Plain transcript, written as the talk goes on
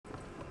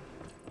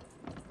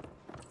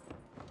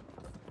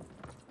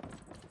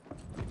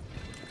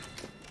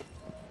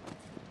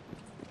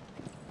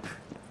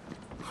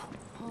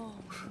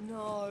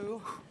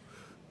no.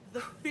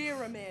 The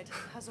pyramid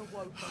has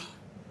awoken.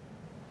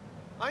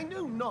 I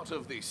know not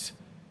of this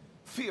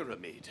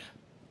pyramid.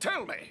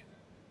 Tell me.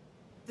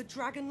 The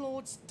Dragon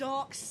Lord's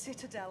dark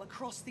citadel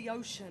across the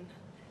ocean.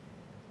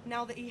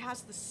 Now that he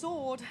has the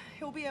sword,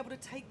 he'll be able to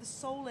take the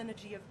soul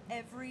energy of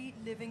every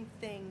living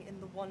thing in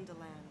the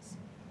Wonderlands.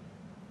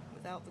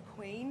 Without the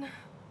Queen,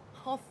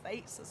 our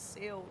fates are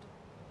sealed.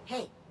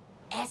 Hey,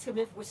 ask him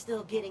if we're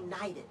still getting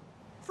knighted.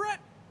 Fret!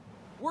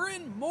 We're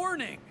in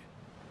mourning!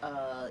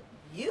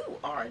 You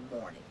are in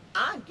mourning.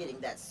 I'm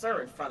getting that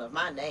sir in front of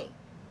my name.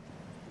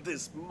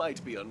 This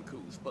might be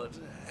uncouth, but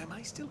am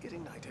I still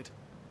getting knighted?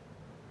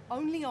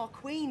 Only our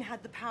Queen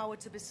had the power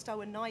to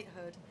bestow a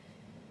knighthood.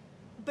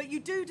 But you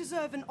do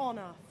deserve an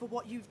honor for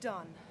what you've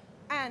done,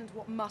 and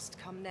what must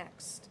come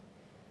next.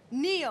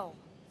 Kneel,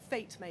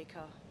 Fate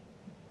Maker.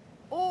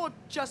 Or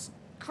just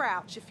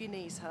crouch if your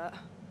knees hurt.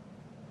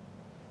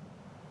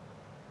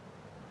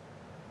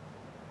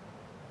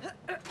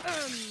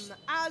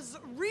 As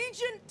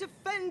Regent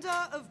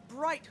Defender of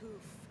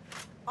Brighthoof,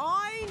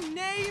 I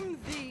name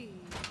thee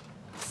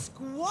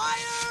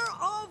Squire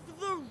of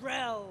the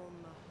Realm.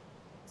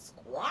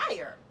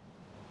 Squire?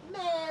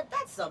 Man,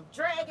 that's some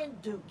dragon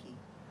dookie.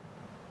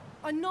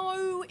 I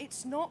know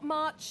it's not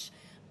much,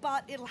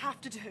 but it'll have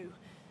to do.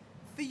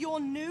 For your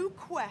new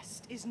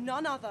quest is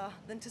none other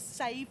than to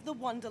save the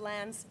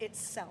Wonderlands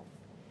itself.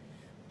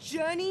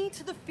 Journey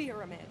to the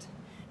pyramid,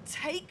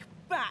 take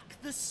back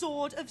the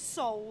Sword of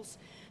Souls,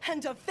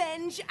 and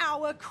avenge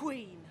our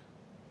Queen.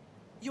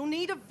 You'll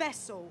need a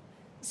vessel.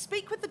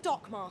 Speak with the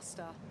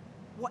Dockmaster.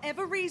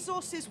 Whatever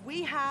resources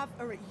we have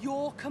are at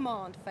your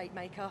command, Fate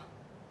Maker.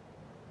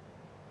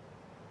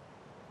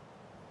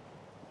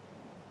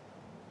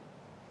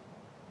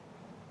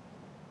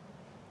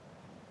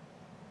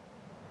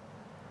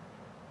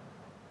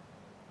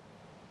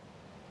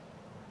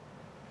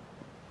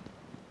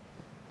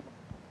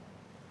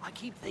 I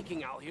keep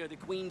thinking I'll hear the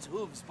Queen's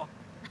hooves, but...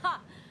 Ha!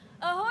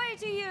 Ahoy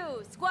to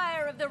you,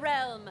 Squire of the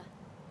Realm!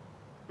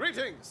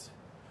 Greetings!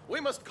 We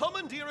must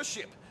commandeer a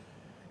ship,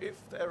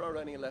 if there are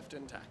any left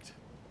intact.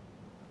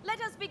 Let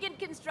us begin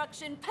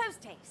construction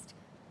post-haste.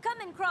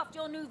 Come and craft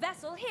your new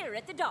vessel here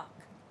at the dock.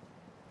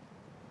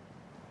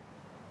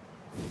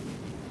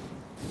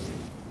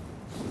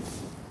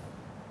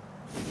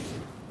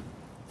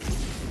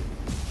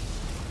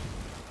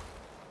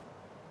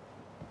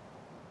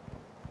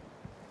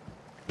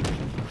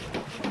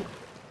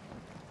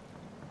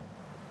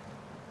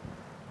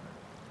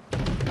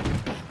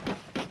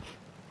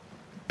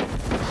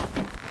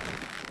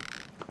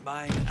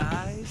 Mine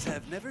eyes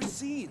have never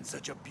seen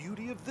such a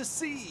beauty of the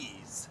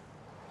seas.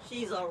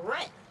 She's a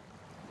wreck.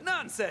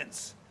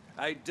 Nonsense!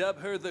 I dub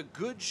her the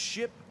good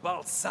ship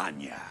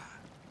Balsania.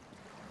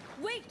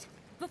 Wait!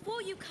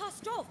 Before you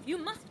cast off, you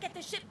must get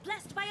the ship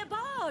blessed by a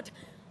bard,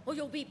 or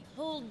you'll be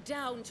pulled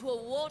down to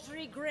a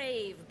watery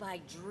grave by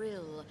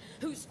Drill,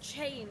 whose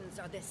chains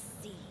are the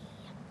sea.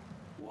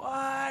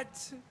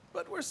 What?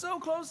 But we're so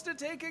close to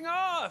taking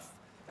off!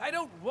 I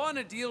don't want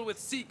to deal with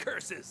sea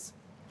curses!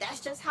 That's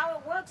just how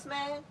it works,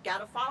 man.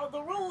 Gotta follow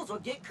the rules or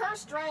get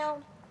cursed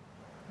drowned.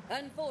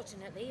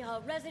 Unfortunately, our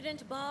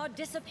resident bard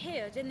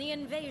disappeared in the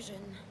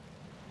invasion.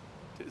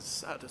 'Tis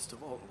saddest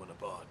of all when a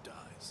bard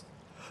dies.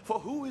 For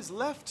who is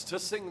left to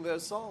sing their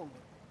song?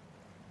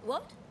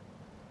 What?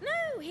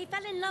 No, he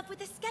fell in love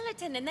with a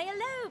skeleton and they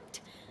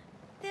eloped.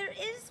 There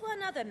is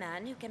one other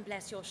man who can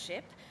bless your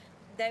ship,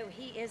 though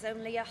he is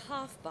only a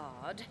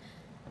half-bard.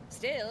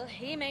 Still,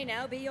 he may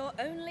now be your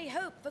only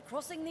hope for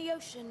crossing the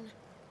ocean.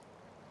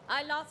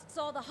 I last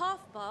saw the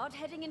half-bard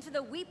heading into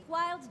the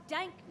Weep-Wild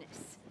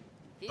dankness.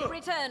 He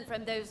returned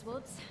from those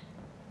woods.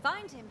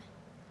 Find him,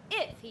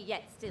 if he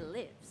yet still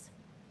lives.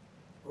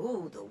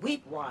 Ooh, the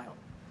Weep Wild.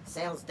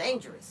 Sounds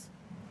dangerous.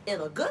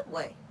 In a good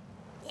way.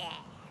 Yeah,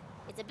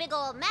 it's a big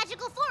old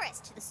magical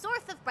forest to the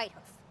south of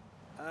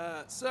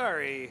Brighthoof.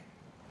 Sorry.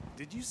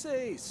 Did you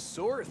say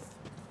Sorth?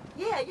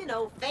 Yeah, you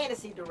know,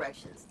 fantasy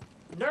directions.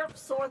 Nerp,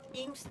 Sorth,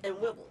 Imps, and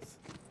Wibbles.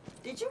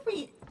 Did you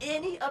read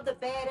any of the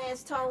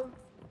badass tome?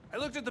 I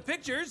looked at the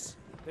pictures.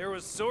 There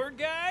was Sword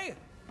Guy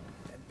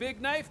and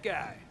Big Knife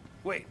Guy.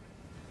 Wait,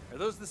 are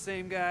those the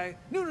same guy?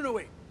 No,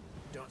 wait.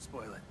 Don't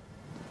spoil it.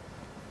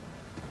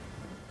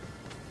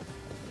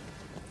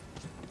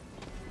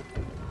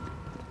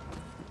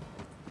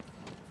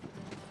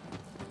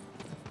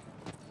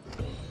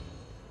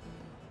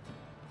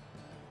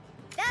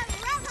 The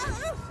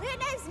revolution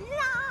is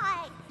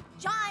nigh!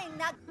 Join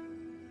the...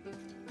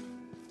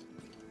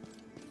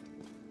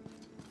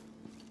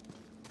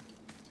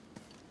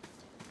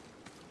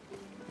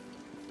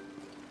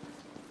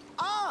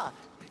 Ah!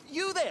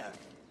 You there!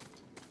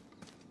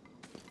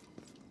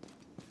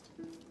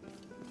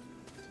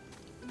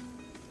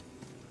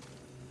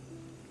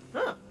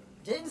 Huh.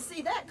 Didn't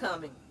see that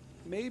coming.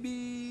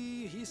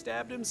 Maybe he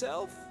stabbed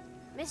himself?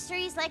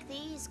 Mysteries like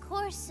these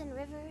course in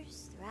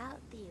rivers throughout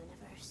the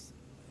universe.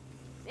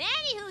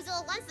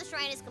 Anyhoozle, once the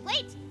shrine is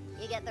complete,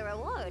 you get the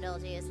reward all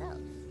to yourself.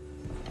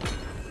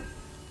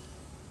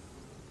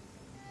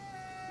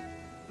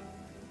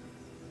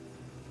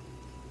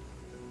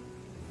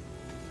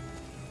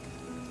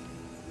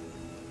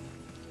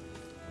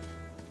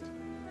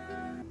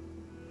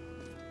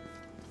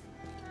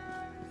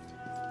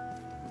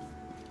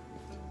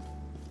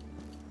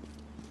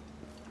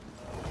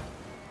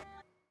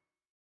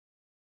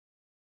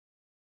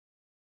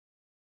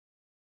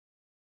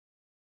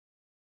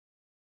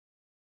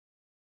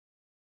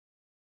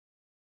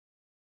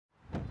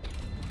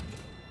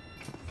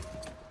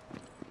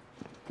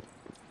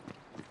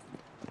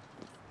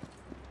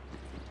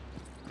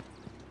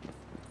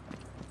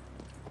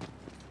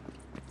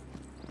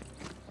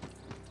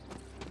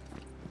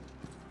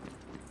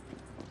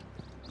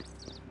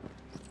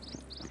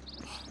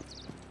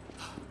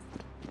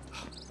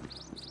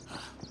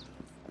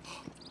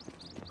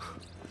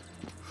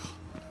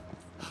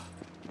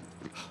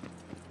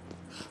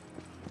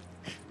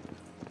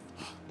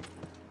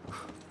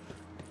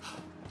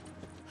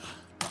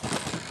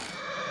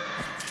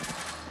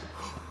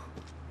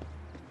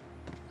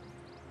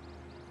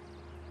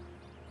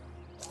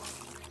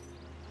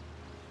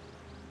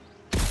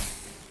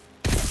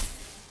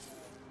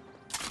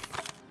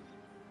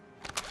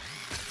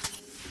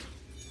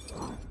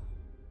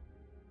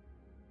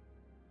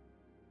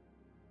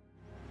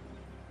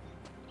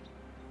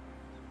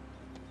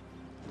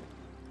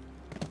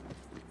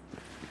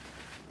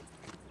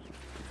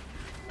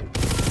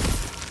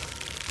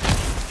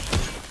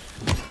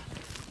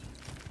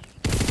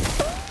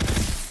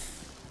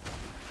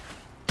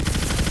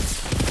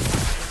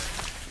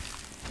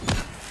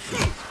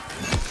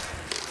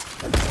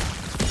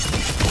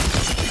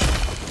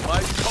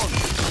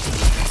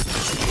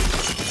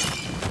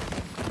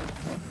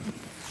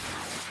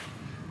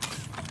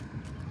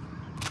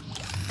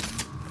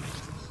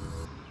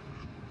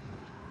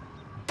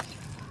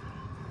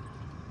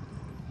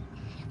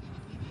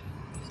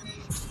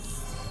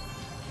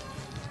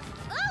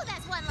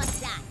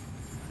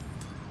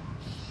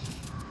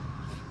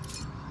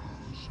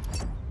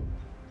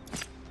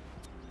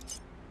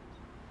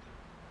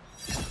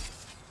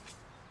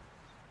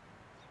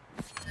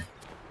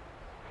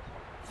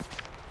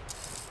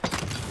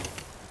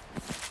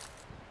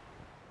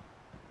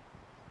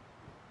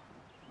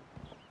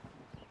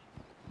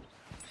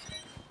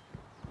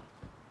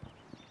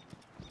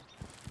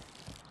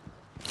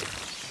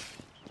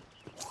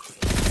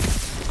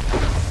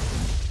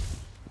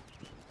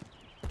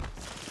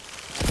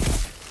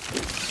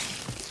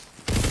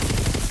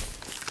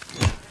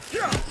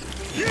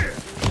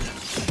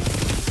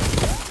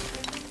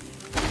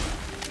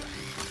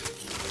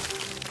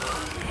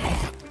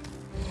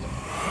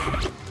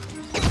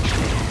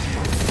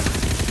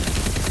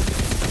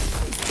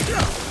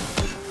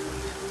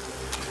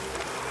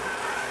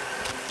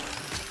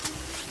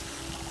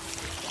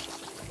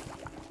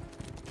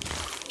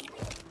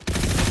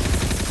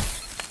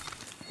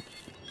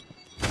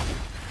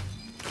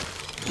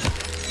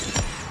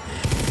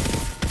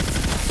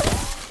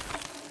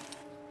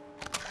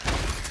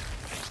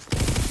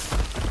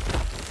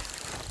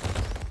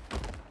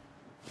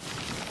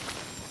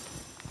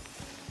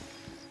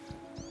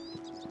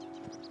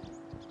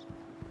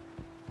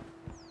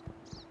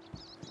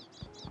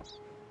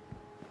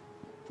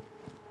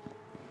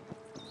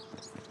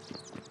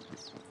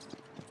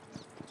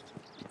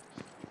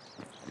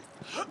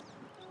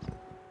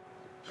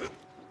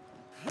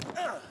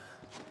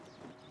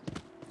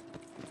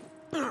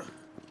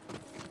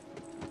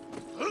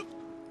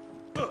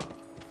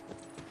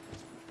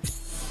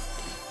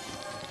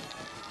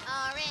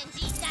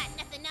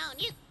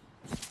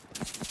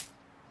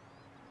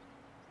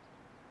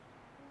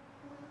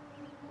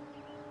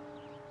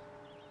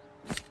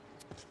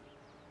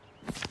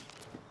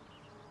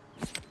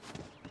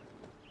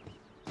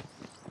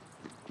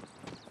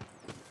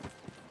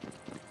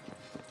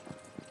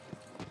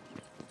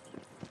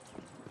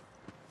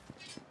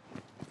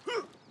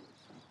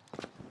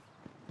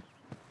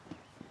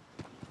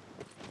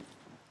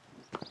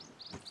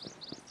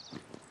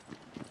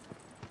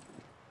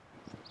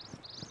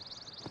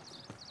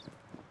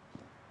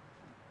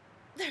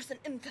 There's an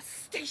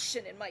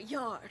infestation in my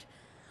yard.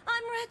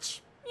 I'm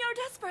rich. You're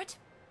desperate.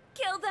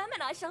 Kill them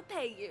and I shall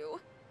pay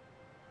you.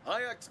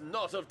 I act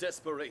not of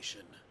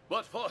desperation,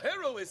 but for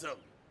heroism.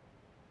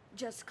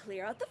 Just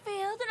clear out the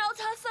field and I'll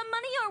toss some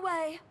money your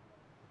way.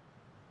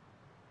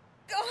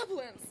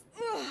 Goblins!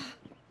 Ugh.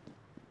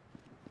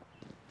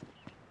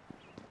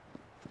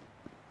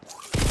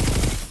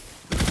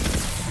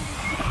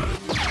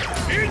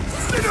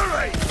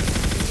 Incinerate!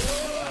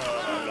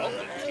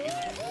 Goblin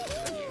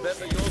teeth?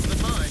 Better yours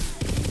than mine.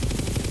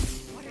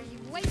 What are you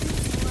waiting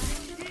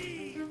for?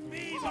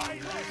 Me, my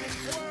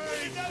life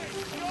word!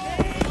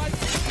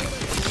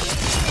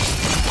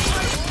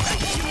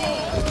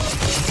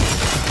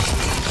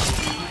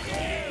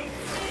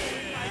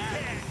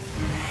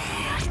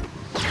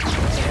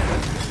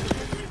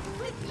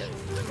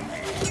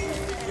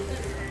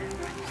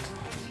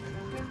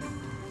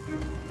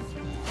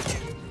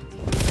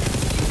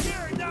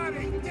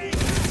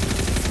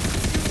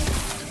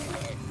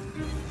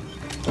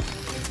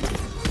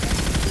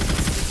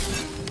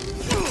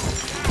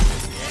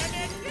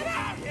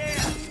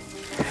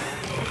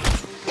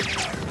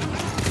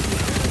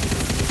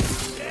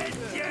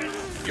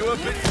 You a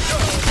bit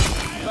sure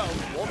about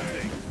one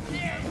thing.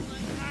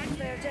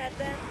 They're dead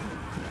then.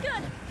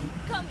 Good.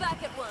 Come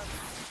back at once.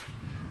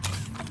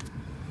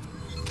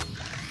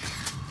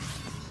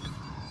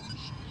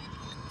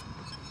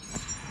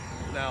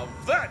 Now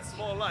that's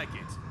more like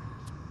it.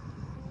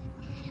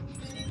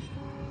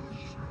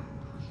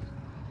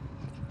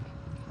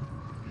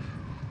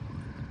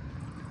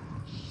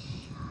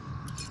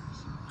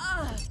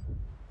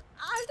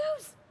 Are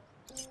those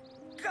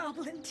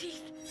goblin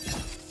teeth?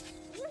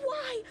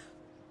 Why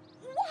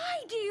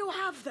do you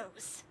have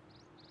those?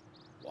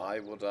 Why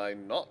would I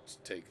not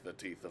take the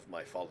teeth of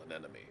my fallen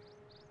enemy?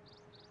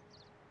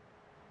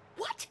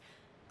 What?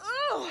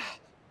 Ugh!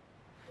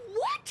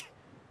 What?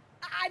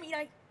 I mean,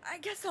 I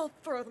guess I'll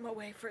throw them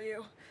away for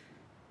you.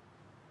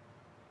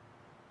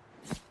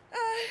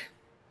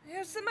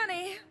 Here's some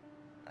money,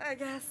 I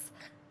guess.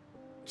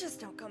 Just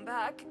don't come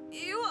back.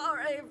 You are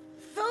a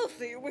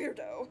filthy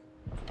weirdo.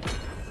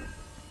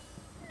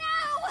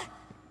 No!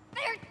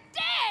 They're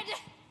dead!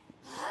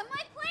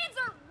 My plans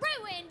are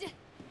ruined!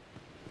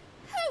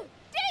 Who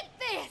did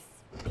this?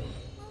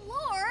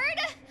 Lord,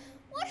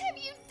 what have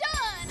you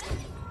done?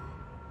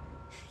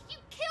 You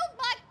killed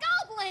my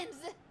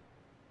goblins!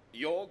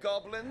 Your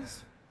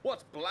goblins?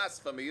 What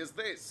blasphemy is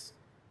this?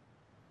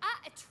 I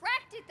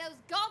attracted those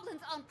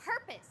goblins on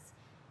purpose.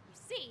 You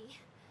see,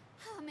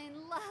 I'm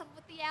in love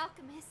with the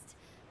alchemist.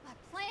 My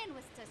plan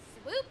was to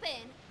swoop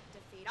in,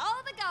 defeat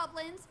all the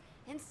goblins,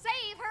 and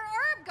save her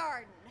herb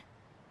garden.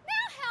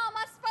 Now how am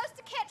I supposed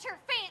to catch her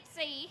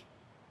fancy?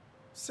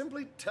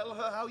 Simply tell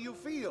her how you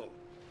feel.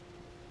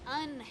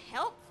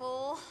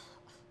 Unhelpful.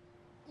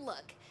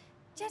 Look,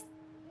 just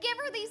give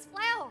her these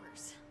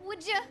flowers,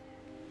 would you?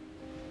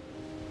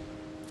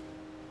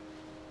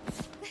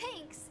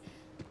 Thanks.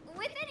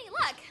 With any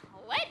luck,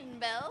 wedding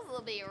bells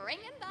will be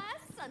ringing by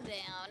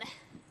sundown.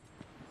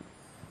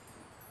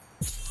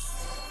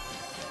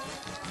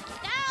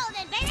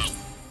 Golden, baby!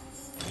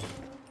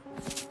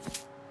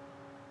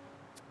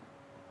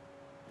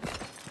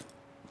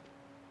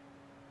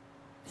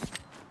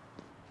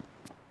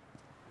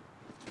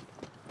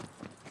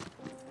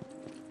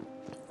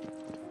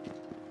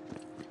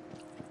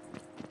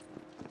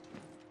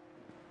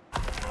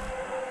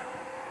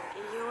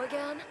 You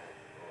again?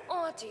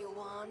 What do you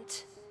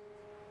want?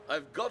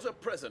 I've got a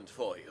present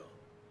for you.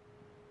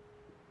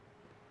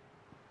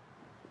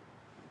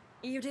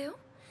 You do?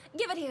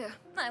 Give it here.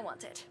 I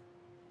want it.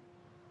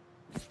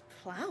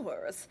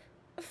 Flowers?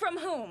 From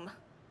whom?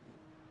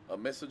 A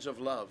message of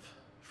love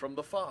from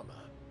the farmer.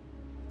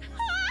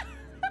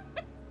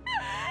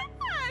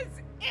 As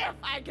if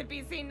I could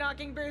be seen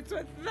knocking boots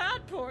with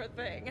that poor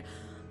thing.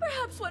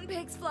 Perhaps when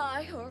pigs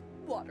fly, or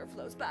water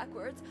flows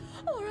backwards,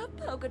 or a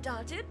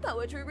polka-dotted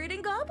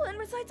poetry-reading goblin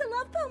recites a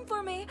love poem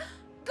for me.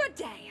 Good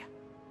day.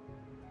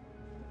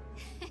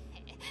 Did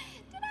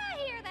I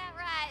hear that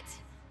right?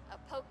 A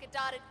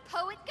polka-dotted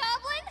poet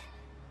goblin?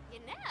 You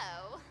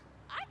know,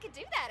 I could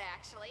do that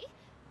actually.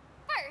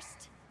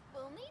 First,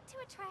 we'll need to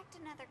attract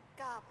another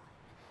goblin.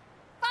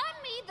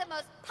 Find me the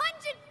most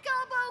pungent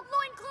gobbo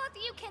loincloth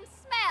you can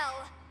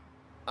smell.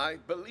 I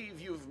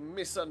believe you've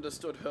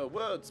misunderstood her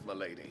words,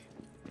 milady.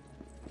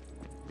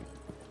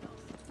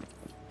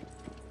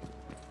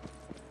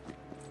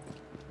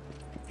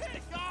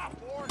 Piss off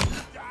or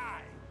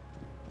die!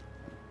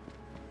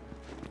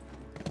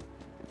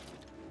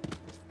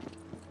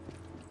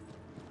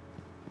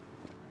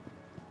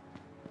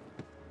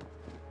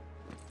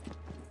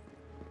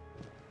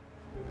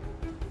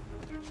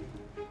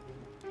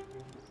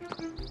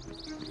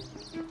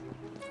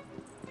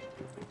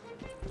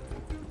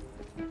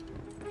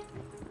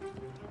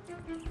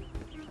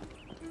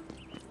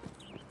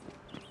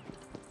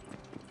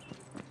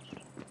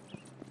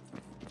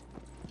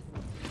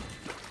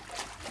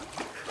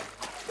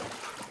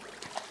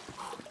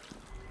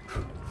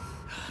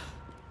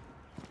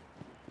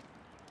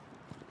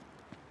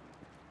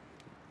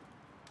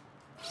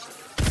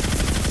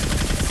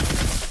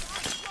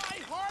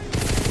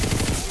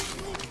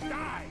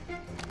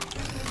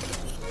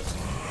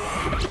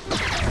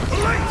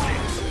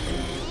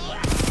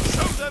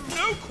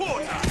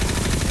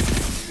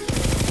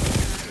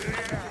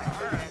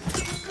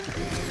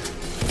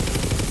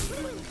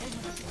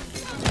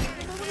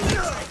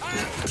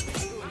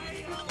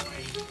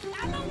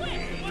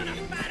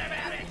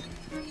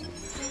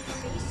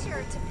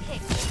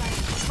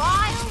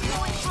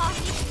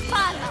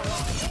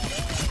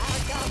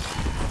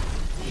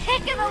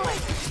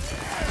 ridiculous!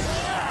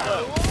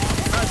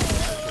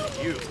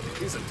 That's you,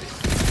 isn't it?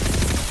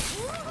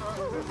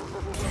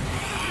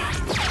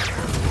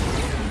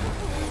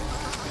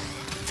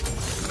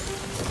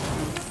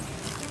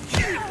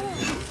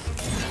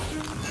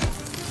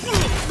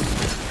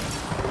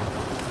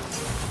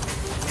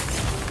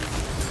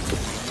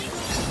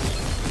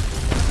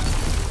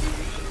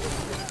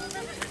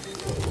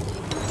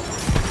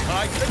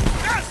 I can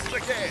cast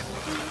again!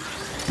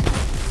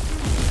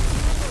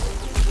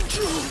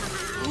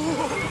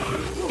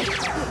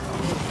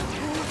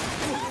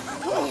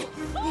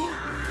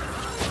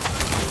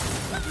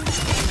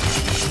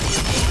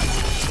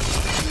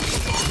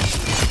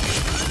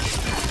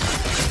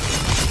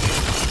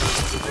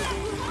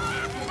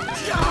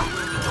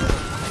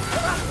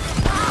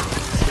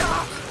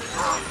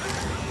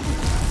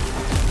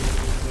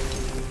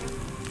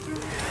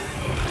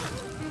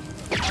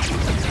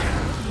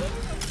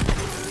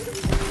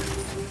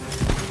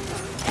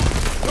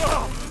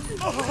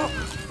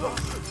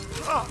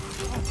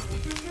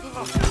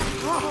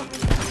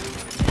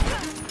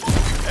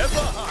 Ever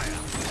higher!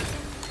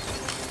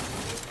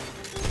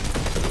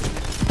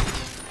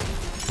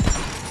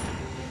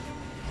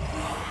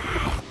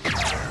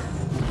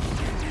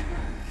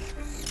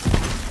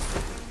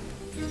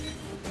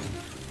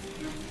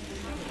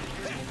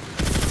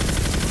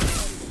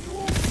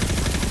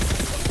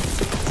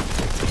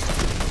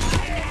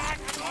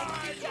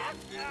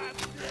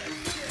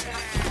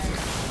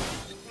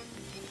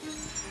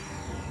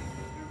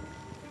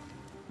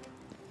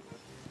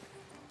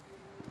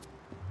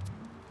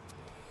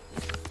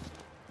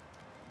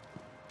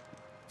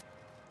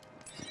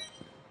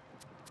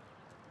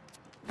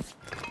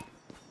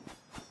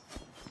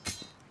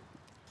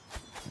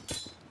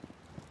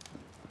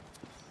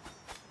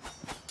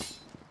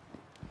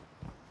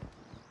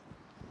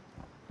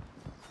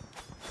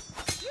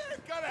 You're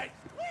gonna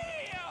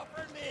squeal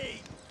for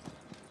me!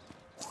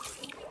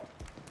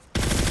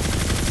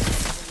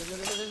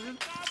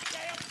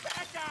 Goddamn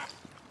Becca!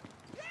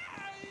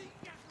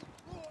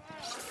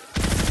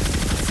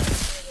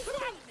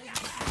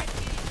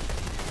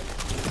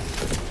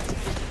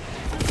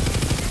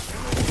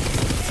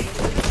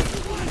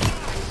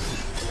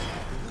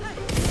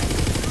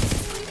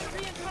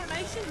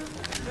 Reincarnation?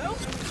 No?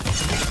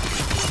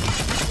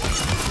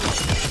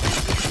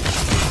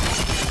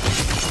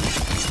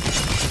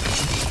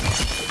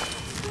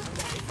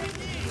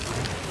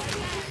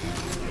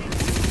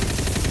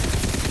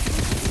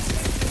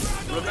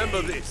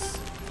 Remember this.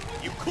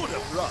 You could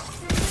have run.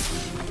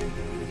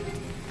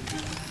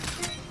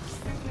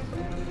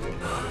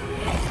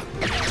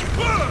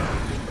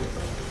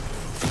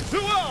 To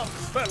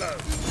arms,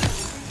 fellows!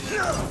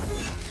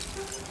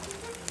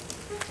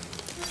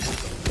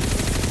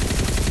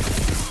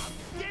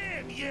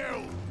 Damn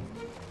you!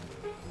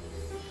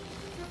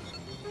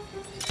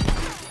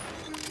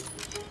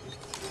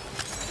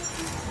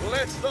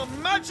 Let the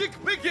magic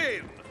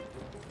begin!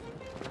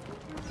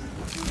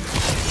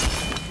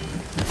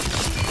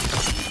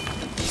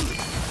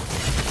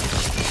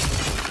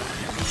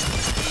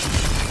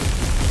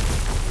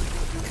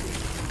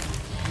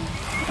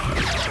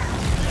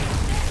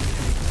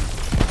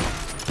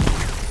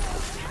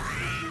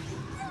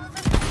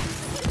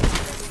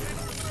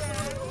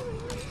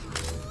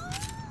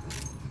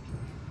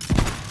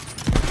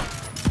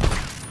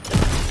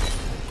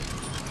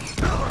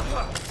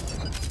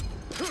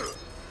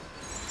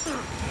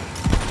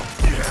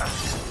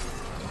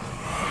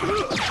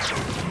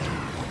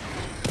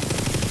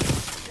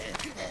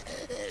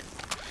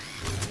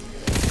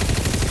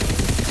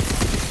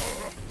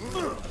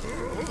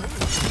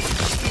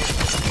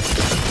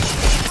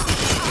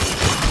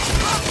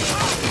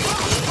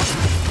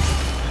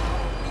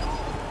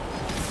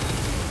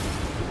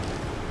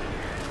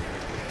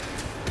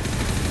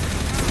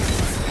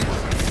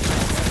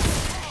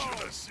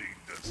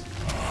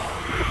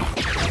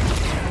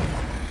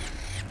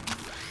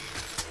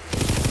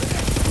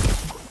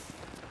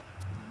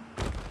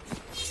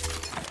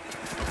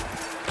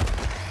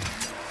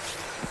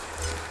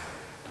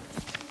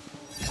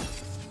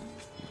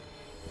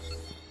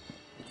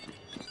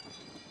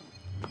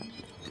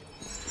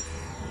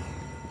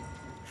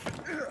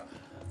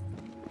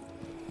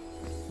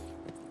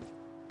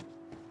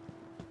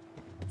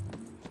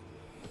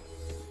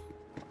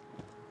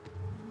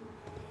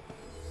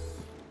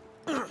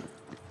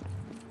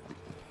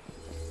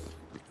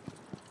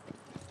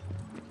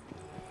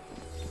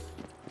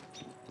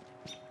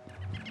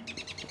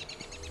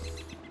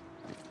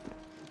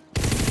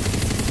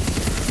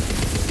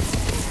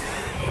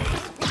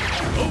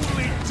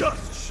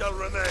 Dust shall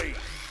remain!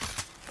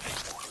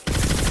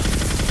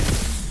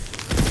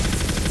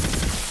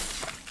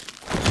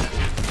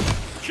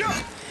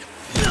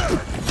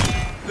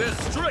 Their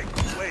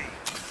strength wanes!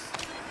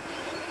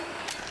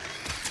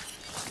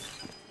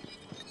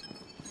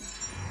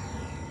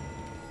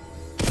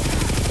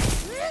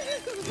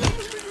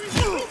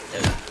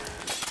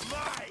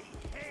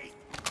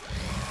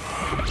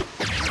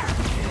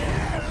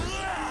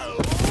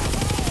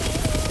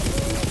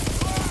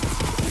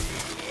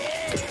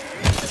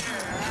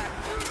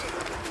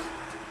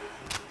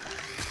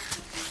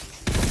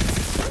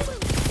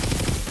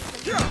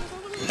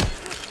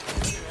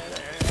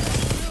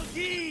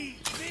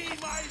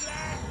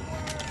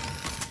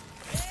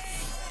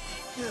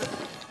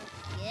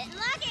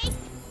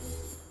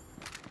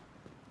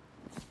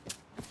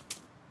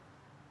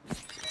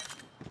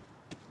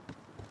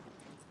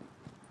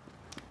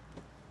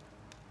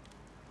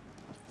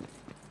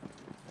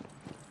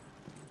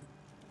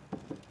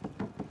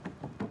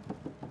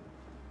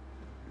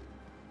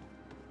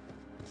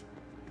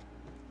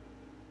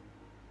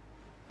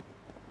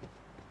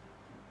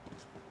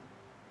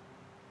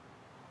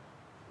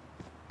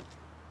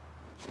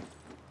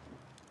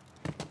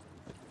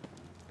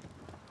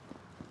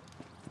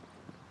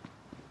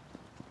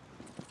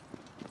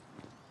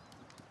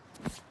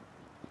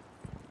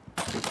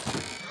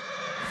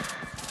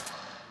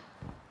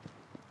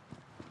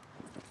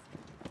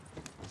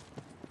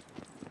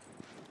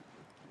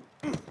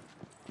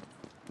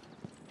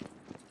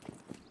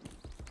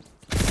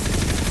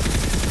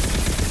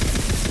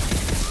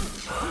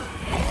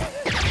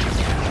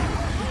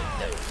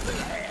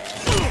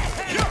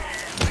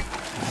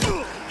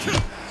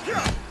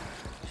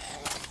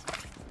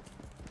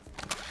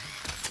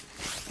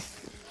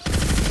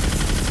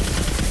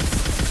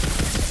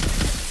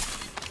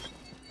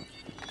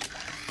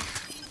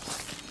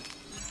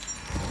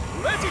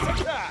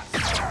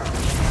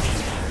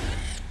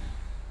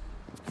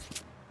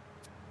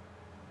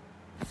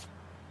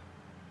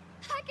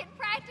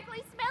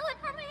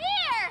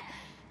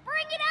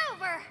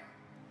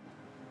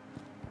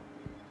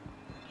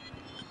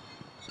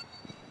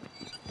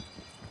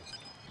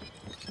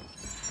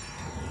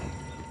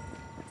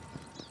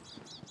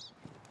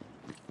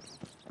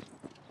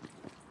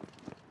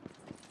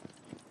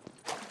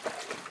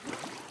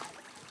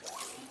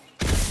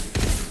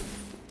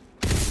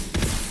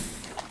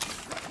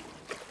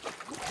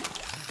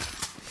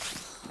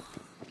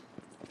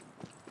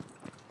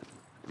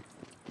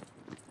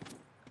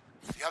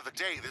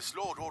 day this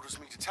lord orders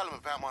me to tell him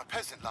about my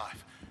peasant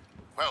life.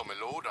 Well, my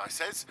lord, I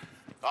says,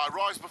 I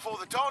rise before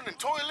the dawn and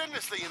toil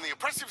endlessly in the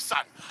oppressive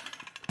sun.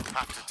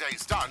 After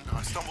day's done,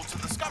 I stumble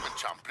to the scum and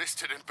chum,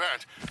 blistered and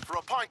burnt, for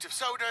a pint of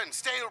soda and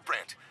stale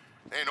bread.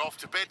 Then off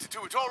to bed to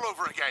do it all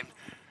over again.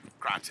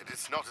 Granted,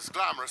 it's not as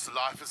glamorous a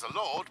life as a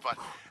lord, but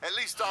at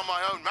least I'm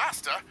my own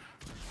master.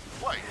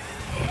 Wait,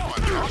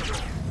 I'm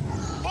not.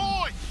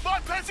 Boy, my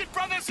peasant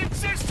brothers and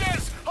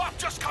sisters! I've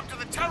just come to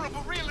the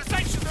terrible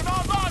realization that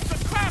our lives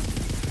are cramped!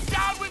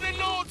 Down with the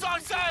lords, I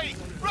say!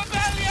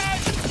 Rebellion!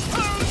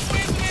 Who's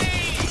with me?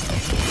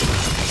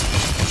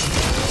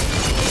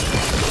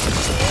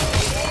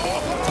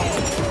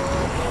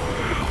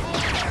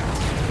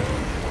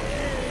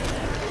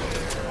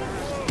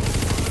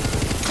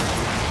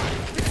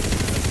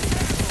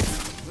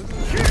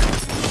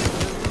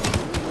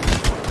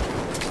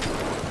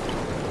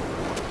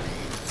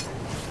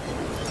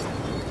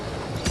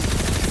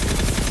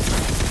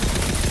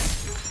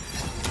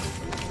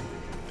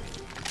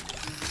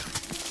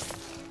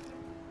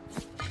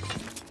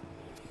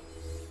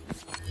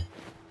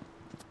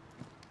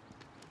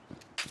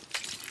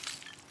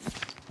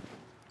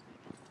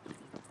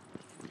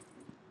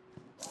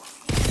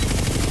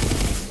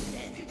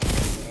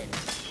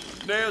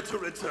 Ne'er to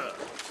return.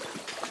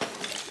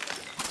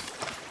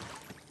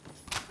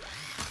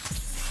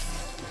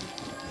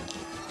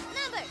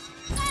 Numbers,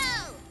 go!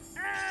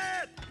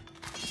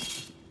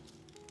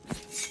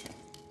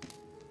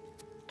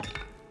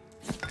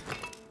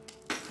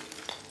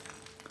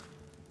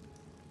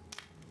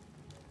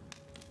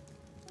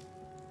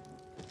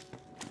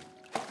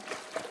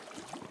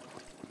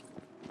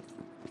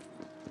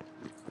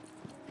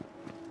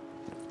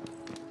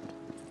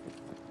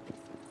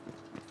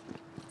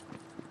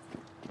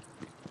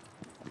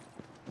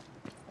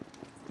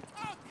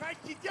 I'll cut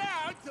you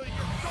down till you're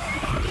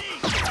gone to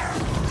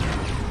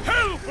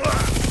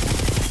Hellblast!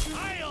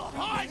 I'll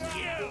haunt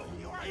you!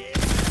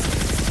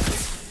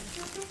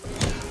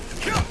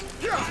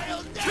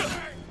 I'll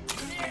never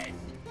miss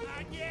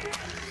again!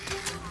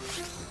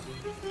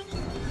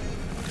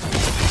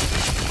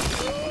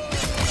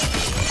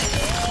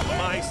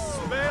 My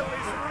spell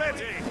is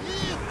ready!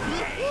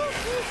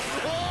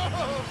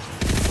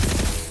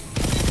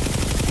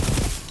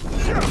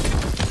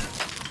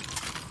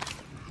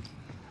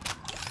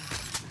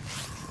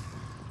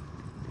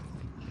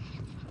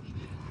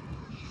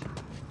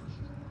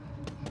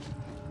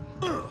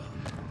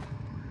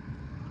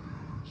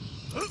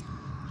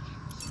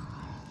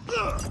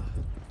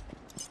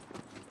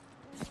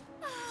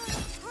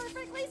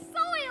 Perfectly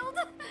soiled!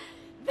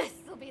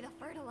 This'll be the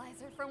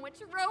fertilizer from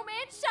which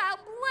romance shall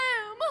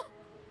bloom!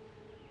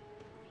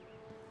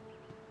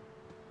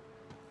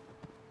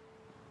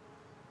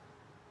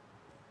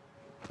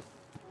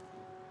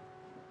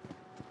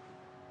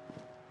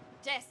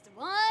 Just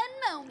one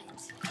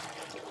moment.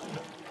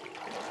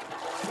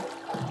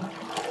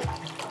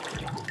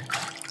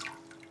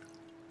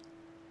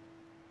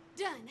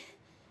 Done.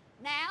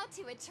 Now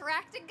to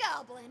attract a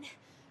goblin.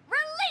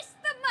 Release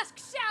the musk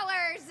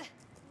showers!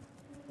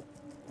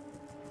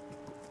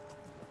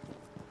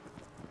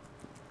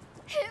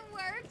 It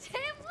worked!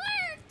 It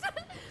worked!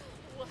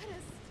 What a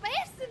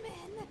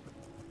specimen!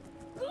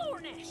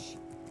 Glornish!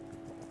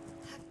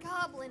 A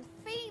goblin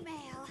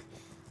female.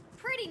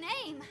 Pretty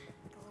name.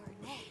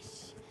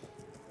 Glornish.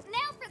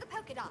 Now for the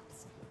polka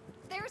dots.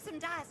 There were some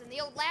dyes in the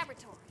old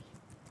laboratory.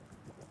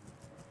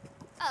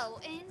 Oh,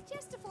 and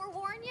just to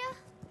forewarn you,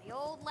 the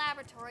old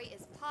laboratory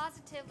is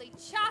positively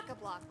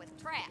chock-a-block with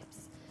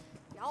traps.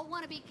 Y'all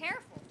want to be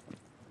careful.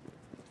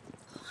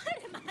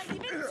 What am I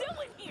even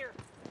doing here?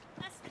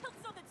 I smelled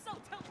something so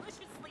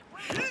deliciously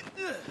rude.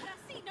 And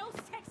I see no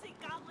sexy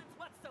goblins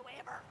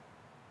whatsoever.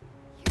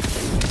 You're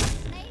in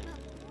the name of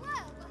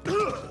love.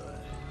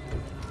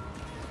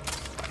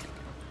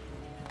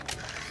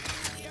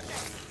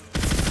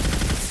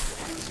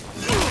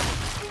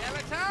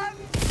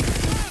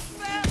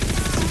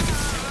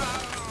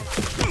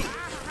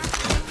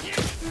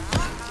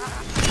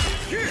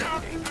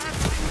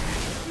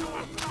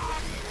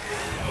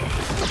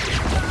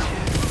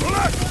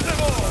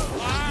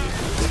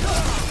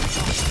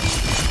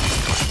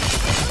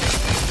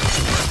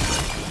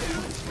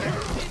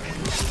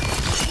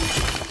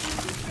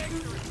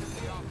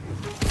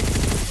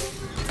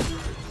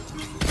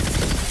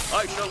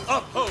 I shall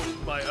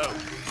uphold my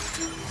oath.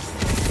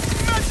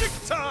 Magic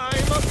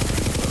time!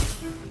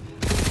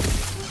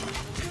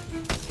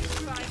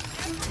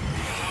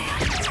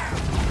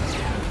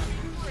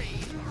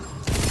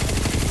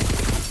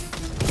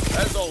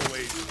 As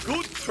always,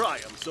 good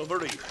triumphs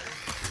over evil.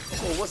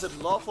 Or was it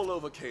lawful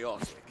over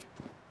chaotic?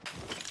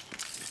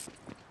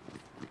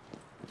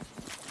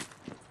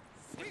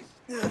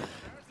 We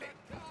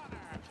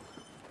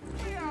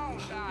all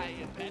die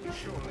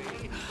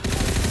eventually.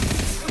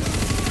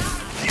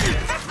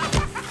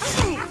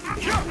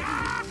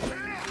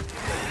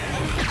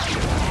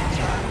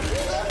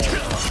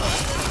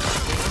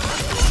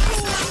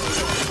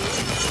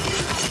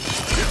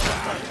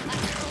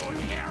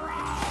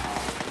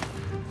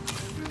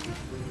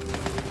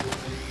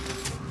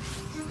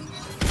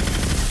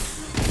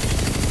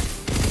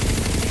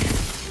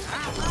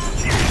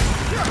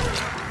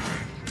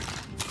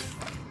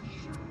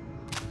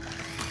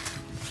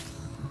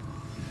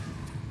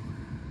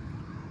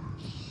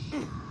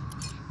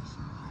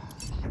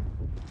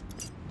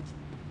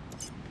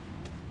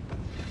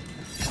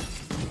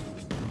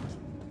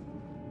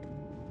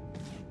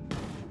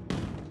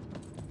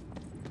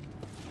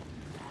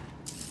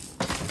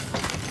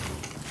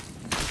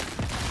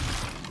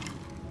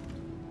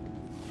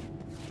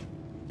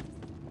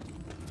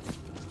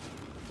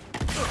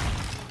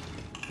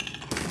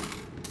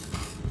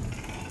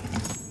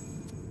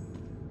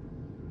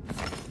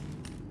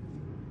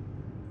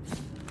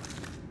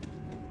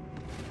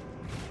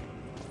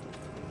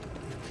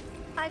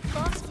 I've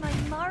lost my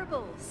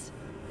marbles.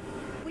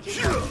 Would you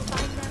help me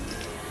find them?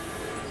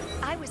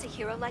 I was a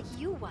hero like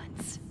you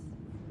once.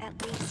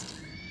 At least,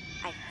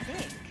 I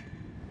think.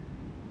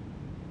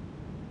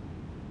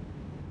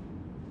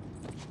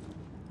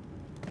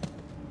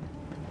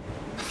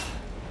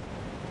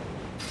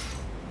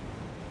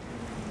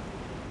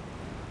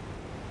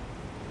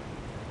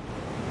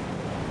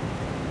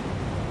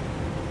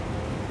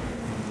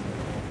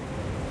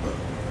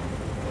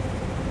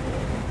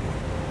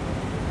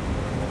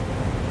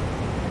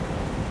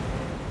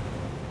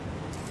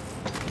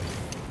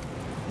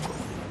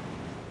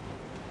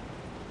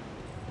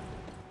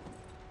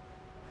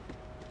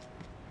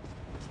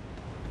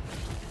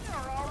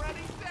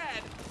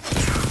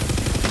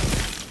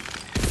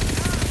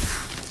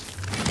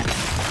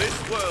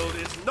 World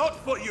is not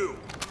for you!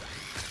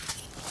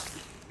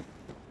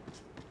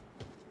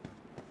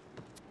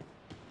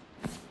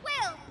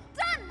 Well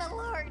done, my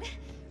lord!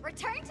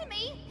 Return to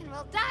me, and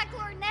we'll dye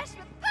Glor Nesh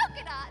with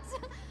polka dots!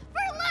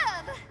 For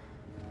love!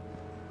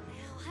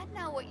 Now, I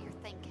know what you're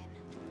thinking.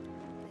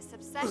 This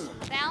obsession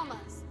with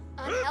Alma's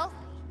unhealthy.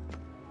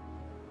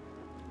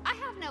 I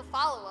have no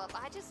follow-up,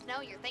 I just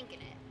know you're thinking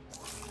it.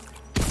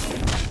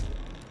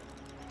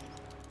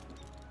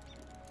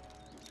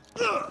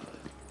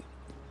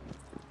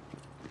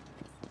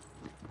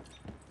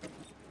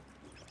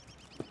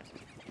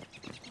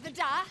 The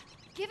dye,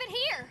 give it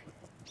here.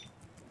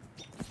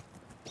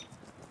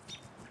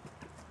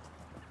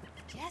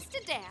 Just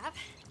a dab,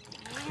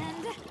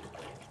 and oops,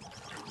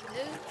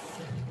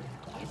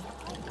 used the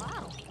whole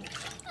bottle.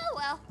 Oh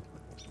well.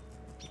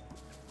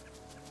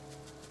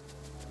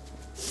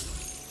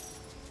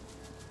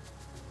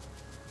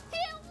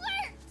 It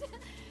worked.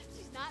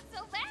 She's not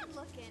so bad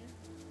looking.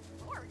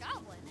 Poor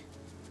goblin.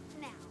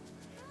 Now,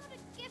 how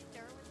to gift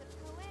her with a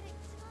poetic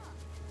tongue?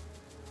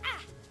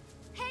 Ah!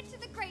 Head to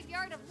the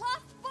graveyard of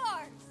lost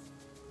bards!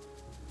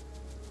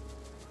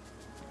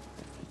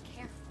 Be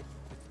careful.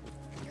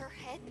 You're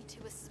heading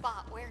to a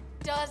spot where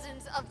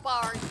dozens of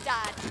bards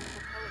died in the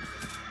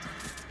poetry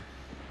contest.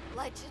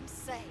 Legends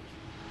say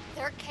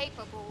they're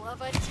capable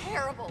of a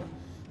terrible,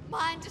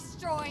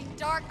 mind-destroying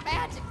dark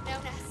magic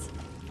known as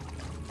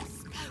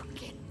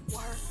spoken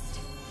word.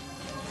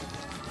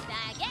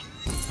 Bag it.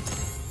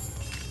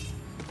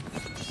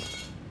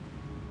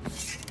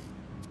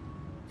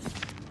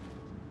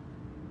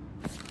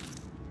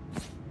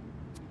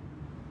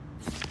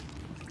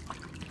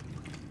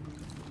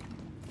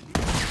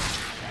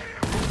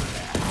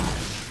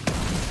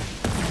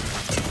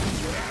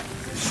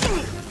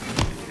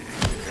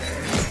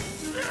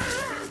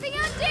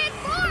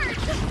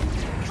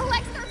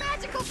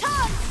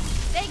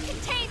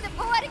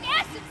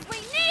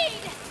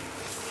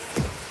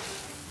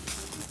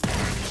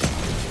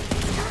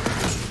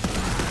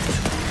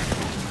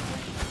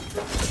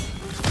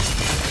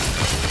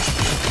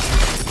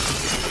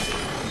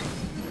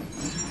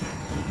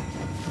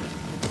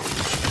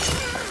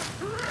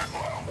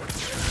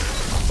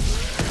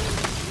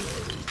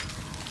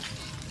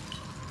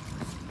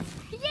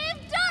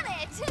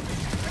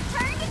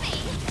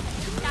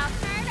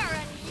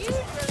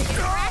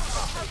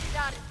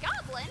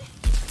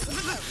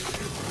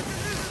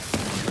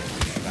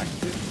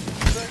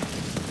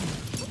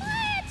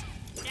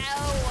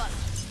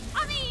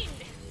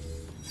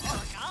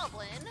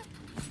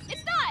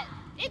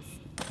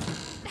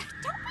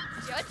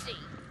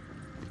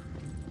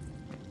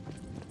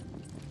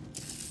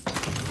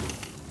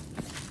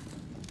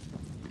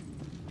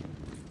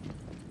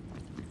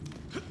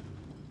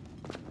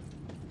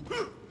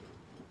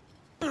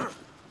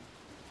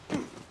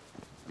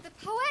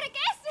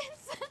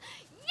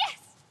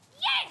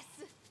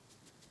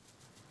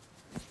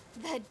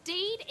 The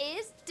deed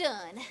is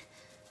done.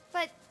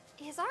 But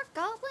is our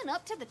goblin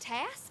up to the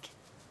task?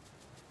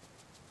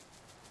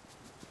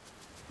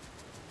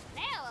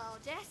 Now I'll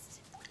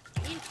just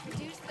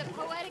introduce the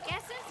poetic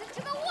essence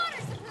into the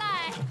water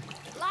supply,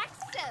 like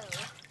so.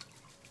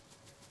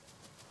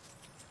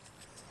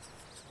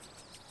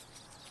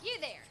 You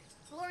there,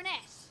 Glor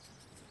Nesh.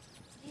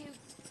 You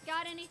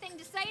got anything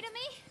to say to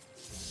me?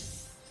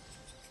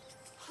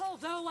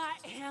 Although I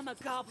am a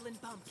goblin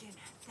bumpkin,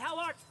 thou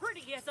art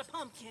pretty as a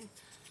pumpkin.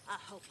 I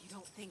hope you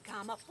don't think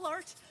I'm a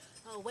flirt.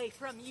 Away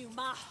from you,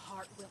 my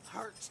heart will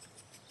hurt.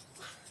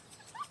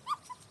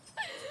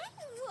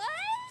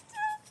 What?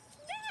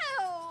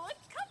 No!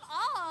 Come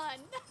on!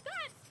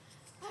 That's...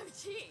 Oh,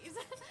 jeez.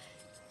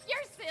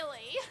 You're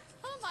silly.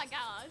 Oh, my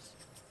gosh.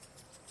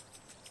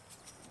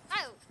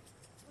 Oh,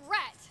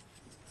 right.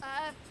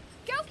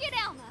 Go get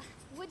Alma,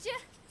 would you?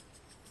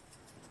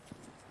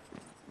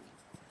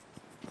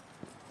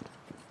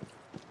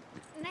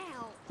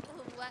 Now,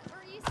 what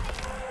were you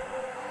saying?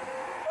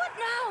 What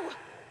now?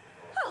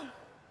 Oh,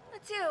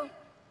 it's you.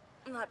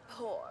 Not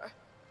poor.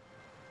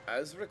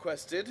 As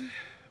requested,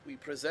 we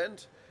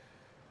present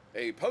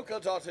a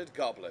polka-dotted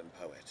goblin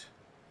poet.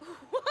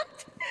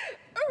 What?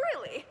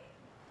 Really?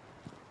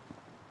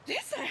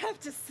 This I have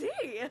to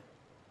see.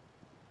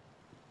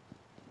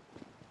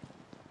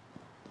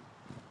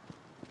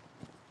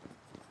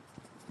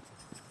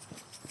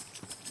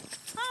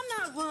 I'm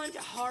not one to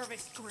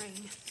harvest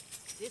grain.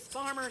 This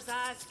farmer's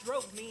eyes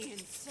drove me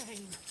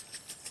insane.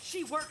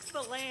 She works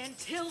the land,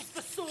 tills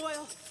the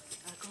soil.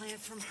 A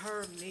glance from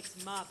her makes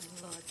my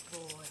blood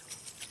boil.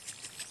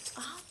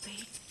 I'll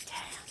be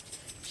damned.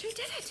 She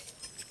did it.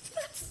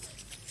 That's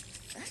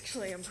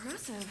actually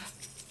impressive.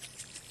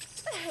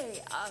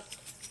 Hey, how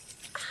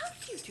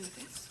did you do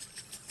this?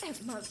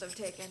 It must have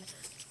taken,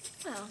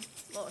 well,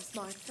 more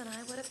smarts than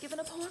I would have given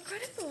a poor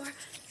credit for.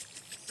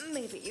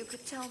 Maybe you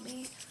could tell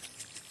me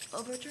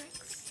over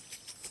drinks?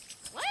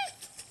 What?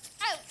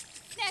 Oh,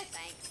 no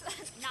thanks.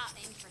 Not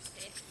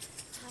interested.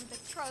 I'm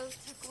betrothed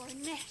to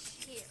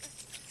Gornesh here.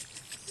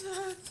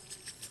 The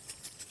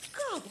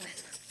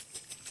goblin.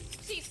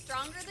 She's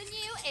stronger than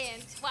you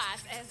and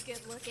twice as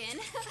good looking.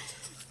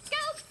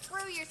 Go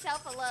brew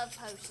yourself a love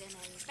potion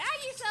and buy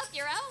yourself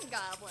your own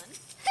goblin.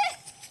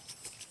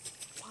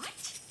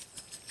 What?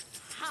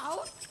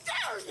 How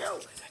dare you?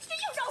 Do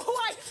you know who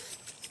I...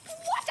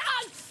 What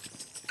I...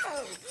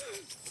 Oh.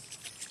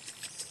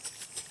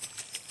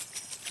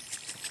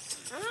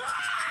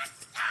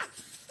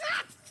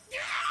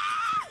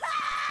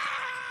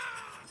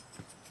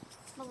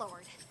 My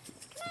lord,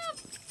 can I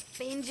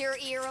bend your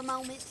ear a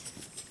moment?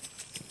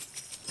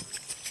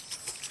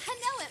 I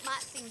know it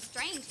might seem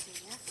strange to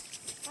you,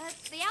 but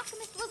the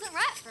alchemist wasn't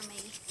right for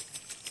me.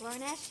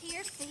 Gornesh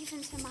here sees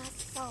into my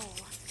soul.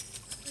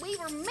 We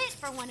were meant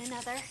for one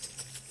another,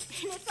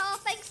 and it's all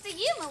thanks to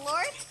you, my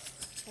lord.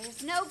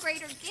 There's no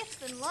greater gift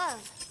than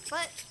love,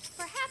 but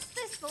perhaps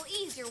this will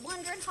ease your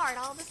wandering heart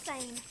all the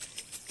same.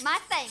 My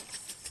thanks.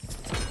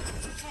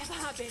 Have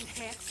I been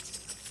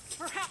hexed?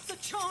 Perhaps a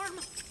charm?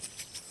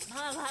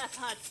 My life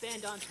I'd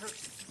spend on her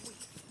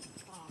sweet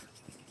farm.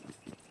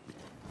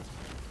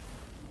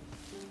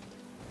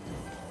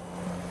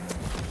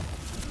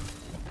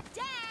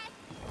 Dad!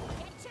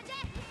 Get your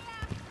dad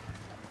here!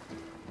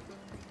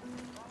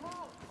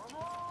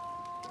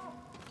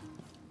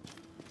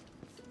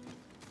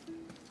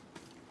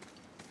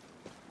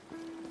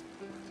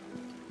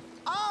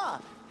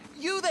 Ah!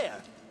 You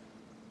there!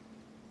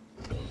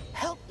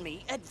 Help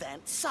me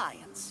advance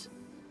science.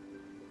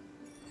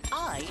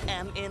 I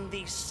am in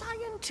the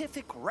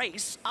scientific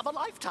race of a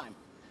lifetime.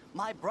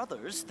 My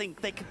brothers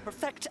think they can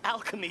perfect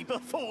alchemy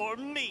before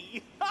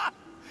me.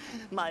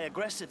 My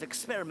aggressive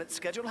experiment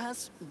schedule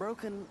has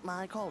broken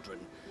my cauldron.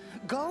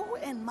 Go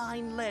and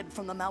mine lead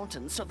from the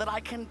mountains so that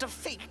I can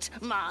defeat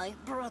my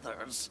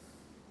brothers.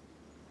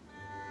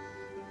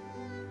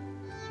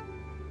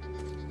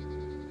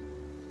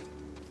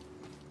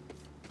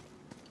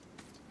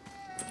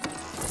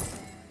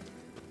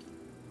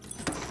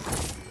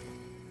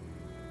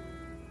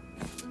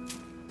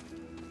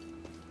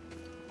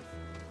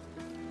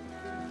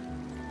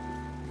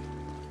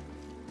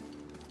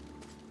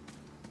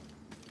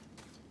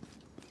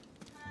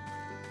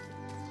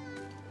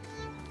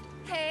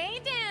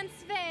 Hey, dance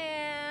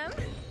fam!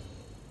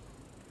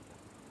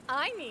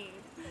 I need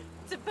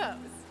to pose.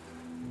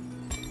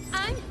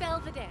 I'm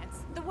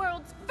Belvedance, the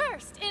world's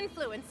first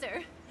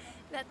influencer.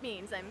 That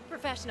means I'm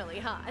professionally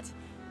hot.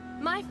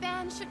 My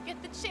fans should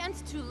get the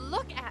chance to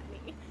look at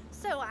me,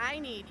 so I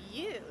need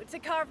you to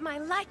carve my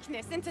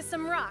likeness into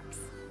some rocks.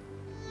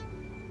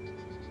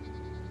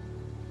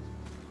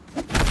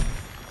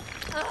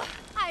 Ugh,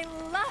 I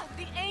love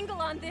the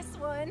angle on this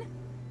one.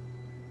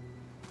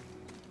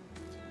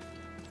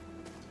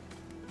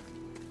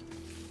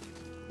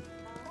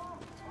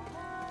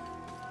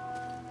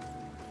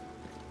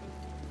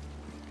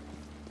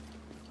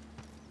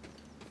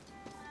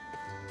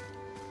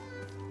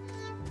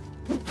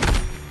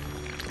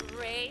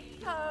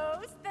 Great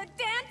pose. The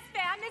dance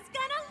fam is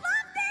gonna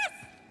love this!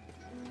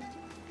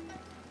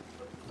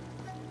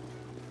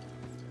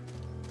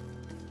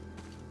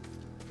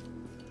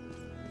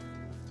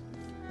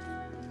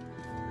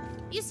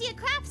 You see a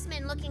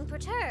craftsman looking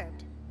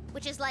perturbed,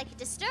 which is like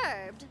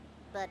disturbed,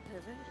 but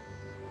perverted.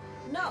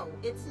 No,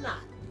 it's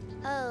not.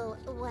 Oh,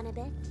 wanna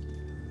bet?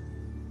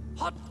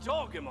 Hot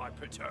dog, am I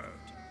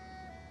perturbed?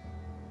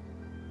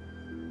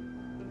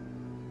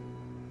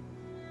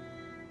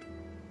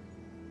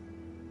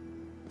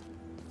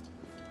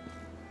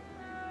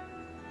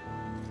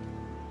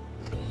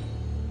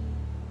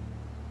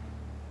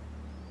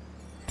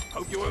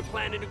 Hope you weren't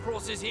planning to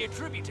cross this here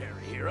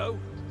tributary, hero.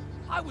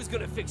 I was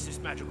gonna fix this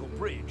magical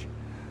bridge,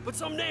 but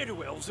some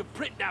ne'er-do-wells have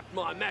print-napped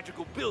my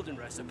magical building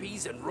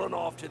recipes and run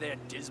off to their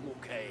dismal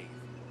cave.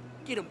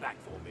 Get them back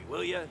for me,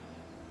 will ya?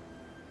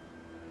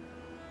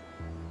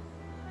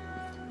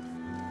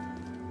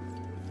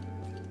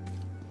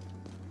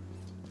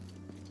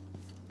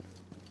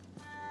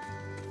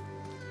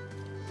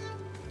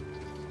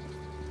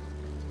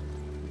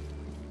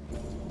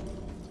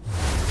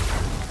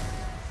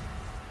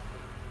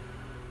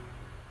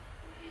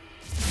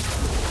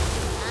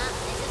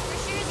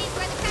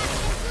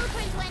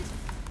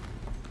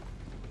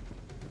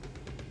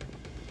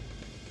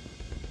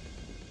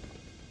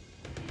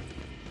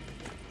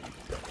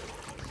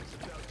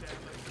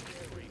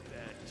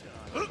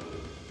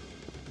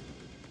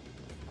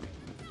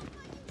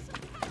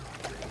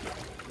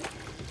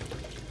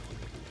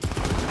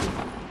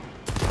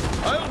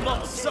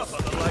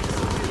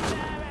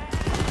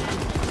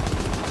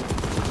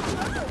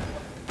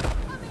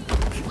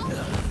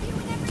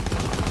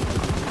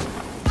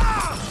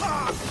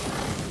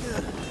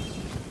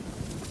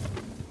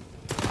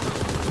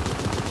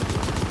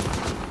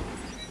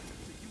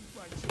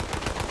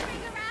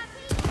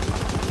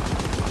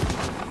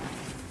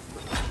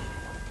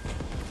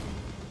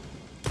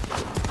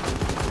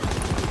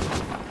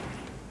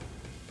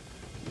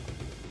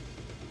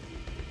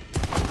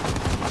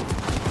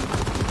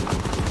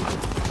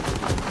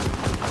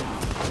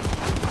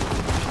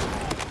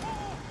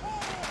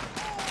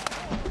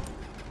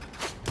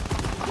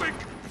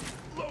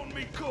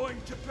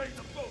 going to pay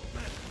the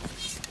boatman.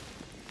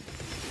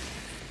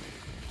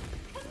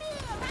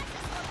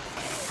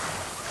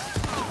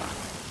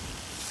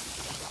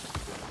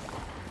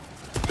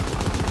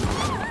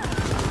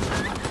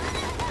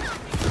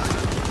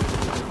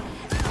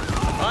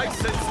 I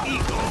sense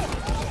eagle.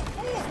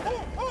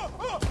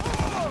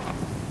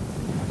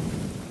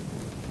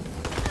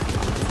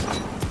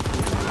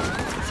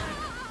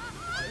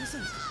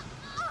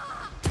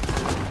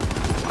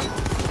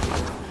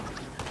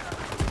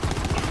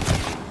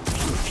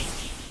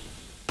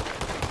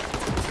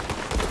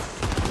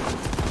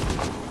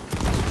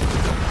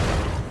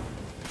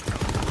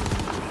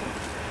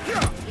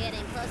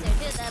 Getting closer to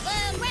the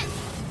blueprint.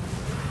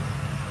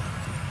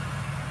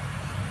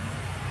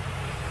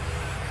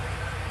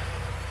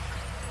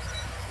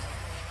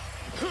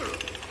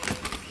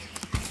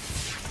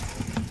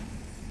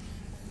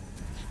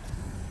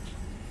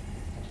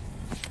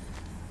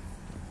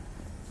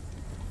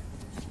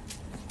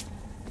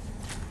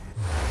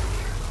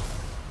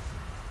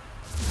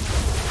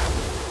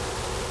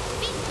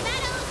 Beat the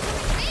battle to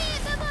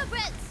retrieve the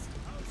blueprints.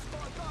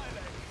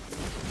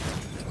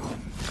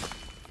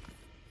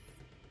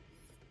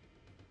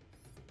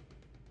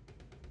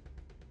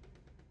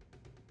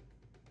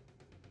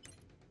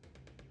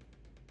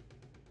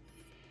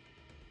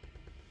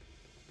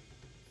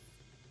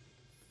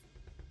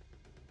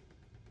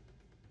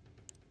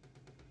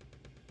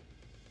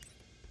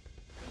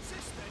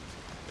 Consistent.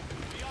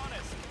 Be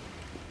honest.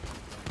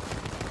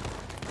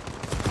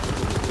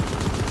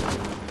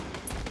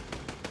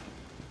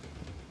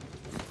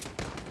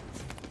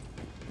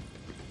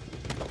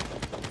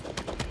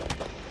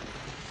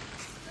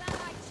 Glad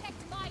I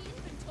checked my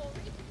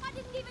inventory. I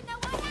didn't even know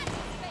I had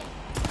this thing.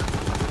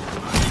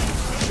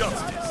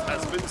 Justice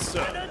has been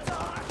served.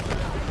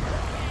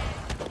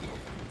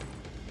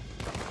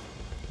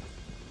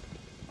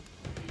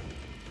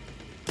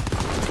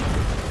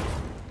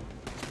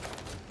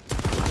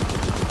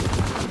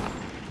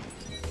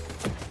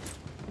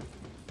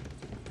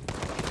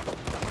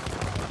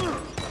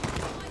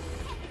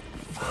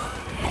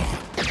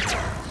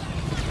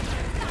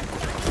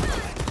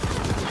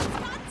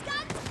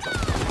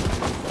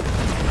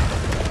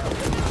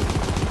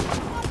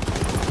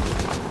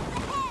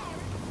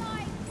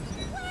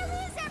 Where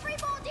is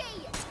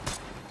everybody?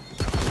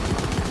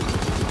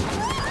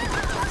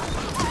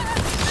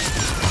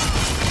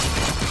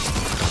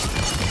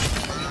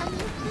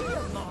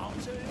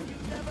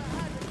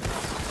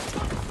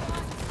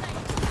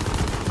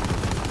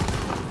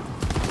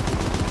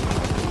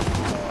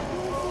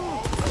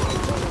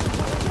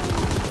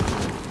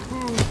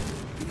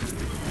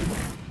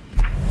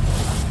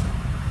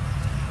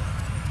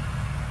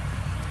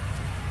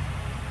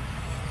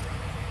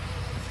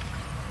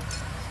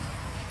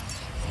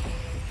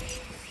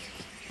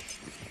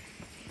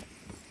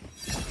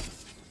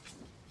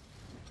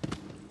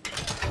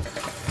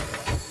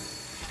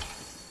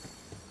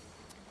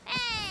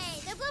 Hey,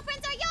 the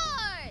blueprints are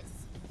yours!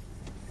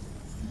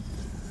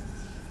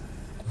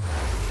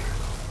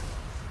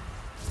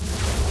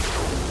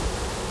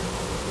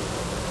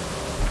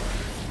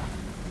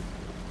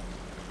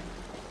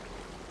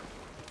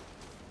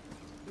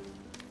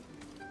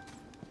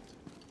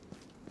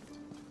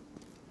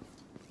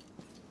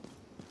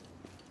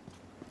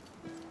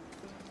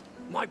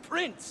 My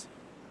prints!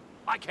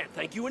 I can't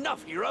thank you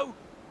enough, hero.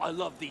 I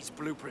love these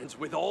blueprints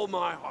with all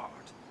my heart.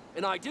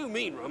 And I do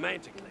mean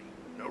romantically.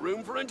 No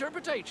room for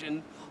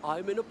interpretation.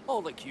 I'm in a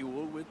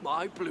polycule with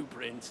my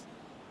blueprints.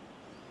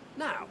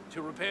 Now,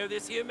 to repair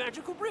this here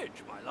magical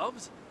bridge, my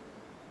loves.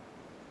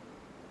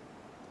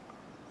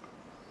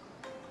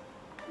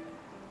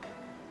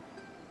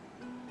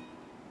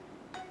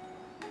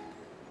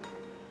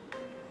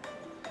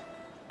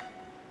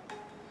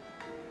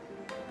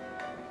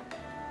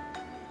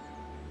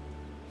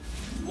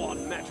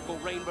 One magical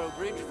rainbow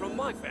bridge from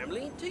my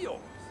family to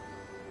yours.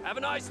 Have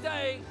a nice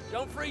day.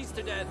 Don't freeze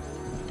to death.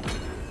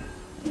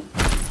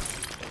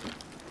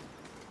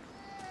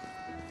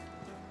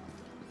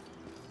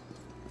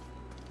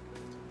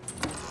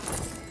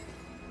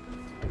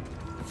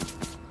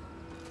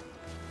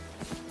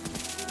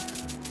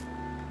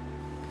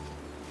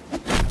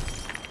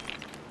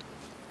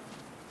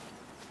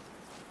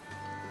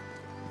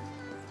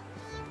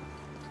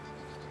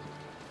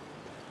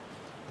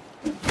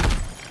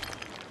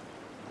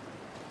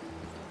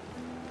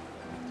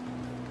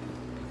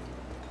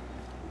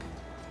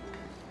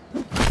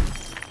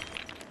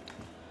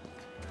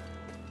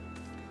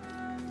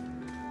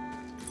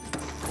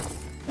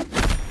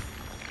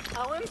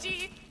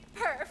 OMG,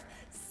 perf,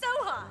 so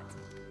hot.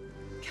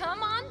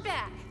 Come on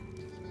back.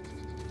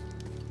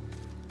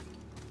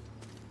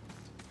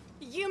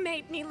 You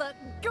made me look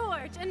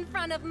gorge in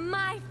front of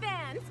my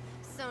fans,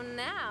 so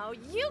now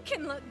you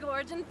can look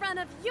gorge in front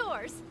of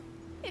yours,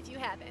 if you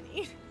have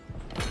any.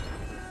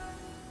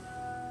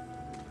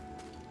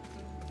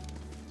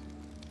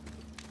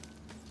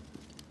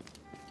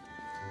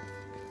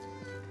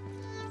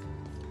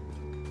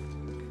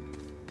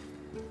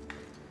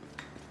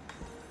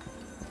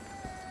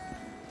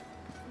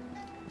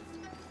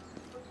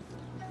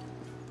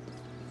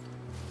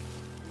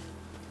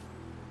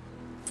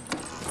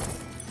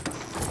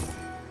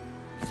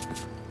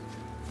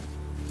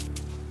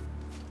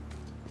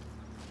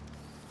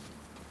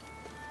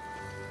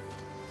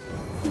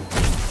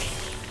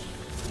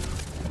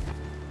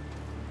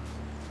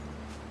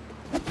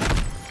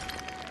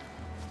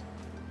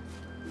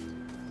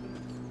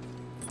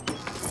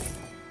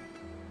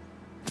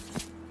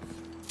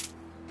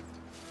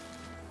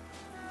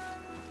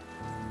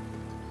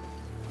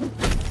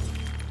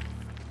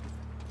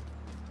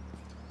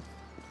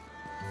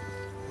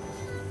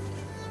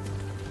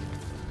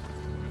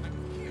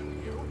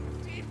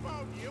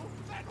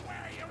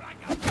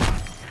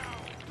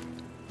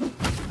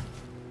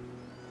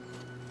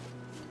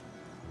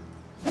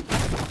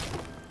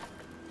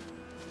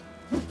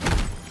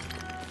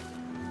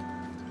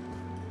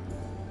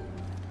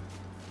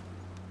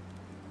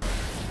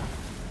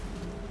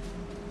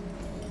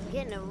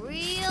 getting a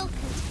real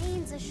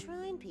contains a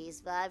shrine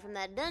piece vibe from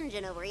that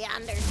dungeon over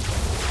yonder.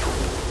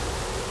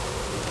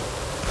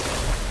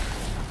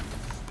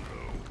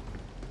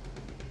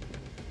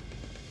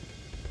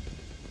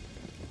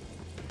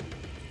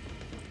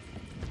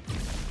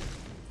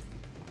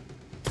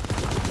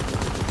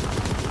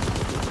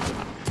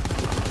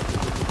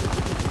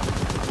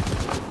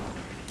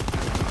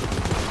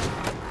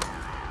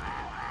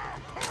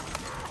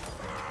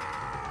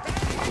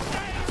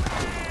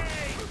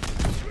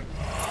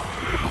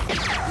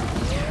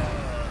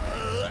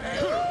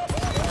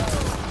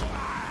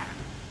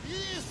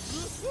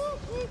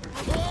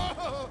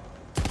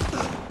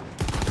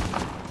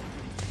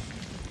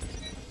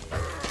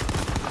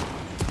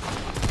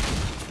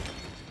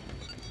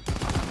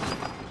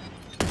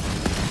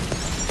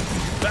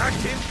 Back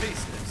in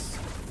business.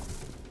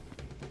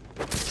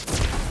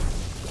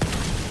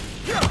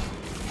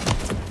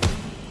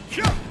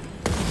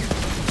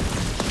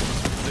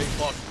 They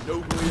fought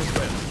nobly as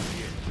well.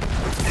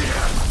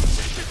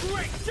 The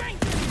great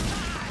danger!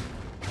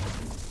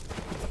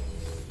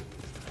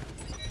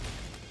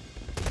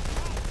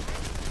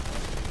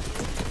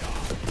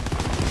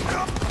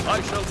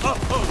 I shall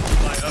uphold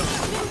my oath.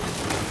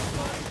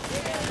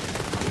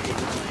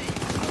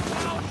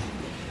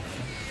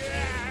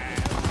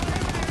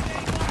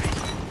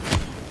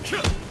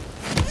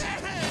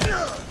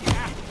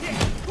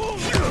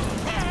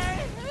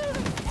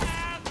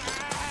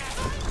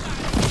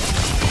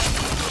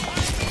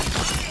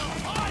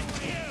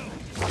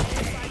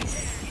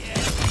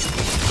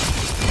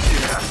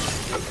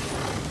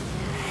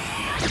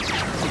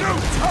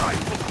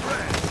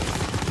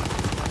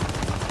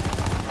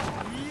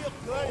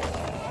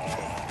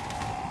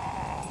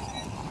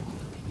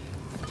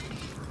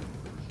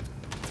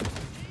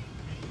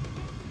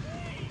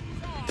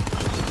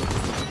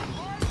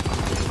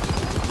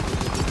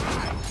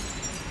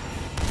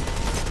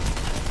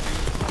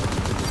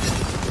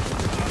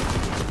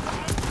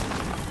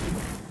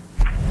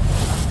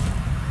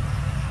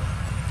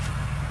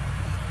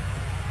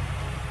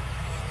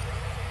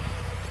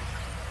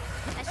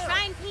 A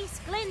shrine piece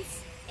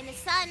glints in the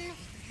sun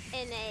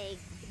in a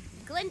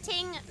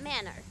glinting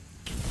manner.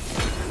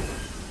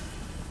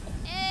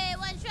 Hey,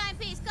 one shrine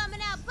piece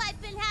coming out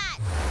piping hot.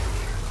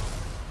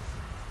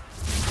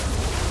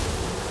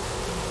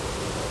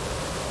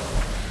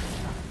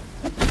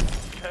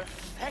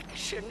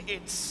 Perfection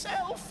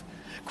itself.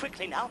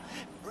 Quickly now,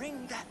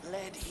 bring that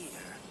lead here.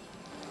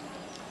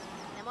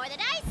 The more the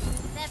dice,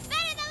 the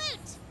better the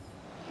loot.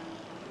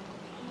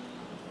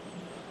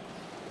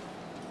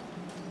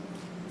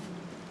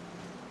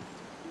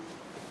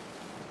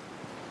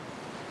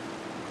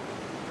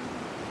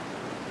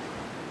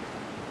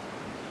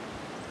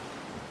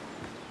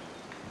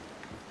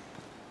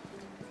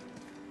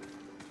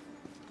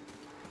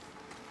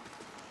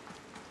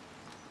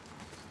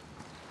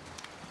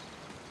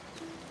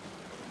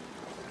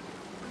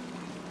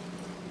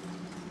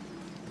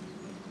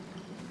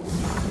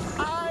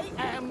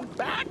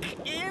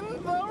 Back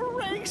in the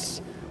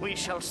race. We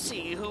shall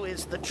see who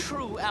is the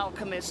true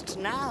alchemist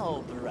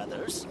now,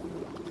 brothers.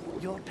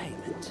 Your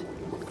payment.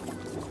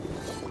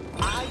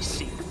 I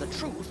seek the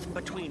truth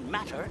between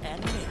matter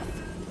and myth.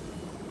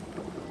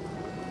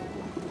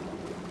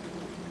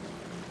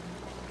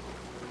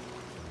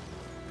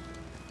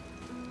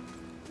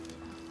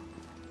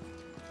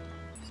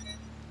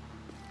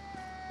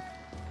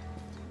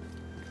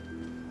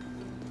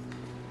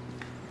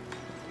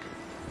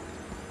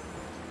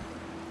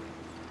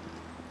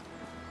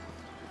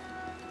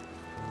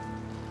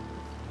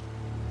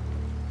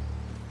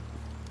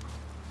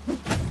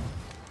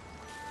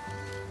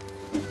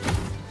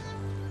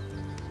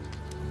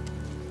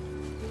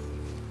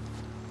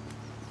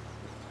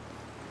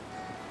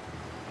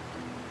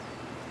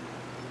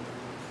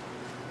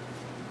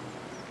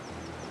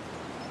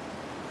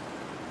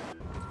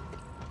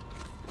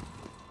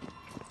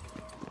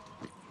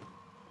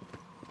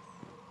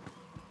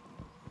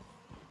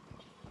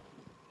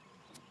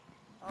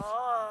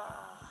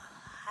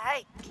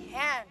 I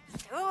can't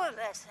do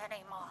this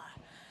anymore.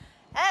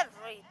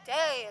 Every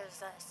day is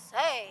the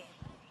same.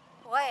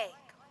 Wake,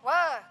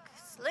 work,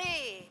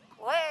 sleep,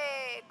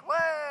 wake,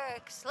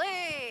 work,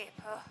 sleep.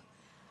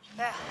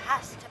 There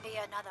has to be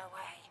another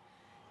way.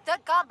 The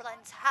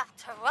goblins have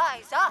to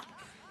rise up.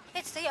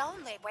 It's the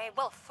only way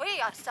we'll free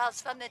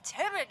ourselves from the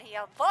tyranny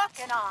of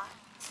Vorkanar.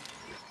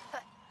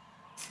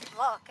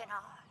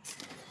 Vorkanar.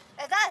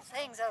 If that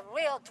thing's a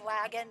real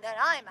dragon, then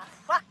I'm a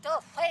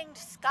fractal-fanged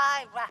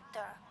sky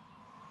raptor.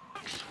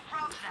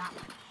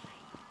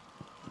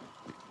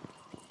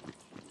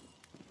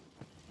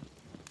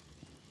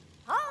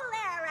 Ho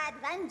there,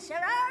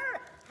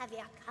 adventurer! Have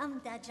you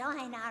come to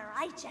join our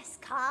righteous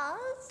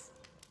cause?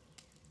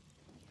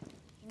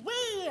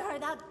 We are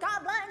the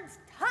goblins,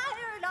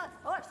 tired of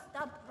forced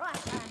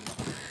oppression.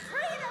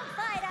 Freedom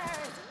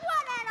fighters,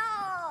 one and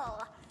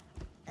all!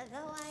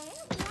 Though I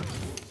am glad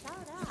you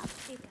showed up,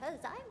 because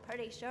I'm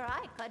pretty sure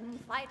I couldn't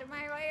fight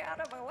my way out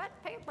of a wet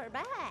paper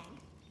bag.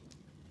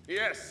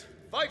 Yes,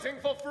 fighting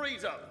for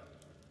freedom.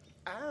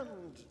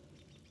 And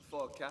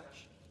for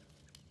cash.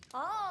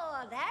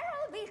 Oh,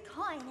 there'll be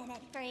coin in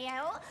it for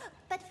you.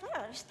 But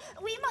first,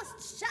 we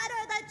must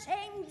shatter the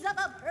chains of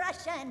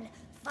oppression,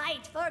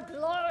 fight for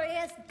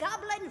glorious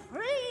goblin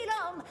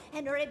freedom,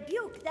 and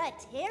rebuke the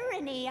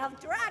tyranny of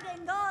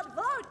Dragon God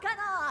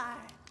Volcanar.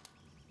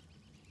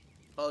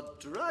 A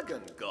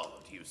dragon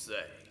god, you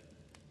say?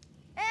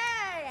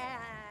 Yeah,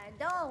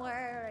 don't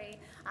worry.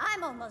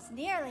 I'm almost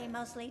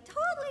mostly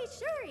totally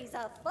sure he's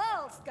a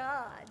false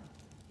god.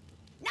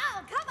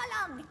 Now, come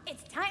along!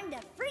 It's time to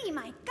free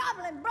my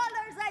goblin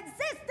brothers and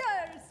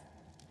sisters!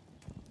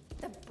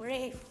 The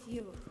brave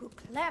few who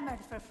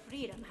clamored for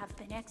freedom have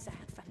been exiled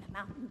from the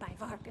mountain by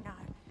Volcanar.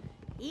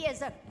 He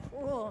is a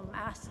cruel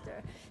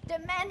master,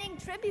 demanding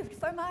tribute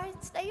from our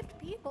enslaved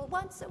people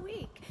once a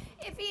week.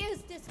 If he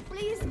is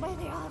displeased by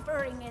the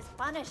offering, his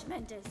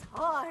punishment is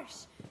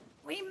harsh.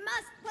 We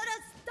must put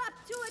a stop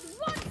to it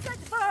once and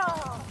for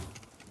all!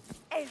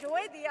 And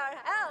with your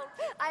help,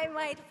 I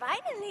might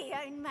finally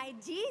earn my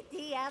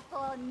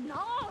GTFO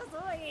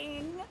nose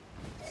ring.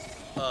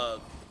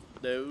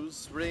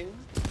 Nose ring?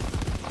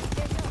 It's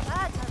a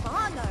badge of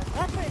honor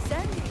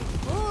representing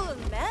full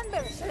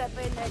membership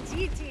in the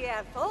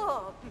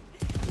GTFO.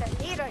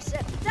 The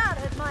leadership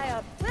doubted my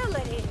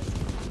abilities,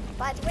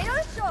 but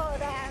we'll show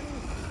them.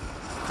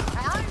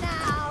 For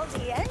now,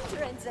 the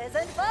entrance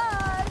isn't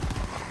fun.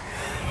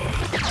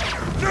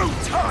 No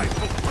time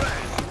for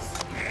friends!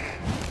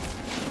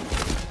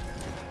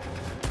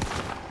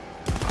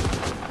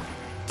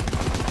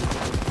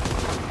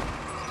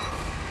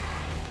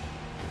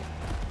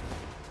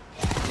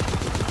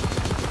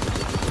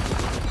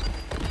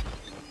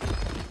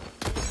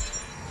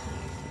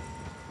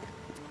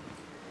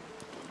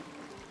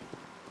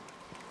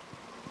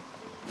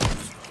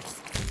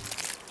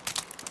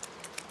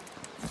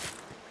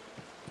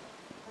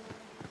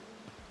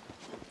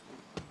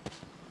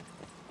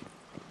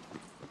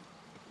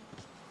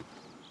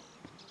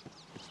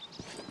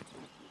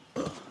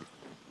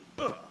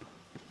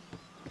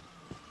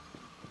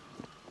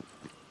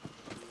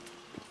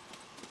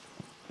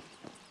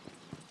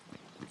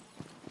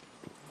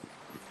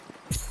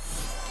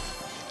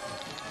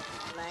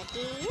 Lucky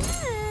you.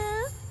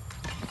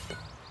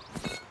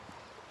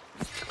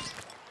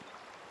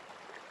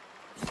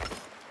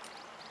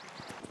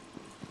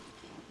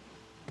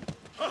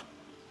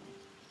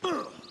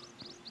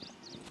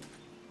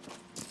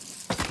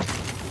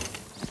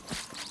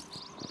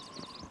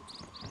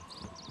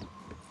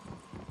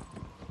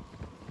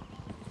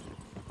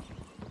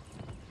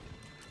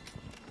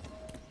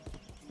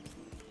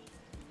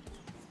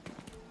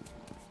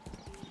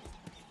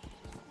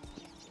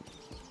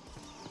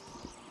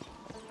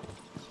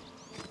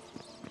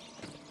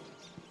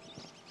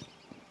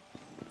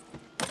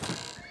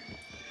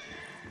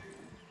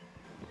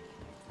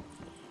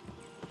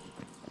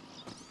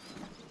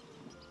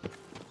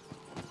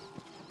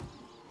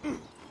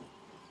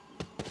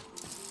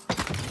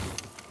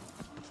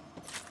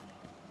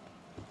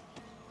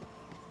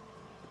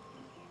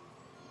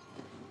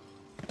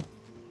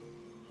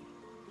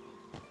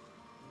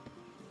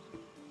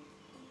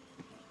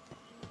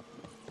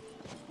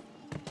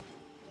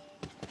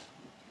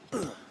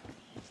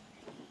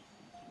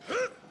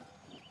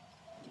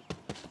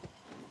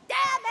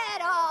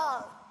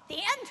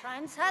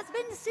 Entrance has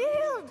been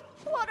sealed.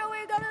 What are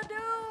we gonna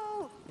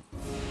do?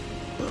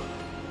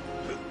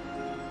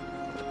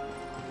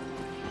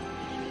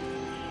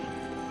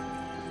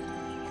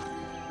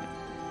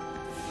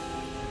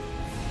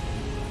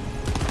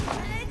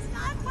 It's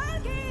not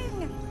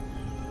working.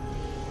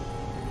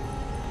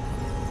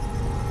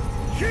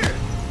 Here.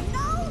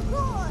 No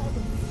good.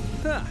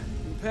 Huh.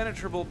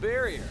 Impenetrable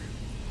barrier.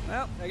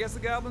 Well, I guess the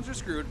goblins are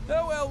screwed.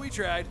 Oh well, we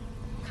tried.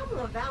 Come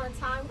on,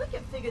 Valentine, we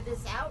can figure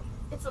this out.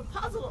 It's a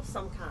puzzle of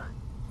some kind.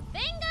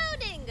 Bingo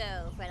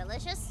dingo,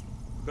 Fredalicious.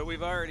 But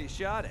we've already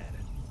shot at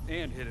it.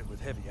 And hit it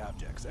with heavy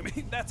objects. I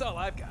mean, that's all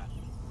I've got.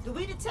 Do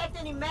we detect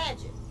any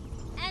magic?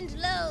 And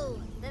lo,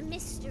 the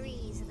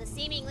mysteries of the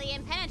seemingly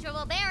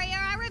impenetrable barrier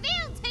are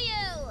revealed to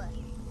you!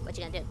 What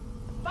you gonna do?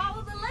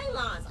 Follow the ley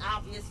lines,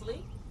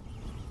 obviously.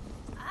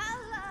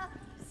 I'll,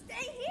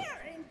 stay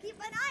here and keep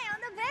an eye on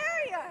the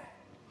barrier.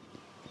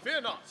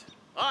 Fear not.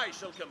 I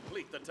shall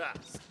complete the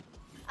task.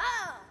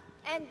 Oh,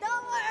 and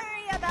don't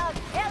worry about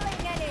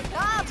killing any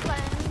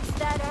goblins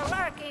that are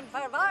working for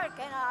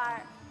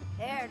Volcanar.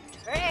 They're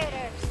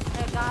traitors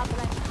to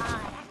goblin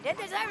kind. They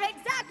deserve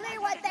exactly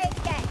what they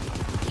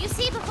get. You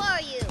see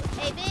before you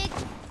a big,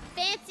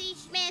 fancy,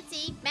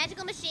 schmancy,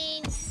 magical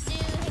machine. Do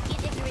hickey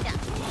dickory dock.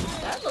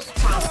 That looks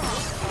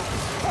promising.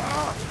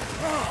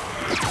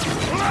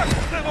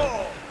 Blast them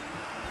all!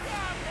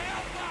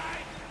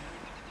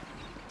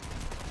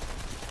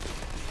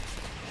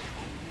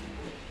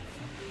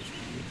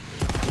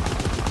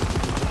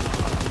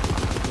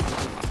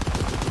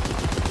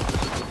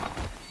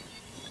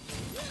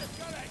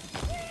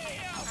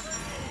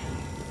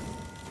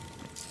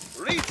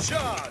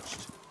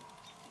 Recharged!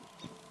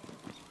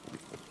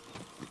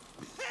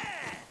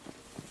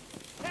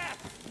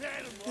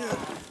 That'll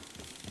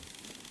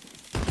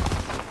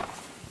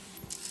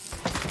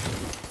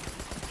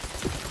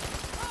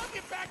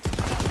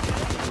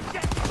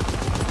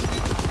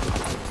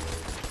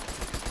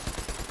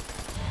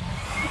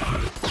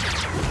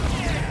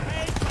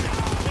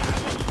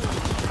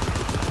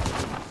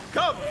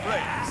Come,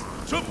 friends,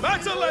 to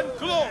battle and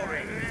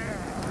glory!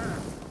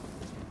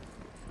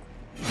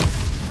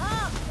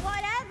 Oh,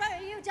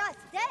 whatever you just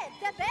did,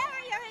 the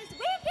barrier is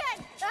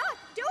weakened! Oh,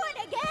 do it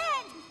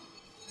again!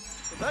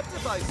 That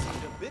device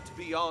seemed a bit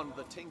beyond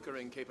the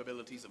tinkering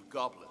capabilities of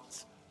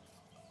goblins.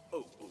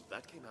 Oh,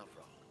 that came out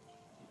wrong.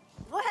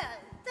 Well,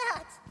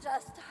 that's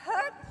just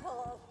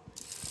hurtful.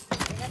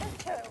 It is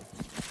true.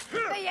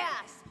 But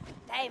yes,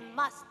 they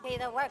must be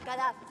the work of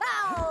the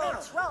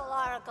foul troll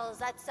oracles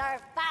that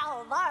serve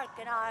foul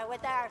Larkanar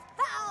with their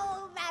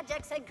foul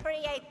magics and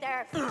create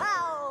their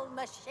foul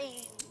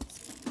machines.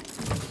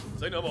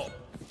 Say no more.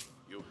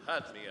 You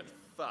had me at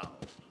foul.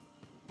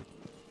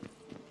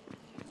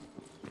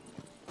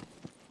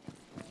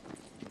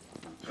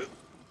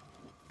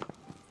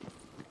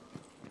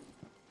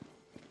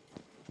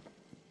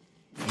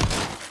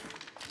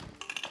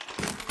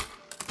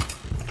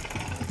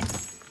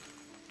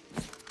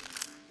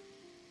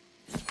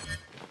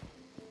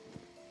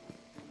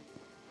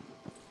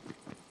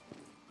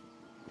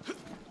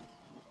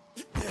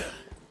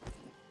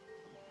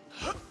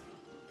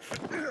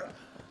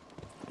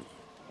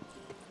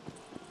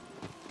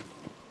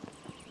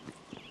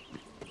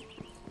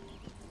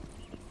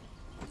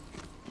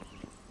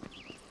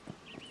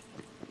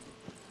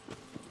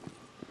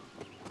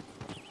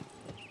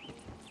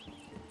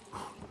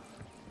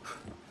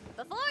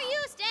 Before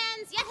you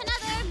stands yet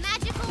another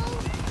magical...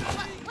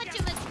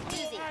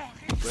 whatchamadoozy.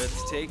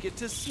 Let's take it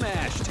to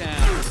Smash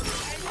Town.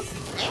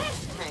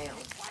 Smash Town?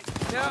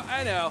 No,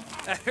 I know.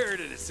 I heard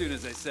it as soon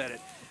as I said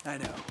it. I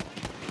know.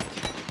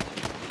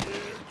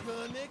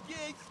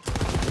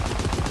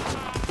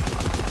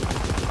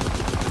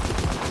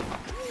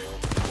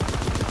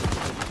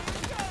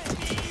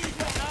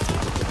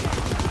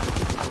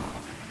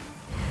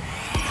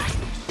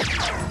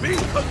 Be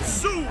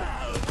consumed!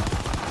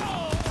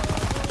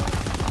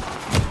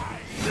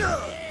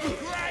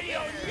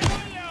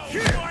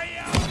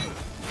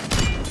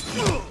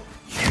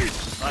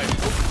 I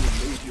hope you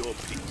made your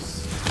peace.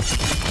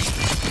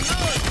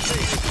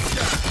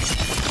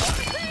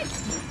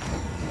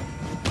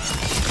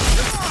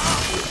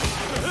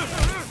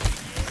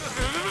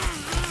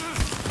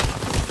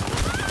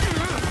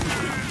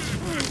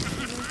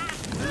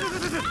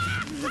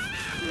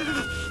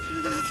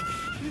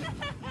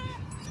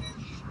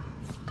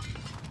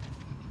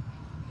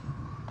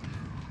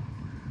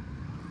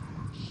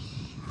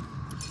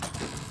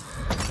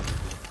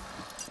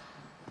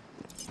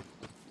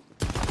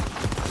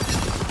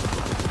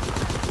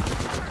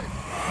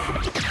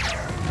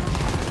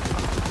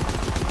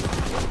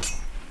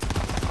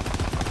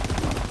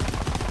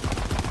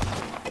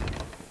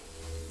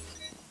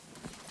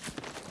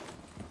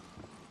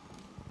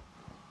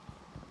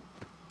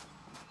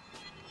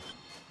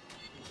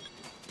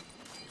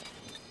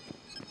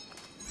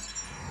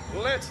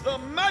 Let the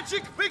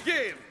magic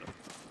begin!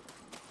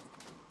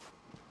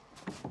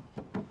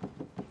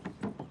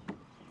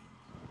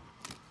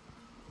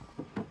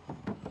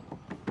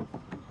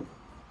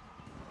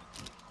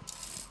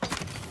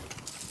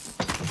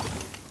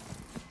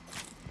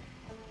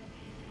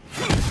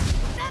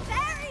 The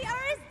barrier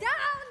is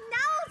down!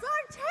 Now's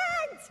our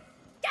chance!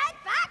 Get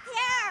back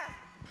here!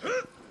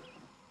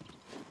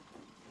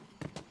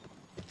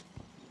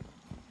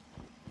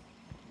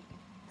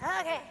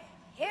 Okay,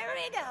 here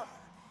we go.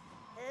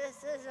 This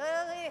is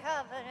really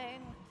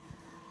happening.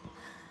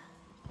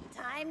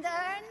 Time to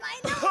earn my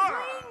nose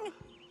ring!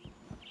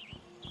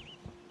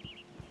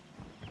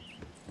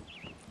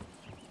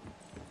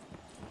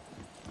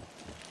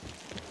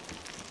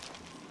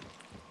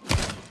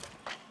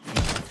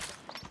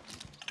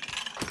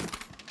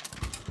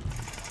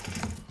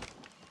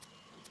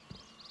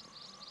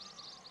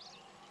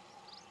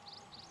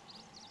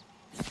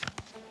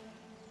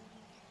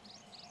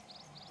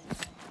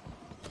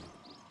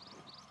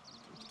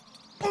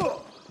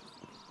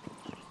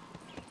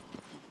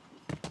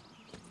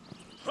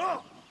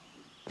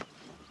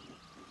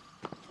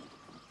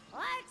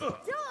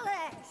 Let's do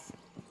this!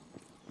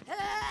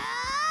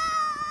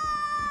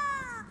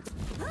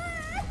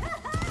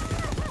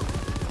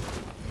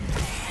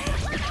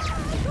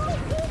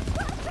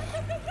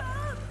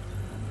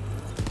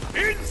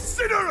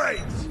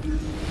 Incinerate!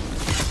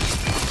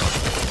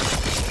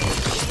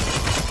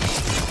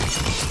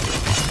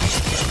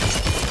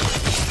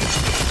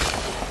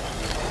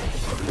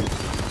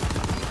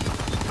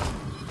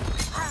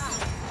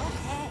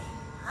 Okay,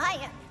 I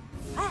am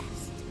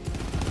impressed.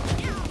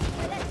 Now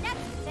for the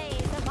next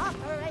phase of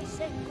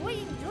Operation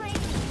Green Dream.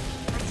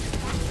 I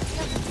smashed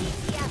some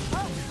DPS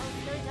home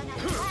posters and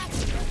attacked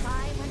the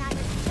time when I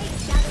was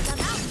chased out of the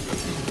mountain.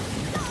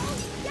 Go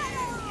get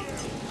 'em!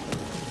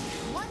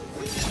 Once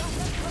you've got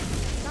the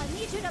posters, I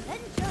need you to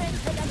venture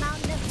into the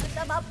mountain and put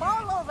them up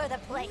all over the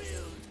place.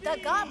 The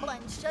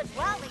goblins should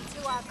rally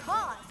to our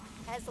cause,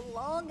 as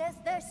long as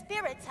their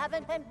spirits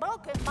haven't been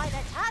broken by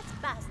the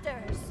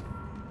taskmasters.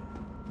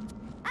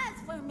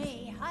 As for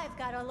me, I've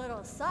got a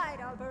little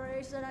side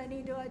operation I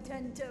need to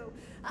attend to.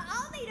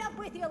 I'll meet up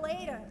with you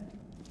later.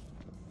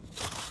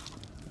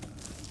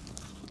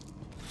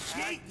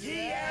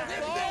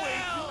 GTFO!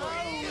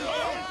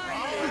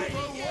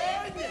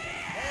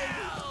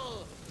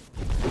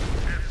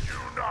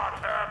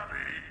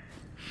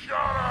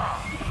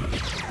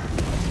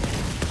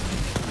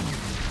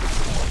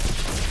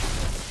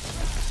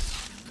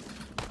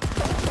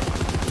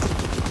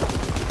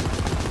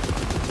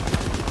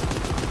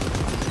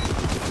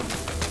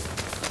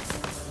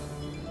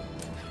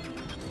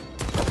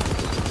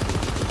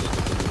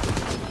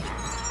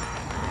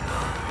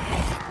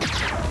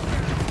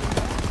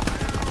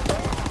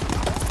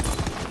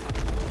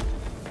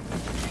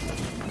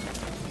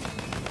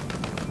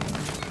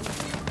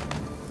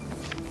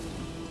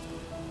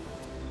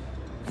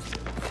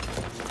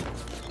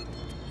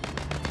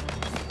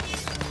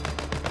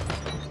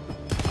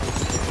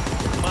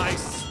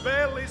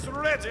 is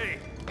ready!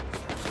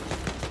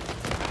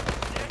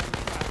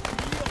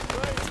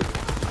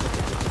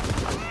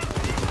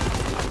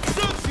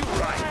 Serves you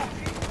right!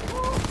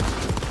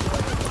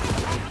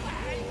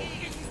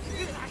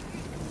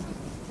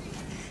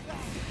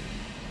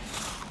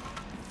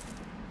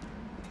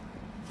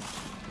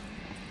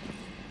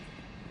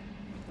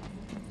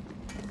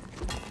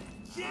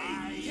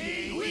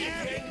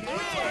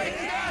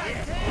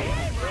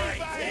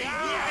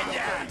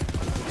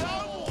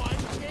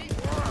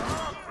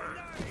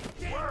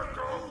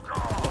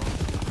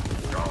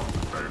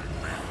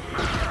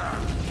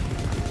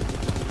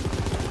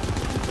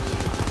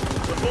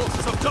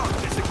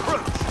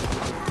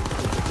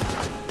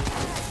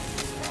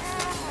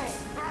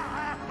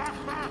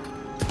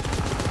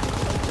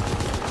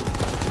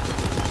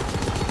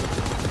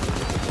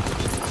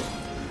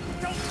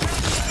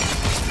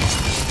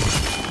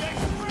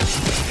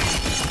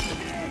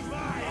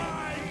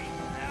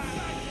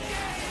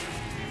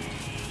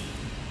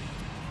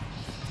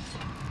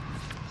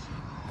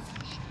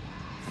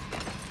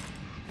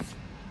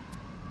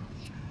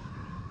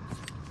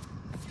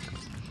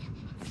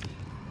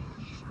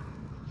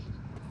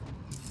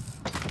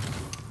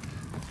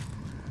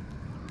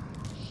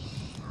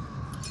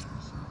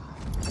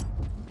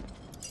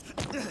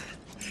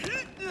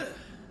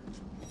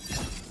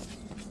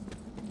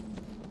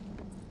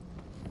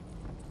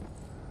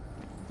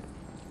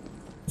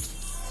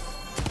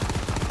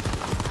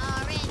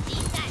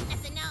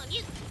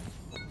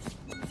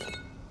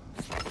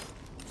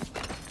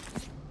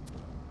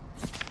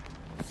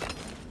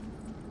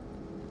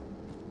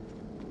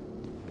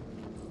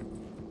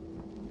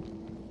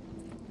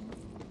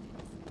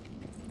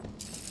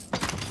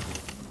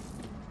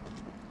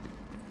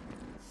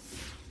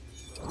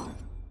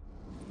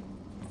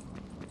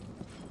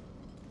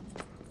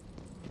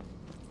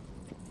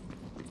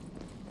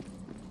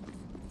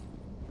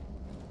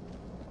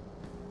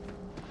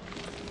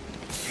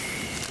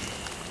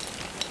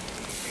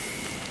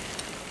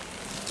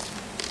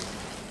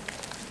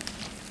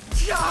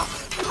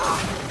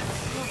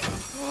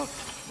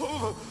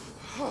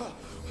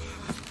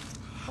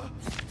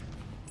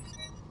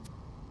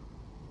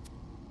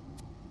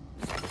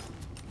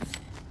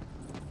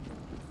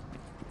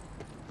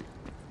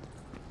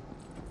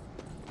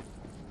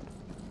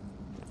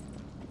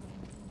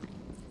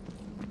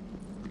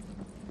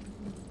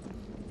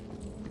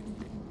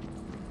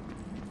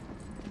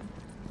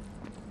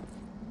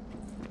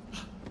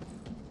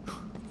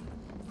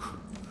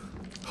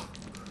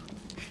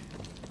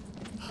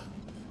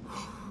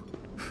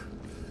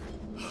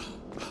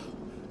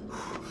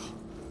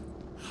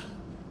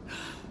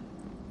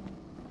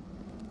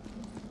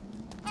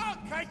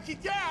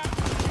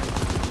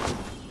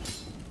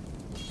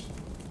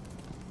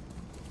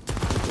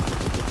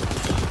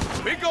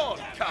 Begone,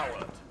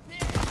 coward!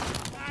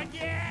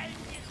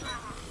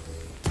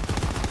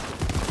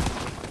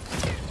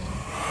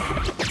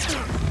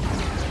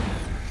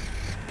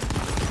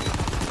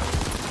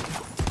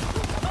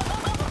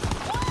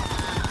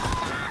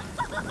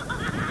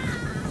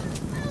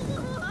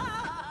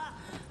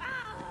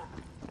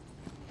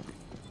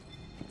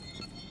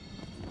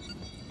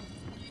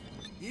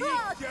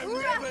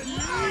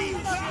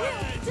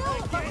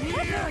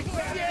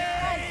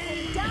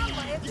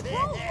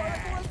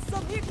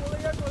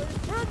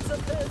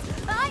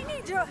 I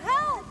need your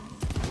help!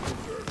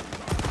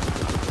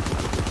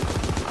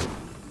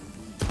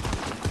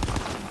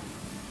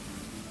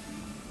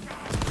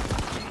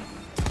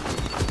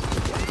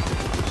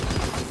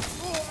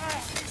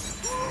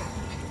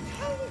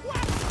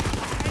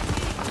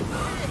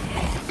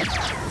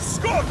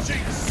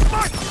 Scorching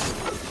smite!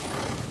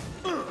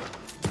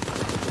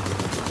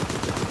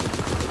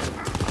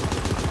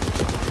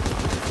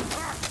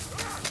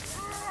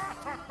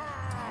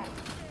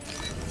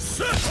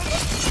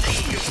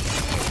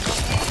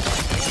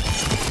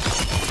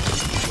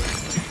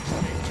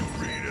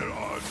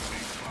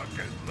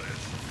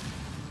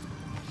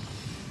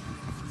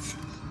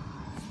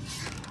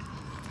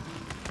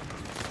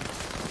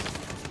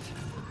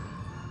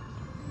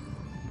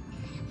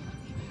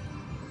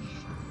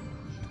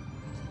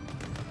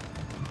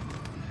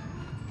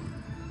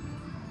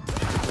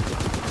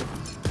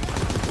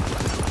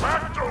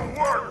 Back to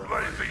work,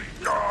 lazy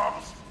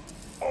gobs!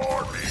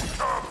 Or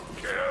become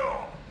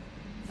kill!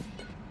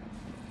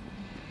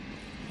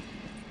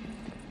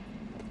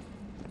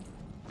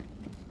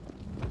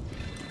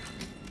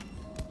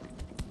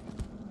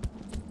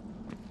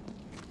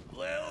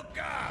 Little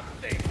gob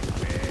thinks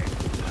big.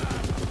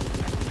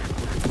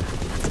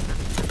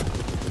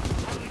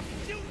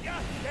 Shoot ya,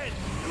 then!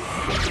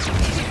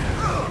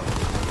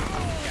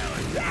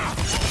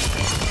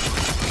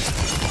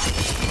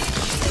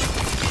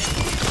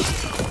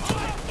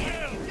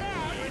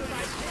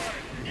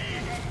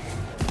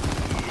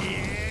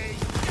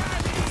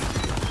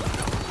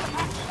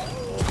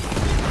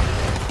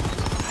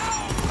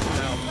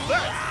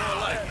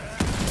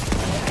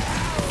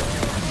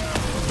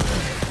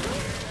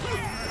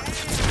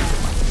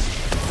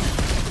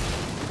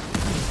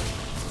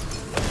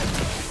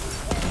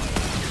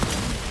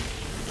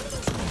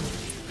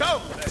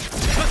 Come,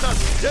 let's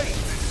Just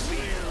dangerously.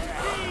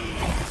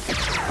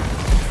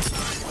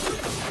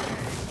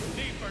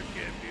 He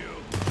forgive you.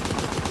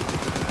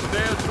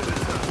 There to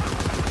return.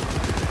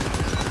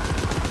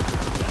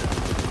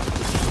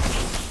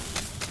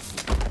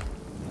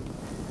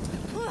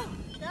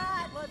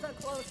 That was a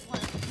close one.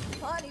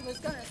 Thought he was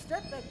gonna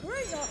strip the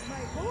green off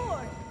my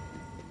board.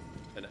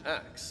 An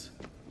axe?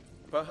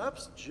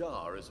 Perhaps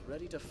Jar is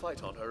ready to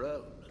fight on her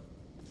own.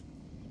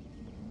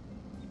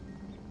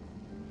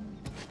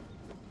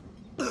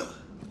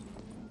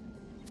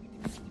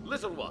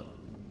 Little one,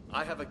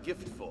 I have a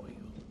gift for you.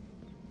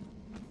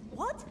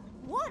 What?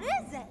 What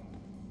is it?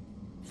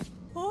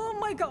 Oh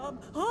my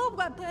god, a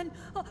weapon!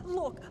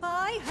 Look,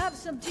 I have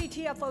some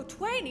GTFO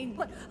training,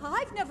 but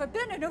I've never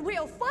been in a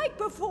real fight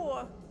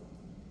before!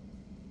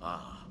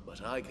 Ah,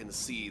 but I can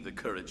see the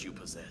courage you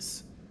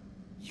possess.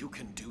 You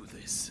can do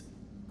this.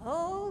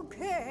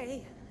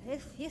 Okay,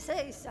 if you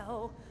say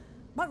so.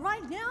 But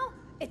right now,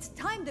 it's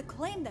time to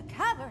claim the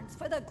caverns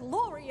for the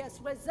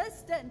glorious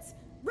resistance!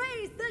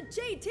 Raise the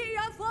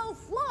GTFO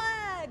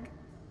flag!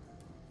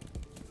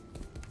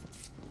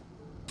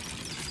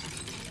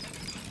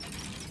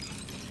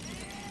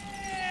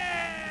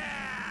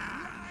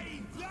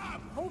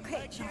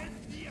 Okay, John.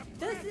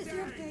 This is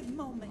your big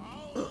moment.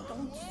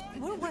 Don't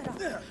screw it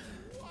up.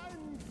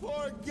 One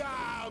for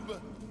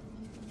Gob!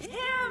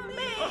 Hear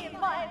me,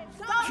 my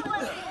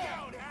goblin!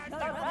 The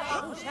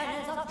revolution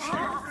is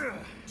upon us!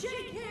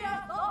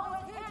 GTFO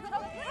is here to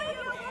free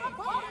you from the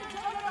bondage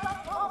of the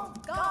false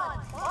god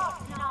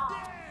Faulkner!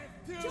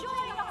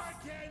 Join us,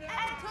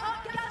 and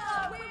together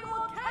we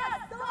will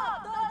cast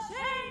off the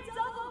chains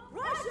of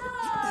oppression!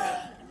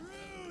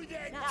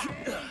 Now,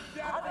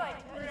 I'm going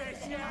to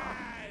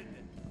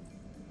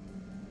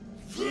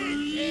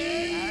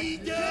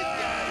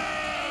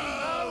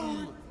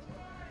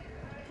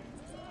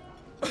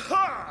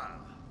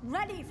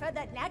Ready for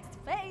the next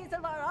phase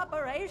of our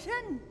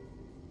operation?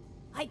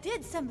 I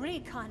did some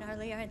recon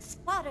earlier and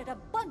spotted a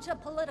bunch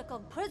of political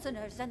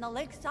prisoners in the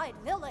lakeside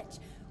village.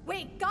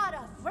 We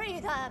gotta free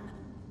them!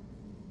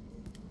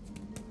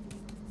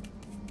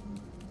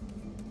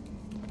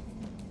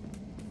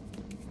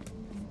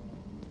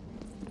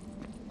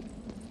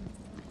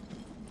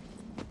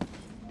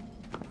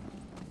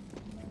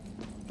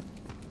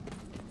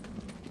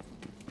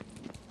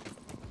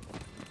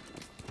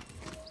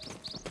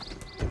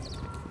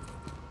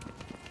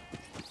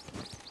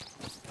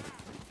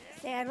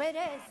 There it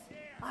is.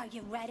 Are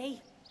you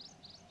ready?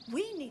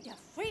 We need to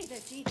free the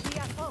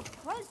GTFO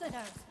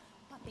prisoners,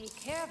 but be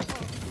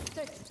careful.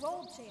 The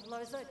troll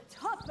jailers are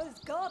tough as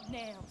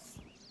gobnails.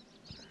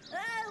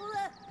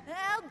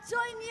 I'll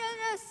join you in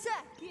a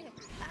sec.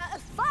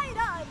 Fight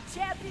on,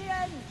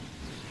 champion!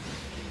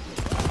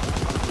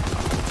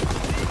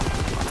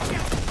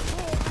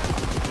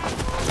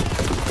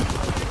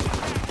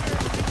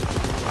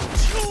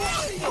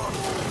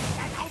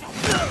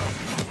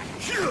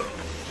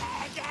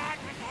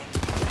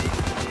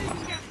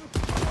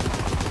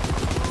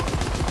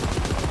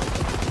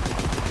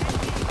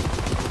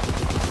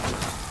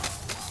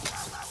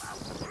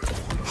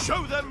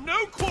 Show them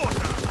no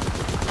quarter!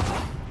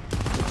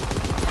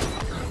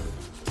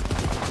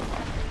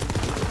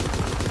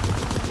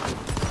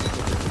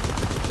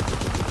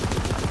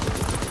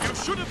 You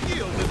should have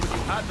yielded when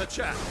you had the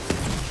chance.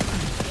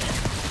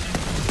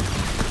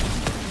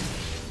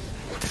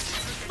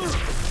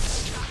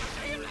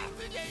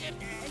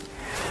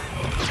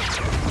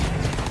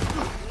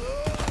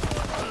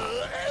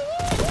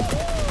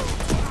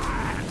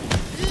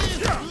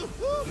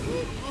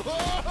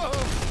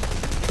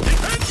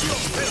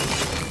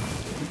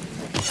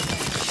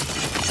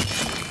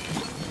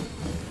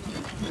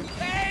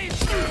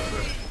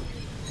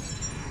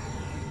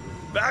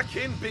 Back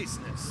in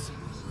business.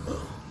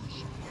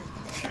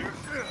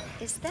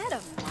 Is that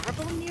a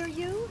marble near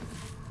you?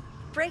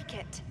 Break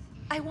it.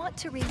 I want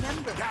to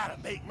remember. Gotta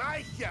make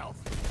myself.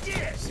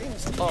 Yes.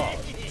 Seems odd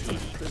to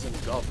imprison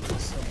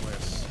goblins somewhere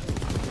so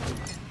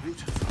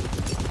beautiful.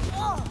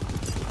 Oh,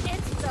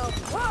 it's the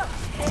worst,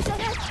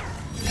 isn't it?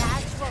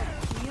 Natural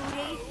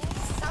beauty,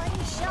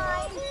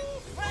 sunshine,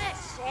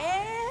 fresh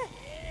air.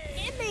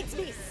 It makes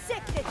me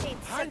sick that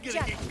they'd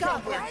subject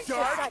goblins to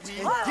such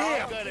horror.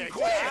 Damn, gonna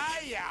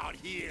die out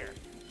here.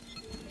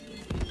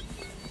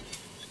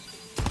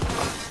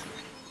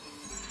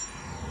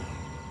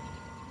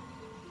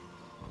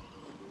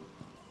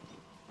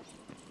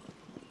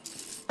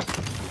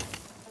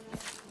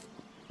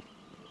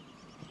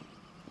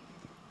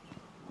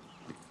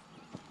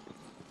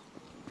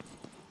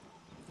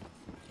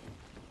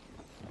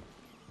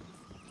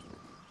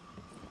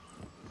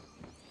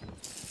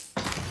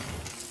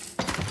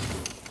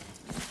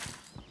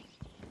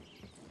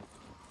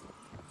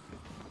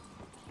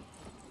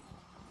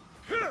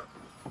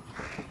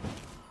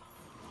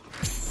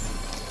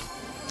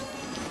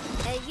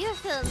 You're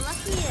feeling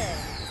luckier.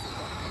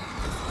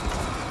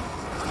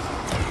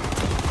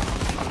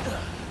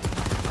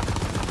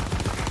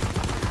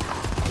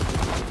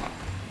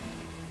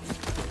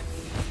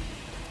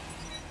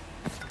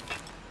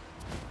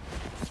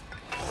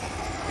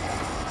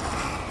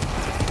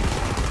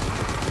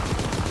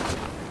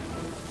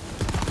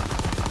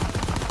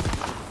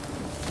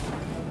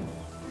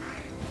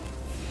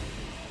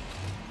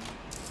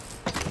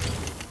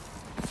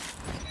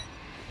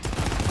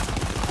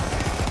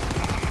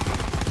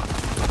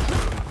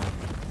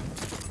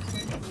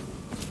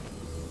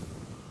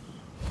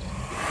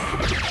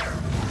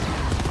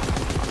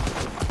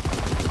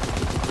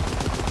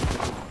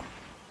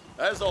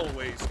 As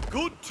always,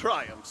 good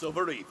triumphs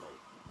over evil.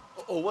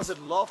 Or was it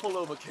lawful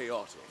over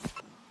chaotic?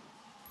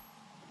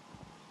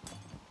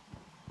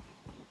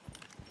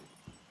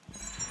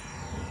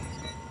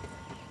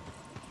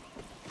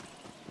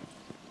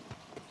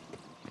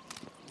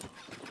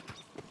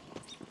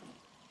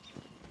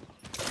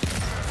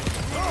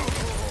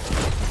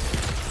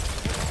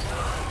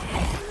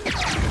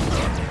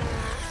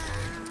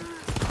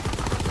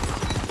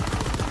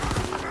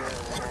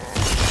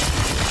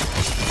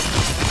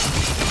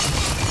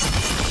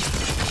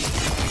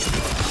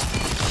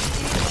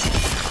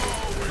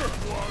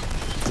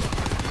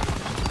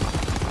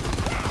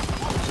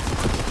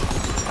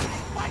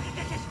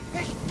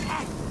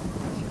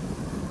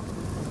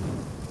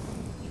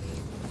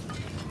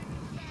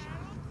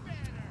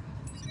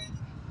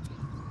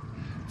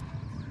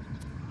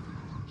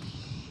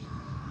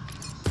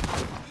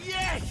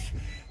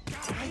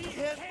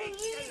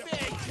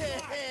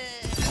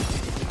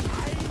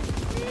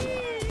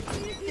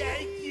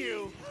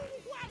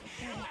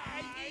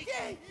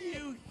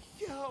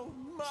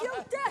 You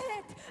did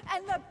it!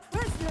 And the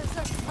prisoners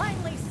are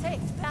finally safe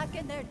back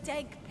in their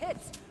dank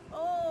pits.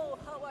 Oh,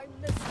 how I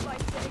miss my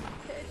dank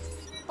pits.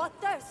 But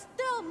there's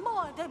still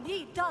more to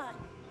be done.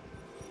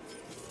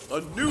 A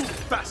new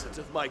facet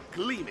of my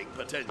gleaming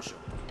potential.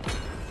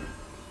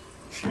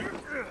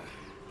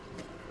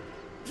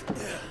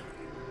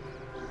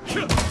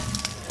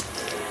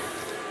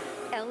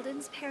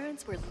 Eldon's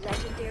parents were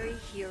legendary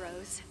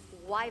heroes,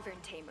 wyvern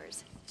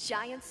tamers,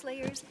 giant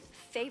slayers,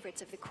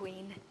 favorites of the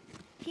queen.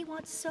 He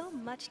wants so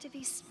much to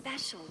be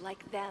special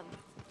like them,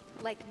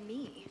 like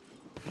me.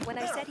 When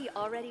I said he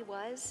already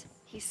was,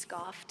 he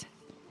scoffed.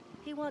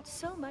 He wants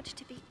so much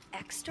to be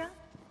extra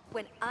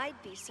when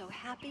I'd be so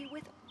happy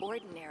with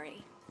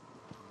ordinary.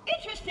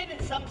 Interested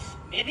in some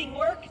smithing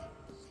work?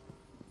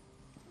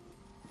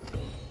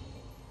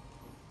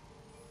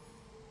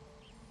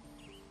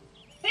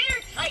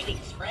 Fair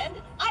tidings, friend.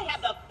 I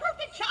have the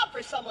perfect job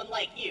for someone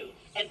like you.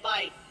 And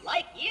by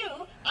like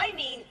you, I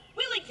mean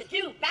willing to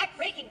do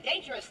back-breaking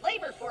dangerous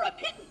labor for a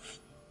pittance.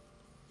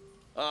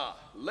 Ah,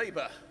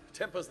 labor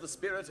tempers the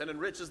spirit and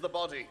enriches the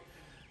body.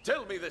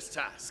 Tell me this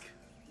task.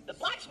 The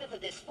blacksmith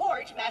of this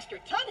forge, Master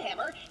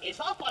Tunhammer, is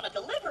off on a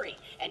delivery,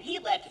 and he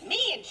left me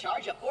in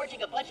charge of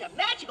forging a bunch of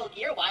magical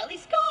gear while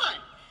he's gone.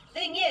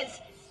 Thing is,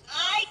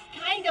 I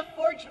kind of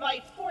forged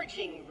my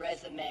forging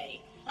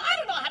resume. I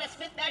don't know how to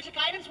smith magic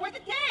items worth a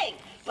dang,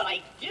 but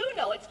I do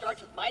know it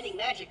starts with mining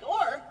magic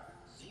ore.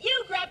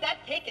 You grab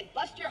that pick and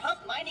bust your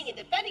hump mining and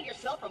defending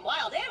yourself from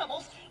wild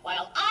animals,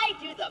 while I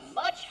do the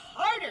much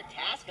harder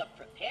task of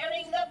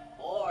preparing the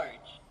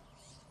forge.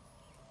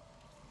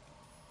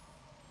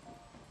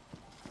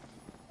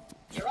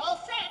 You're all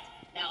set.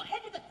 Now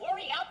head to the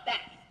quarry out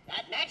back.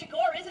 That magic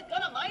ore isn't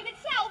gonna mine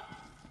itself.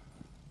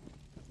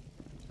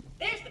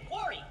 There's the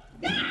quarry.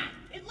 Ah!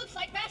 It looks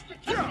like Master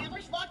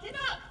Tunhammer's locked it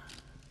up.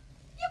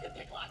 You can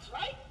pick locks,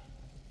 right?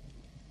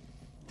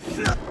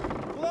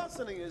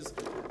 Larcening is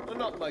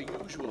not my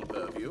usual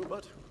purview,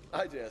 but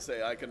I dare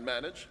say I can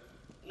manage.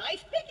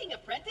 Nice picking,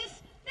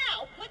 apprentice.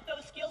 Now put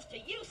those skills to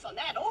use on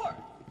that ore.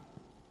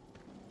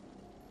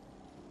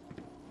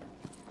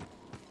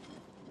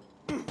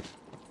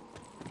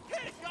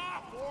 Piss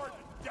off or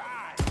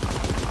die!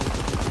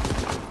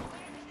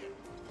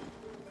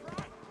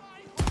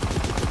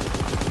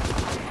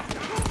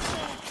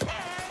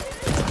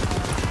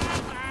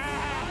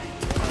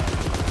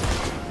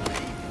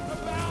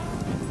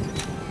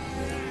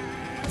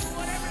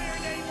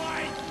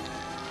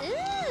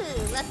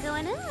 Ooh, what's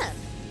going up?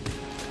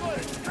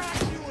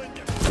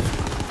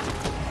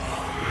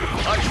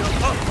 I shall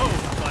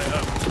uphold my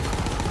oath.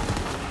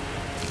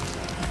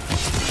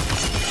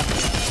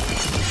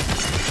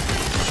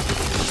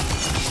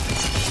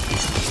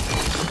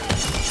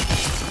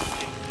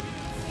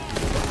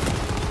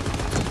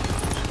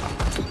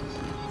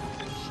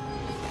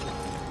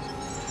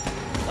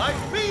 I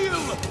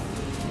feel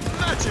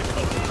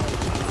magical.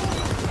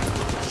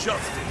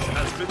 Justice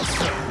has been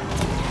served.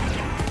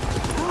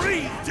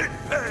 Breathed in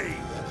pain.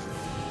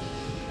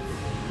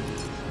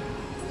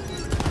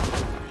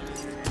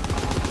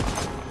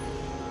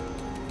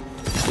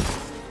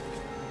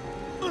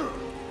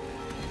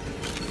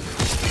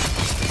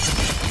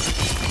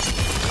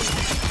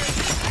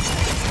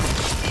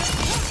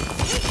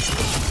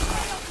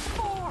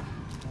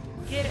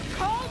 Get it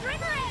cold,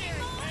 River!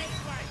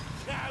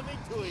 Coming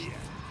to you.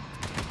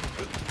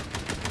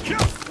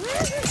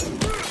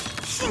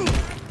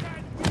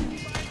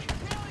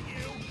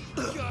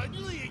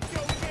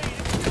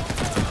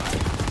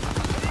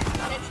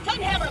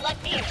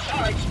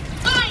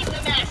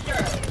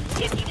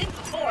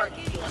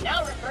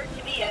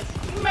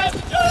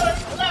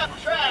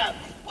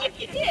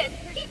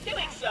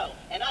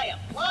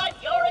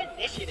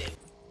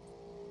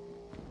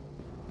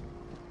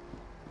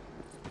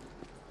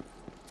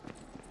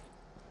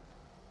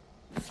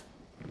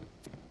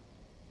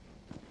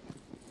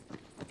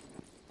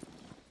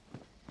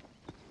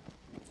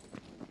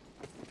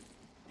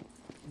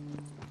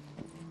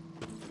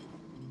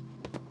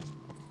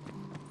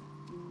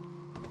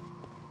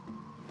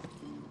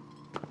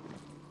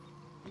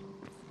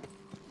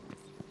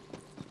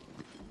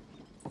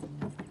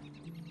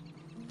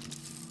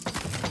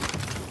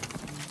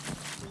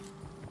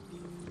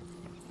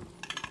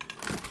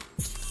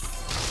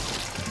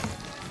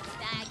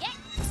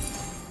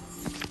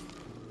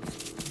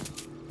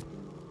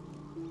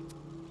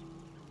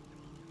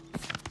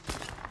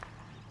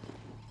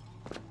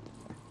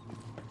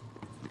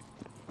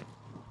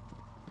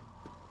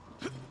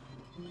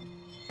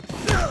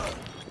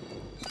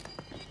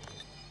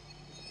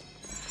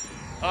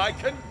 I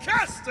can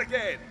cast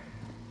again!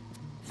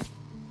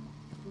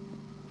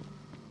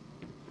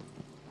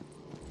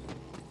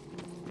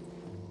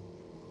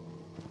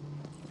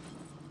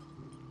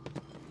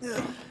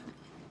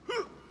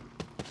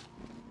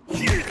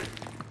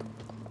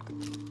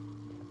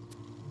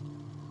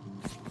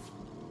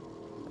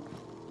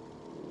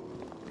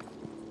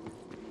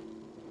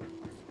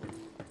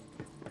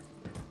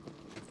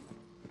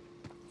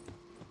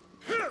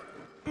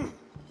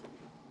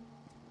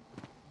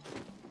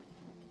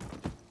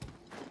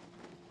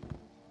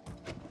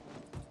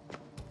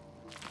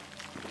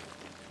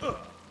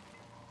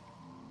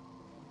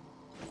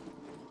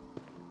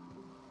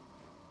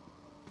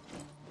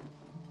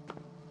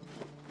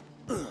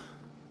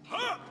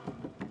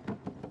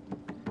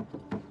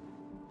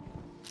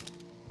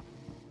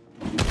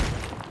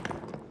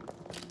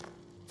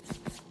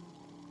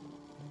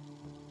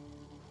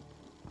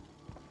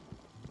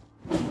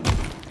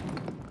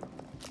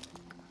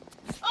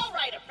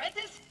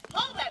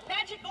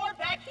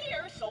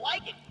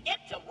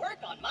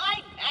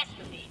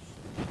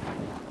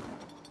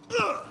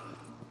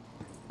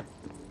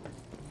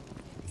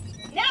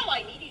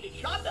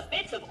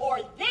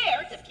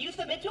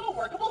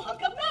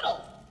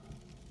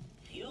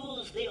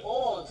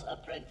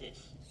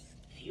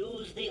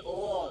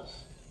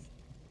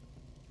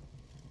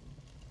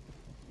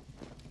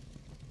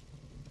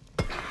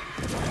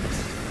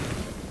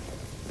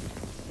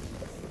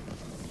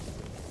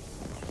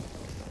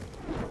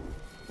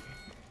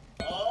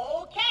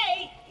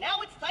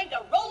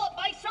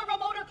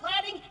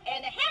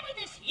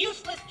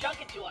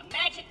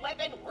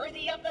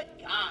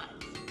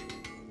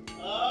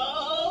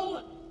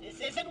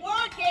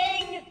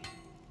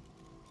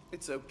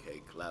 It's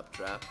okay,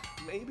 Claptrap.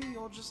 Maybe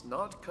you're just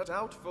not cut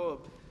out for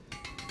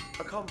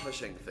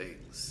accomplishing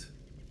things.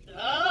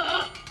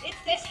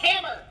 It's this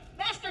hammer!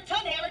 Master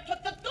Tunhammer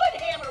took the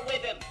good hammer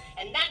with him,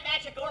 and that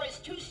magic ore is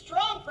too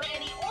strong for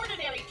any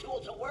ordinary tool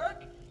to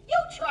work. You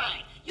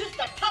try! Use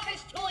the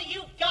toughest tool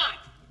you've got!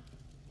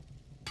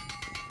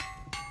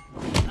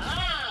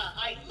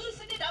 I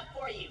loosened it up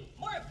for you.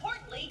 More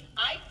importantly,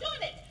 I've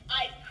done it!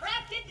 I've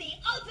crafted the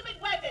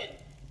ultimate weapon!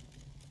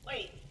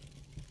 Wait,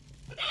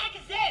 what the heck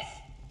is this?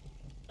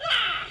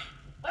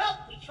 Well,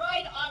 we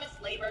tried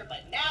honest labor,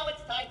 but now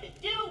it's time to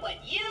do what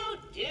you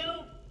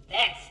do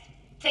best.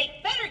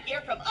 Take better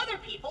gear from other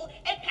people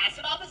and pass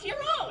it off as your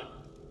own.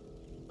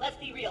 Let's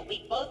be real,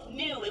 we both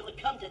knew it would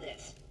come to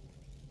this.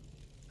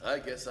 I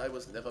guess I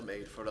was never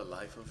made for a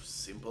life of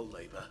simple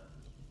labor.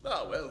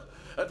 Ah, well,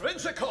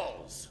 adventure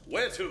calls.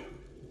 Where to?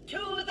 To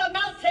the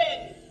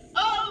mountain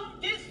of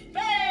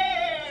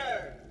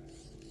despair!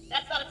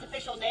 That's not its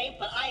official name,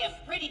 but I am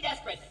pretty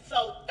desperate,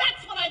 so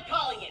that's what I'm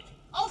calling it.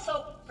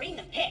 Also, bring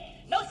the pick.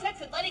 No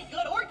sense in letting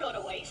good ore go to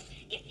waste.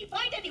 If you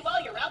find any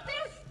while you're out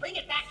there, bring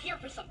it back here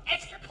for some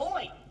extra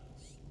coin.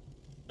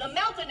 The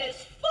mountain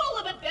is full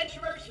of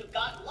adventurers who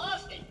got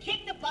lost and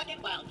kicked the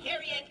bucket while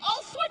carrying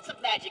all sorts of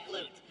magic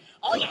loot.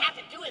 All you have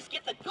to do is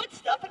get the good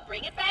stuff and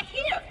bring it back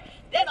here.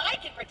 Then I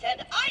can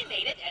pretend I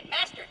made it and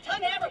Master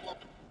Tunhammer will...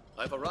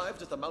 I've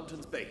arrived at the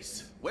mountain's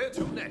base. Where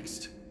to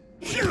next?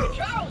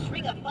 Charles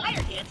Ring of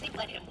Fire Dancing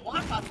let him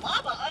walk on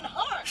lava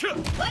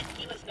unharmed, but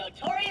he was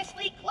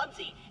notoriously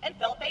clumsy and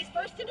fell face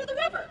first into the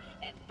river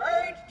and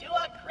burned to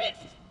a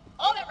crisp.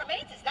 All that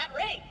remains is that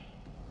ring.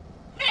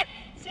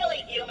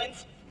 Silly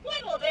humans.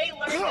 When will they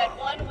learn that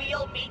one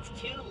wheel beats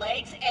two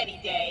legs any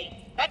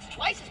day? That's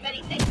twice as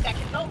many things that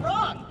can go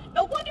wrong.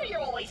 No wonder you're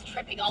always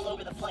tripping all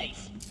over the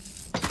place.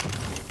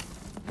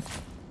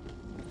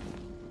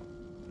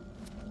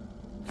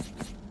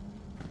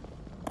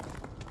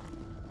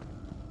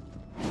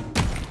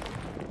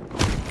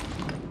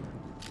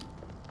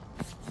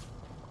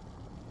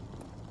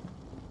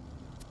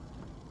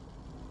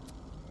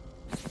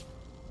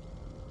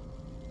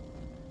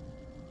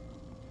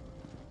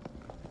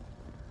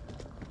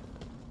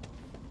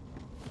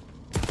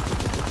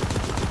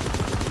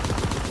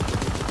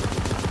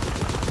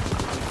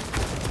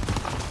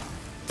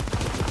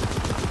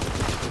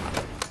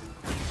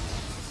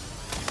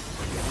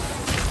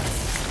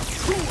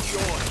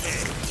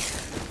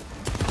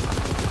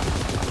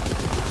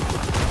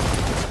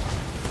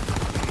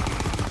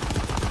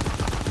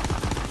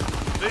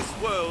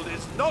 This world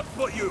is not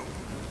for you!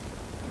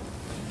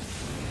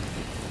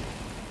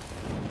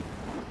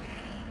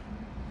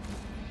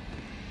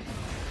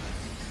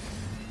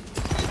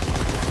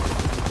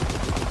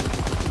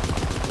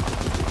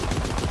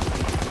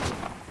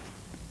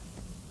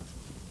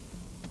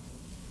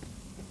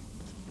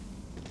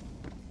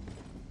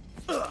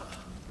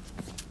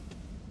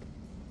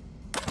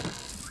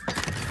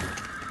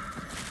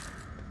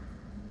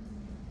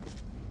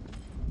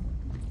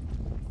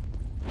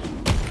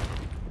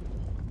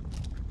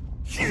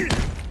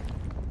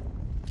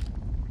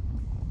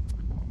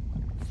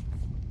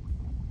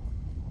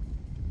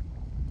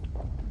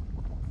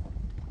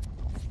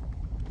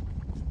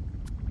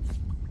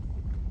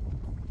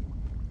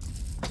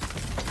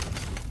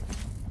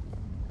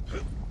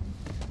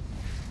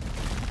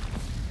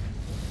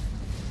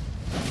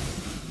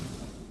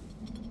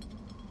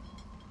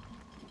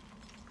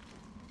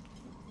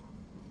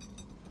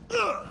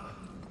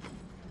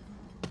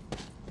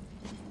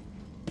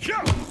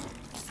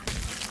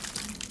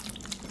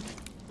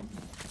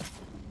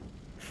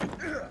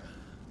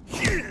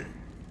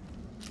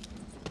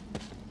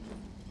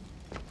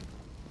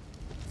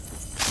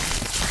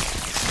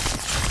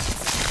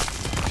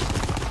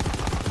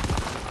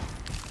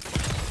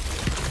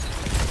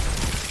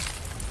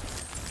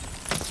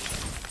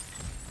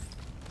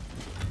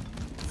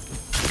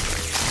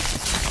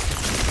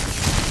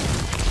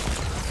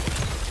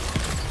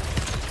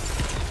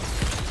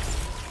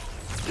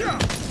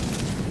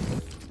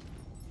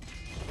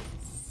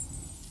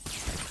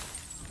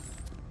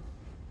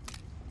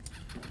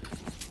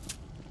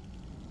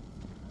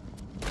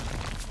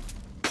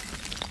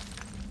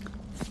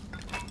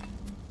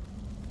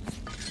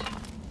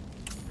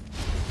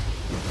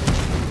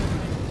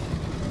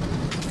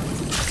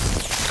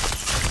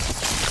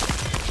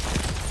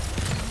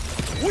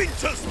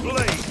 Winter's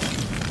Blade!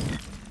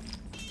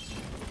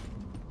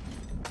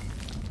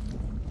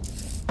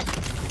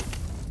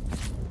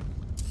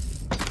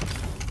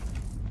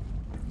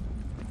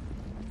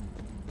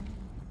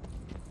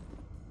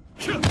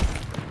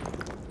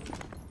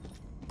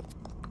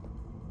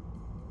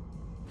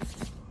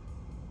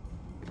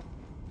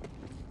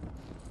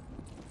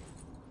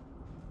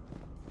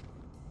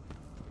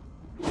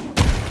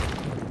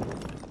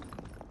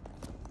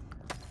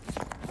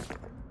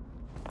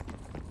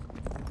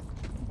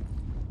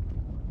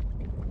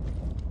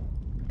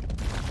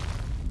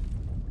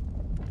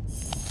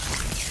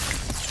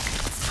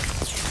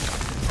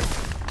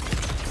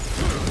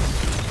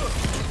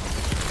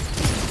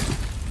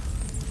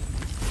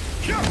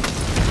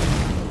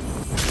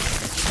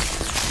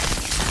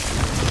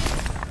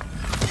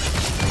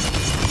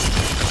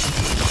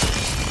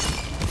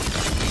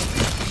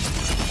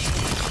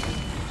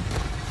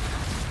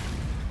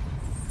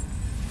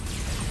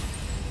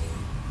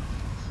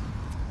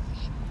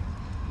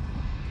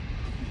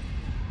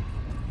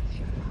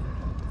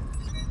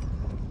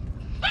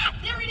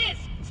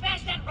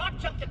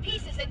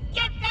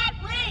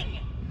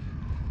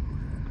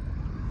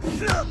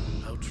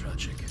 How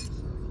tragic.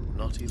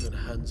 Not even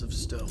hands of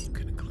stone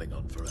can cling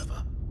on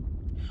forever.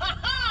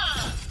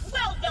 Ha-ha!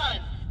 Well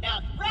done! Now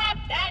grab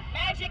that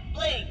magic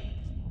bling!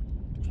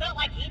 It's not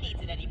like he needs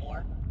it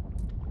anymore.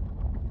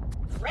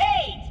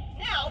 Great!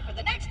 Now, for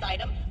the next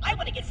item, I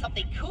want to get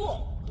something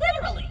cool.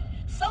 Literally!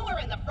 Somewhere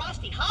in the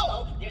Frosty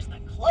Hollow, there's the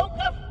Cloak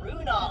of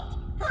Runald.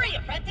 Hurry,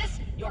 apprentice!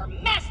 Your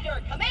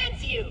master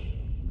commands you!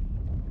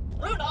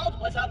 Runald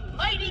was a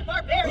mighty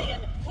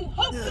barbarian who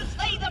hoped to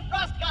slay the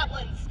Frost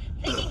Goblins,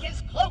 thinking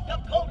his Cloak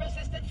of Cold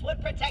Resistance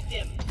would protect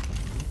him.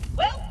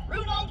 Well,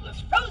 Runald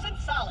was frozen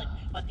solid,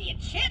 but the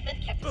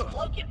enchantment kept his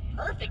cloak in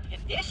perfect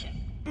condition.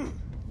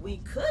 We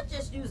could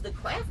just use the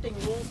crafting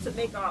rules to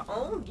make our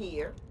own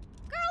gear.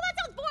 Girl,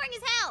 that sounds boring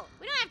as hell.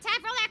 We don't have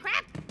time for all that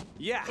crap.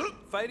 Yeah,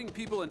 fighting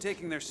people and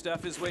taking their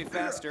stuff is way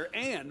faster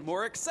and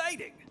more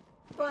exciting.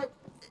 But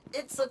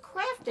it's a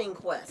crafting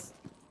quest.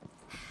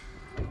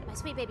 My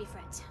sweet baby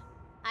friends,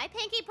 I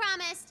pinky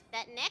promised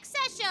that next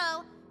set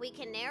show, we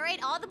can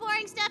narrate all the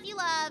boring stuff you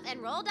love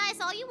and roll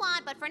dice all you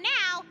want, but for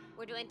now,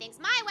 we're doing things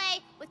my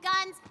way with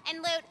guns and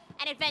loot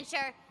and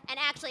adventure and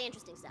actually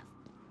interesting stuff.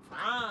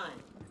 Fine.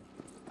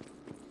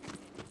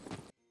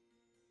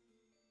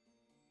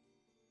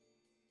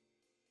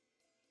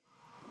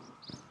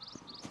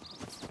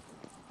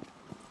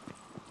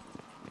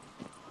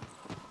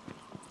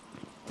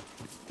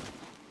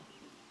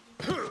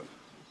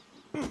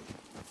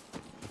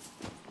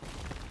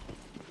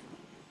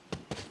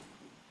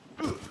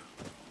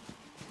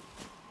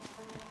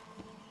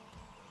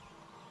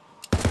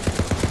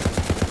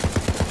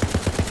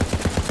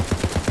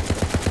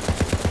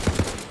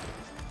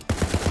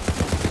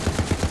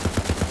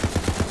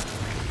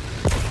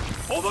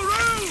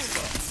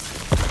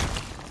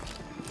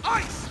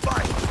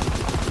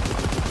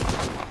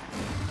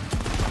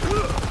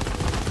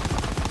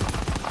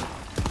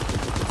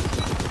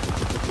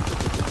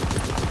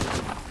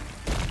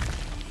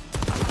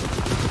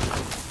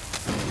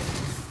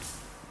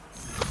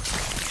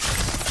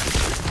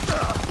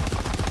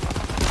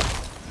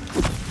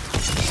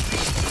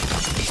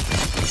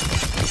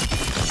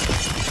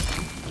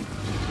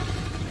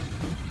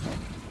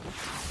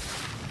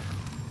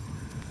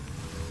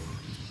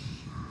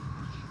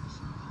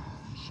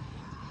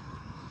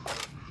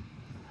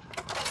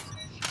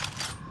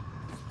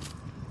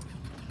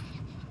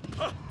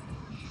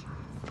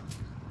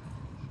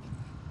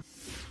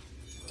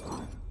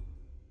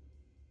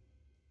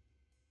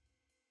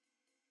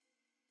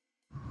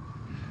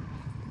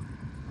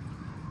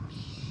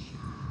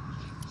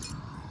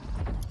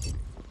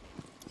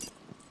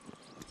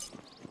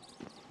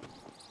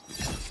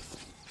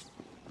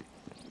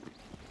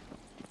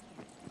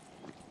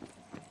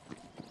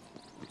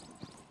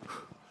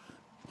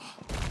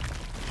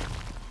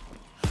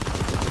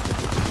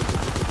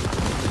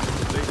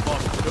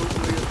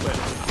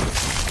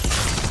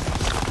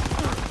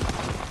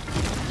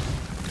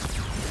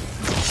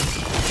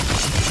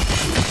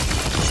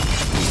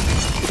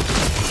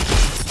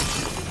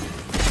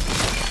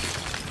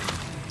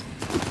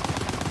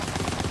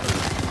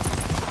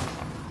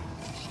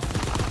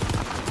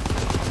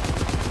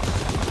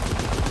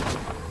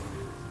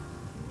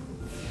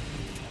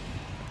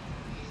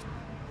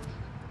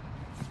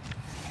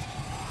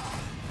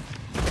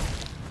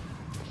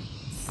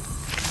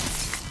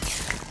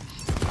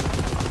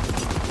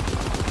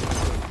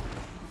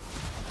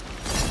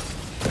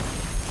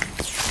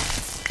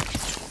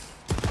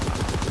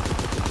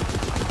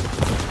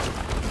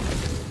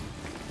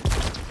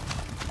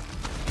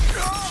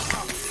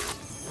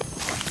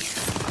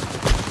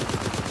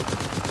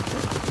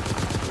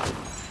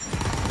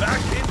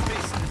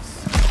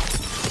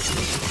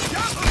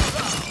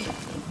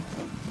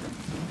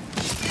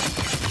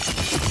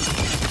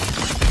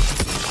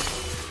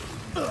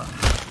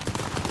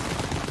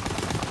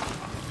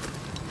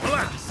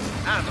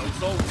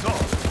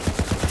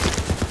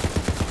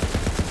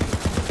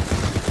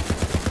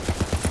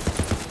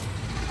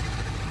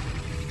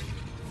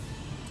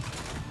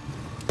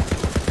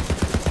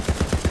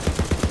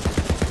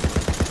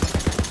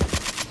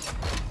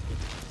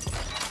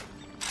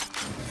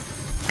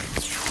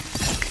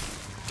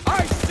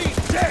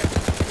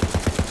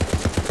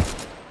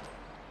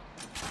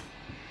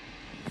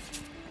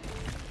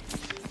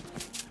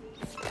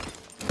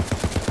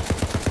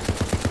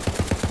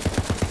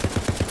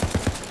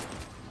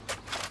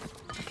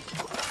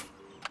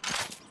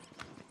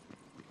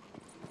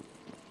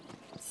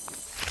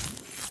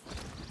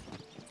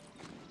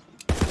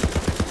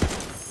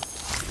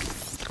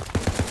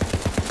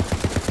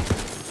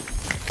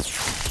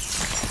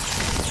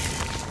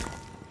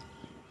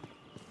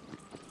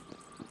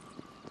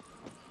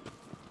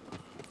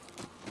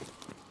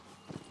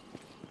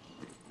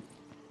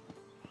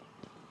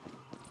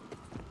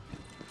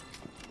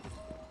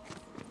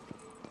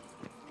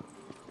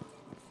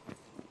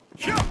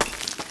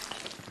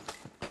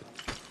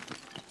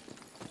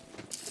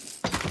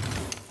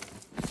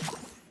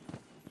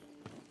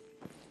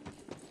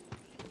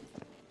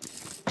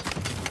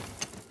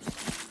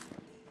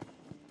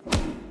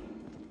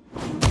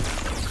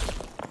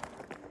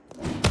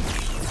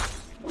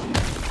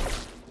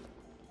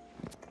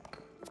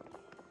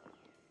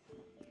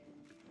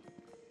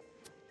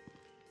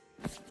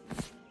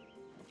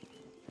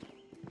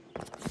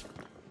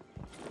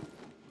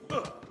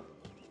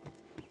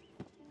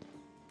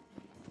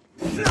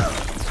 There's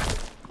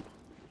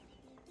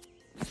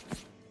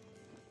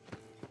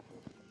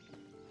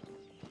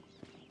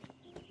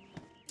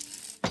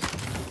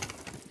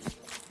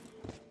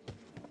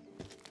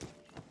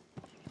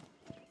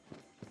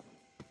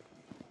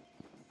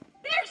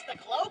the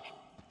cloak!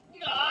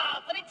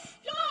 Ah, but it's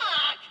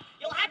stuck!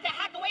 You'll have to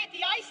hack away at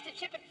the ice to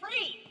chip it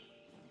free!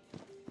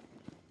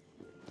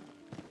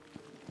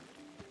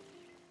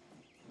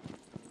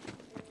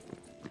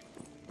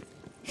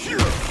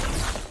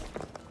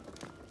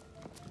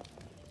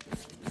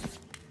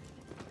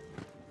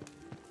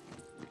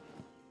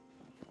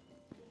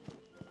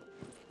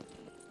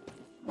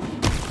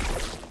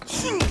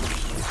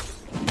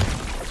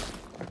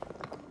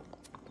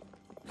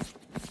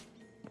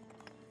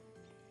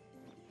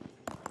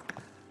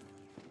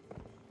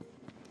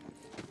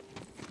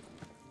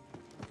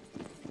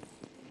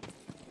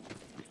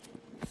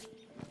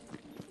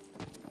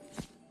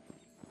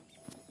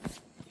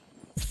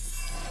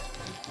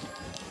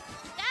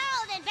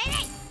 Golden,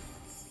 baby!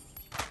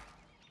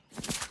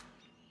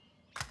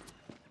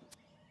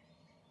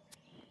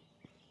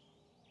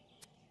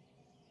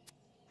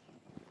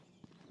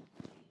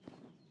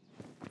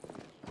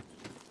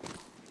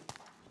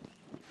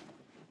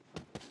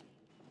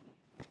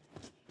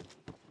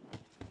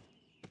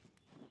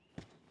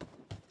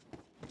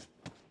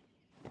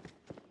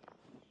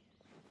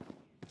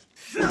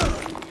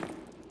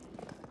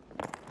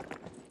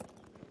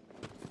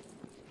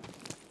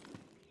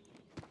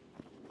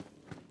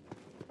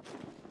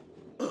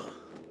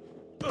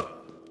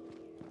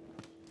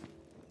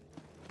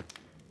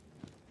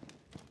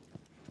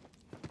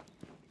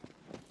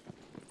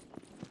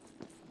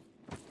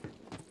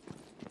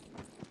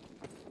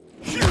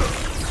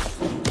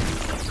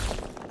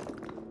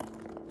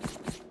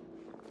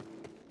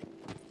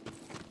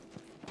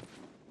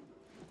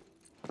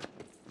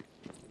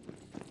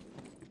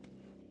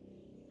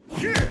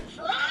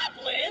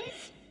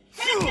 Goblins?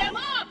 Head them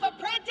off,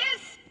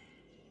 apprentice!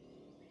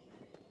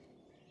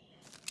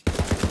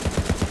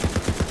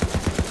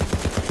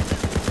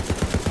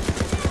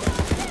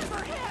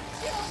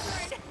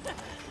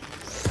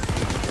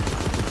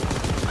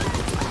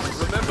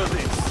 Remember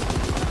this.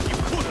 You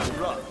couldn't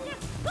run.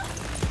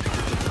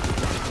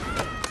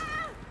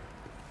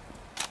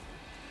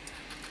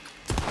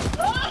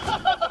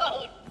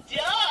 Oh,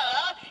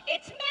 duh!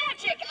 It's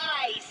magic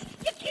ice!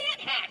 You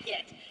can't hack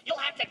it! You'll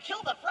have to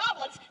kill the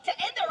Froblins to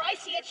end their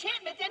icy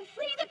enchantment and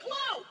free the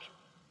cloak!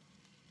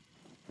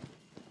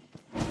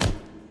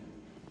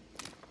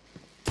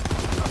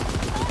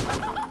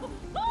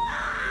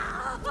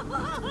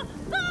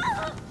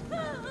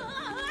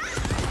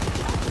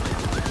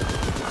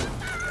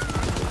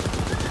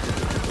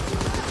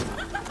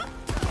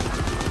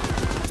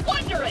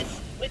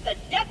 Wondrous! With the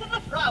death of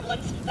the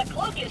Froblins, the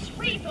cloak is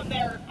free from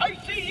their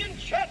icy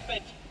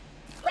enchantment!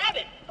 Grab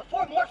it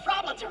before more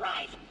Froblins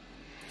arrive!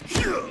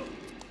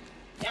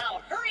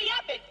 Now hurry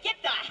up and get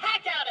the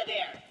hack out of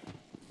there!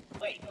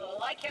 Wait,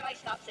 why can't I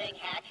stop saying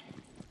hack?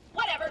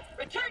 Whatever,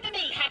 return to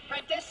me, hack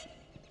prentice!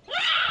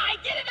 Ah, I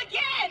did it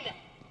again!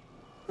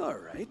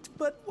 Alright,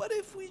 but what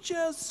if we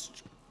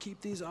just keep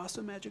these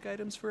awesome magic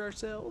items for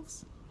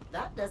ourselves?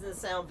 That doesn't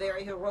sound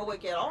very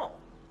heroic at all.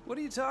 What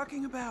are you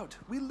talking about?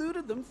 We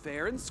looted them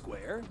fair and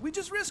square. We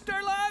just risked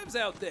our lives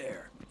out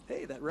there.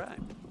 Hey, that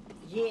rhymed.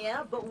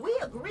 Yeah, but we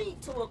agreed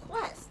to a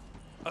quest.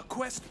 A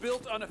quest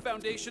built on a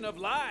foundation of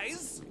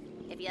lies?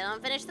 If you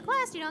don't finish the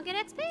quest, you don't get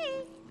XP.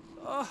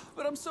 Oh,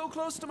 but I'm so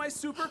close to my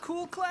super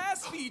cool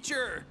class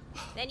feature.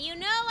 Then you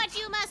know what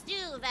you must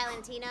do,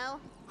 Valentino.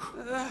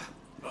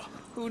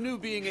 Who knew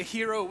being a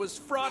hero was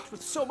fraught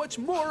with so much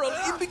moral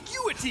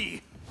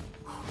ambiguity?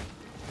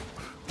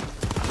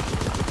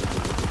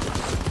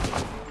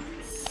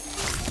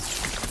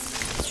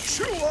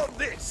 Chew on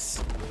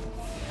this!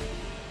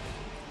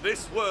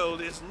 This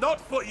world is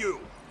not for you!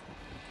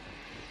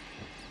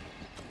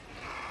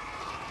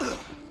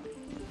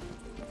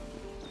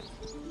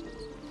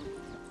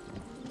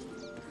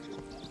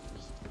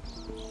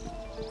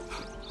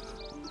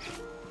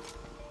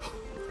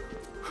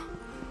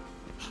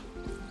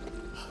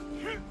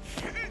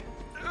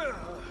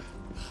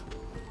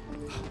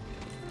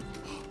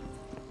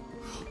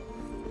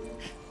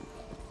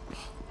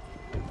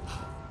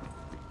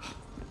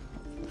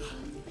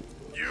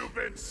 You've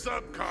been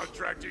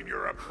subcontracting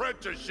your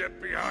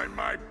apprenticeship behind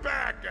my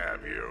back,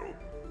 have you?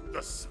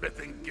 The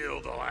Smithing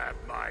Guild will have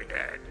my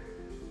head.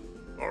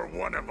 Or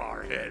one of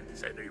our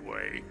heads,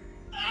 anyway.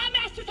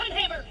 Master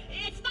Thunhammer,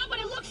 it's not what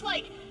it looks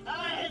like.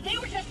 They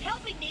were just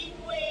helping me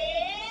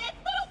with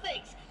little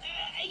things.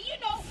 You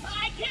know,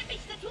 I can't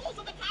reach the tools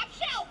on the top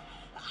shelf.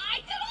 I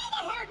did all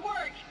the hard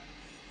work.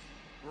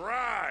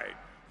 Right.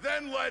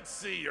 Then let's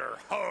see your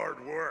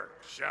hard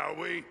work, shall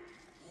we?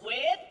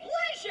 With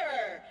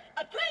pleasure.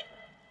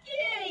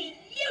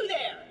 You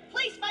there.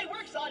 Place my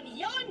works on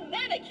yon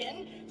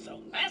mannequin so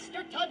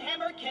Master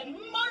Thunhammer can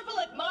marvel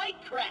at my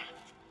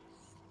craft.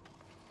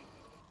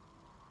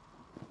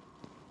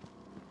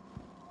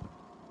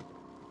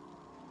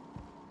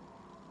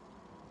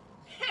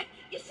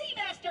 You see,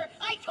 Master,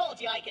 I told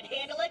you I could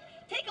handle it.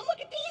 Take a look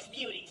at these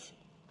beauties.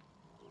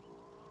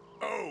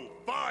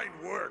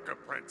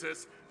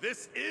 apprentice.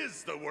 This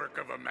is the work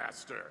of a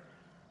master.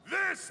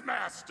 This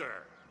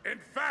master! In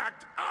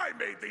fact, I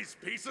made these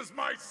pieces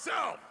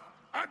myself!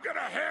 I'm gonna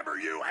hammer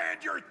you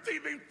and your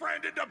thieving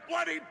friend into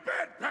bloody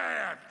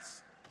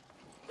bedpans!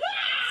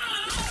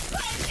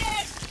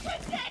 Apprentice!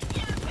 Protect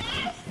your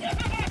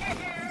master!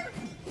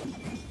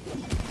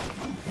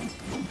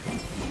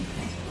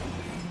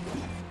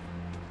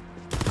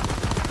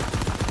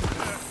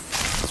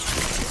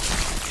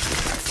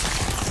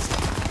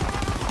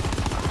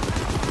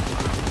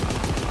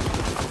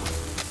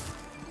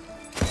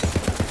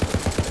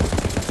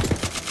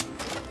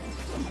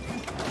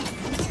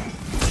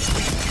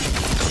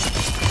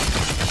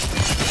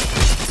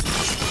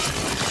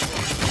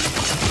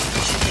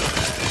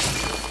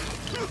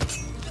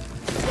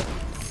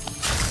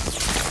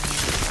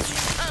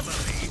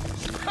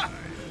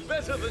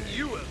 Better than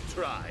you have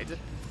tried.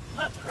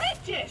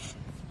 Apprentice!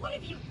 What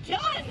have you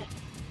done?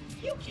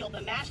 You killed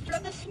the master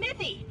of the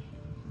smithy.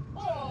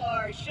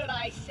 Or should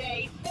I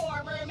say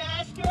former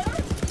master?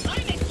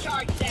 I'm in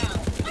charge now.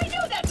 I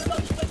know that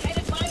promotion was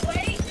headed my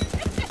way.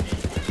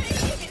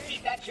 You can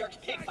keep that jerk's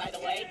pick, by the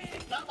way.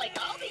 It's not like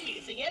I'll be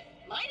using it.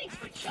 Mining's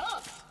for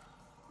chumps.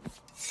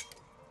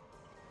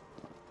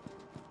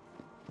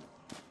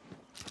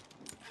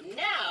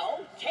 Now,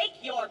 take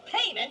your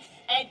payment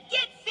and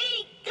get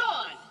thee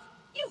gone!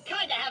 You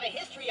kinda have a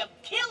history of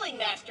killing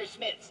master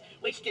smiths,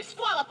 which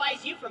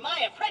disqualifies you from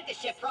my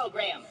apprenticeship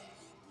program.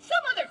 Some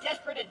other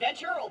desperate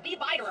adventurer will be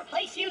by to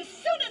replace you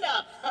soon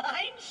enough,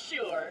 I'm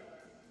sure.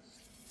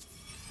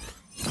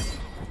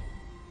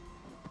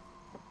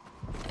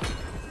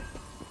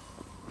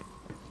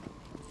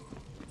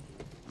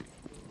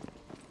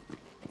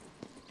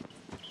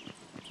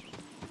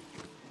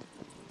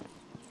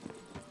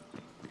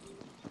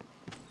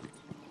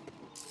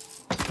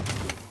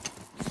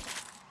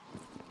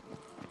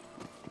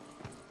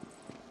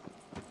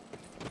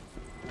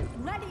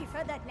 Ready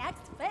for the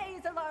next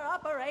phase of our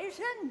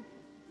operation?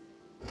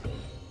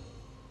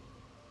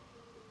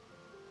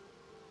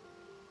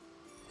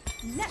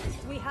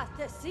 Next, we have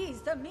to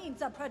seize the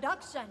means of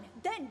production,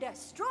 then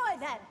destroy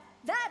them.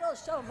 That'll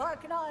show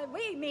Vark and I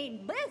we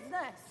mean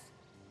business.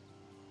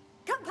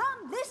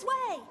 Come this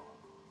way.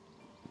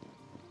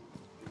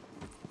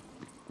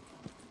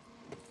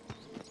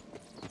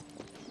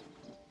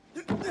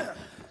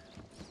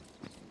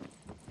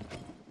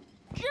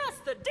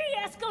 Just the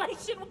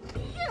de-escalation.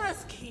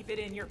 Just keep it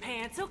in your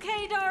pants,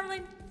 okay,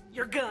 darling?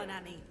 Your gun,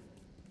 I mean.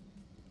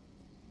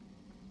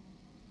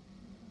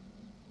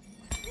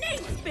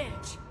 Name's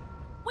Bench.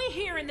 We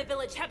here in the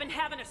village have been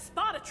having a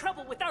spot of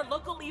trouble with our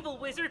local evil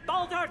wizard,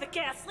 Ardor the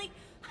Ghastly.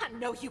 I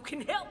know you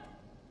can help.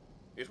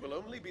 It will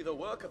only be the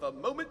work of a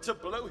moment to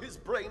blow his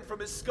brain from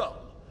his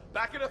skull.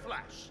 Back in a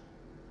flash.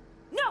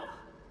 No!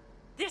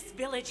 This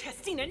village has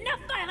seen enough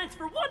violence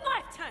for one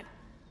lifetime.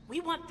 We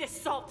want this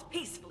solved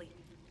peacefully.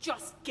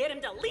 Just get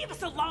him to leave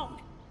us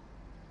alone.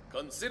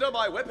 Consider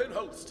my weapon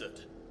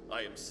holstered.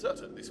 I am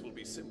certain this will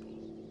be simple.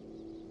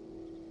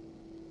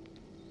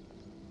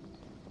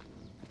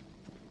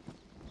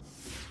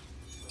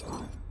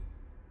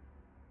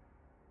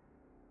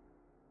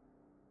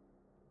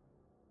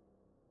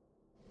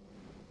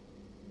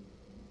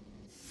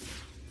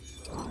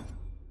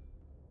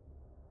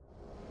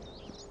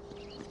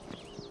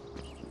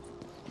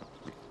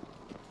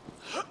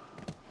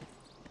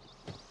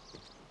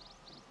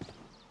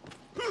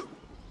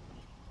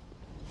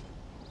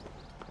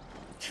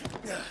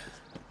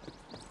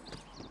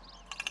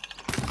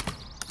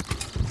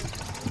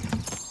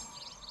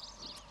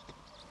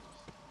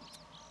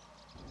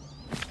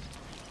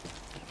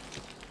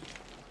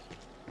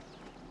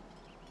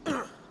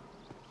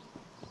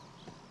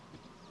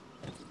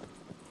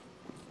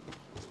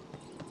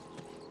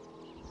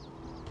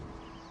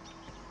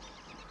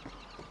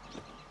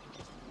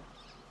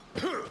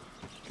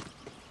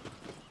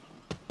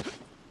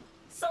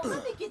 So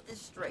let me get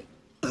this straight.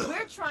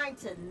 We're trying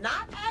to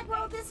not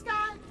aggro this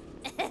guy?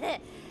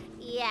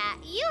 Yeah,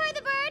 you heard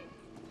the bird.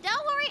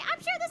 Don't worry, I'm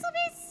sure this will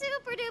be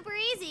super duper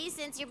easy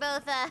since you're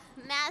both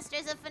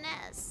masters of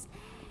finesse.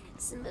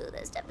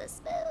 Smoothest of the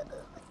smooth.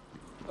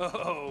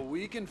 Oh,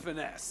 we can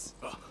finesse.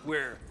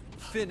 We're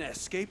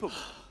finesse-capable.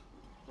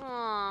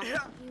 Aw, you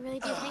really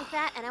do think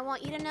that? And I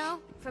want you to know,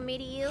 from me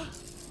to you,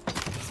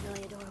 it's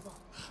really adorable.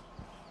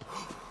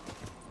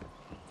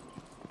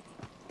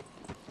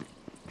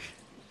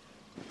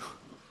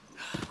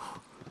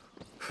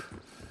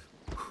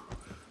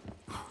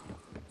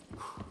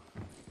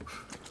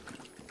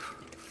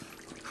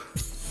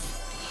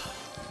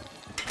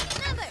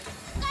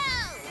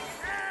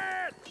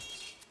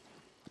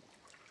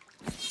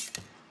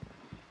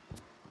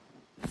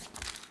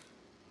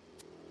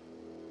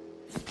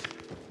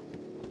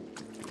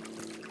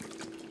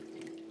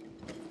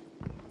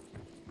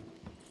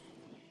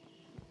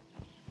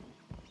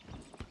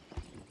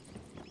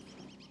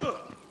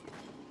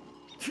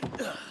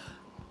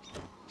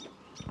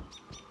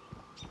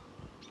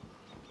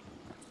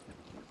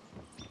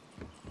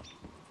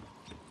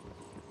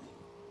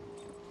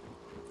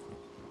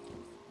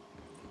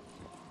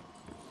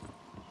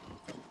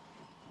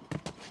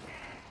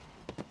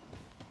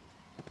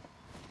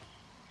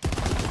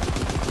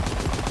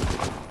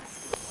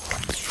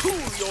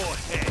 your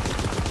head.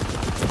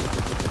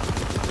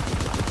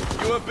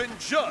 You have been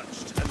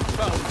judged and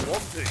found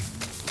wanting.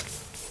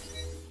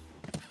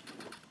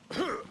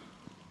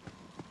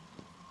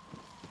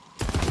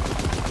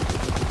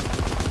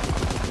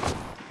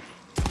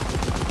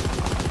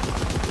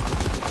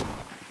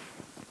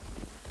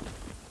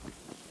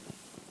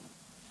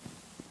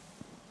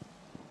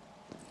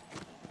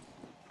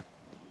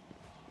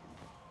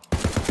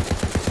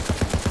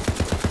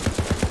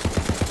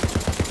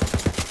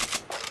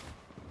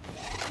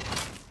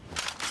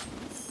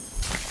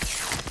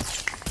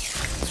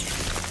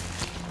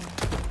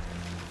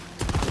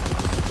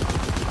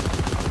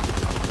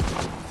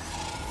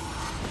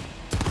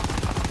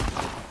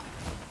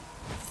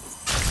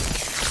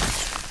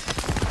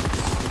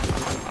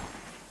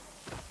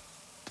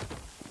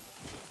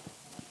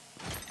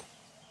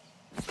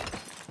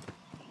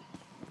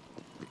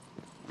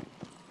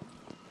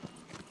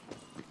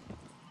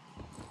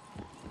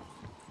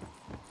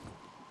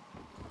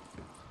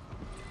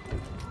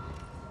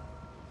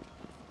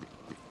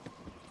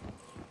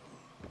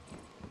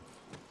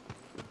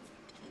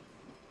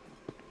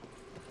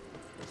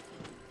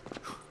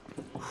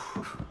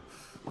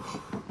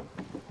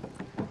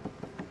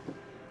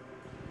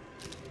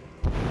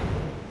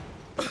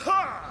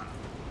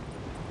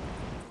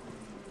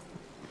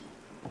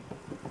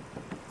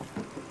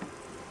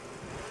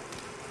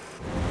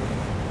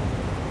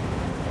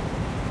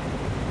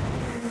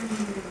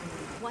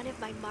 One of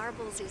my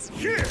marbles is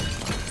here.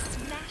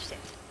 Smash it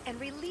and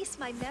release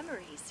my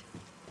memories.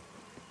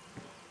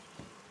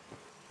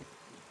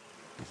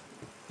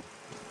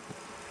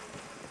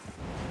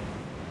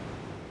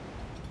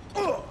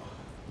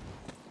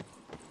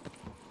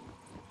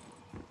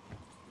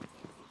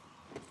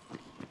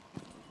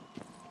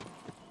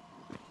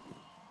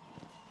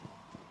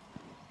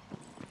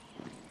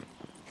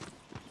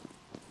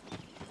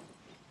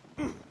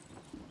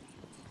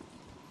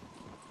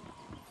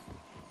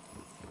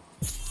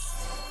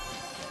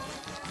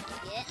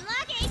 Getting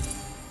lucky.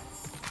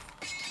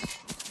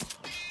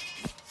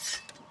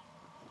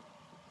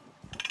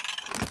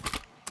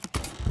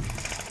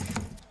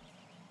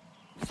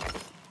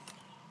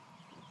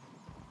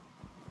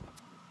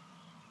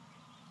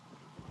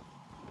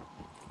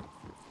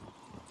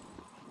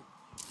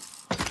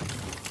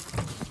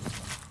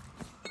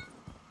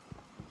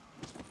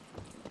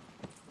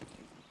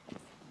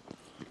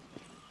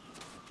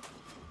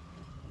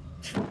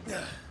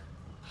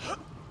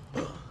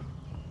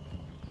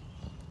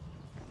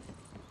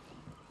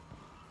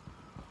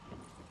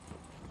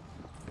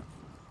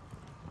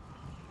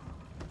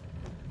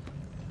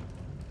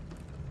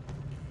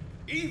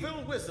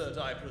 Evil wizard,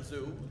 I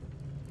presume.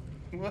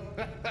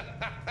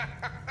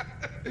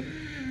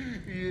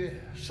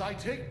 Yes, I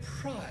take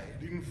pride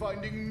in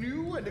finding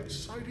new and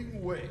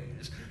exciting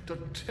ways to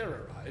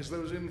terrorize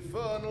those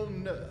infernal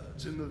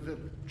nerds in the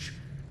village.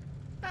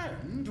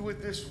 And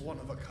with this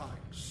one-of-a-kind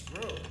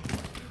scroll,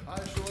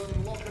 I shall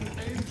unlock an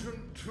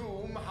ancient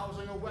tomb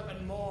housing a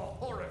weapon more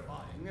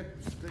horrifying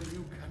than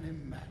you can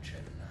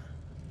imagine.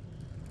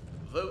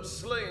 Though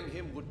slaying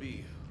him would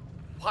be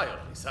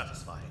wildly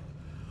satisfying,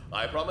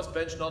 I promise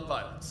bench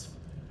non-violence.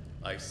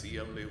 I see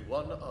only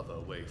one other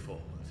way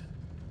forward.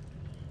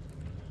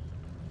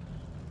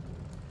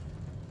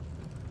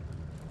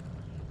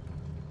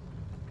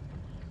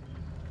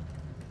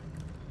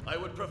 I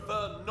would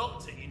prefer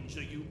not to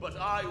injure you, but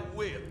I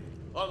will,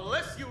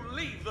 unless you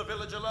leave the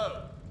village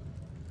alone.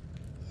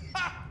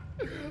 Ha!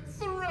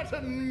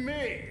 Threaten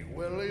me,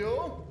 will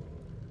you?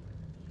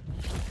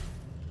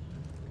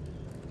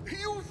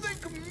 You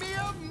think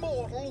mere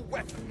mortal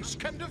weapons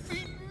can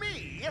defeat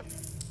me?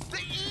 The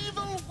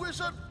evil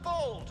wizard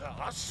Boulder,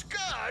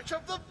 scourge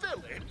of the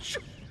village?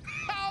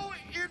 How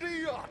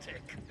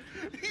idiotic!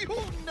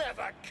 You'll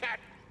never catch...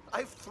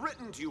 I've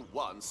threatened you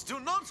once. Do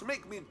not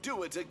make me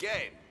do it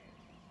again.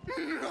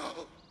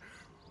 No!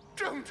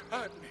 Don't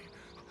hurt me.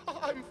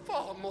 I'm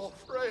far more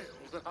frail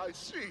than I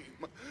seem.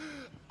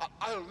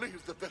 I'll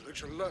leave the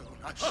village alone,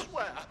 I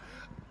swear.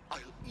 I'll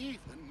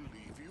even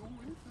leave you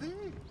with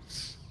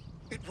this.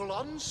 It will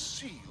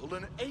unseal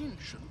an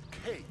ancient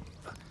cave.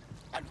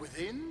 And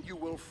within you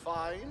will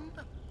find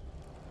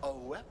a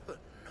weapon.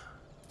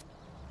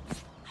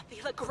 I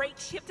feel a great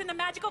shift in the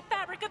magical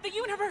fabric of the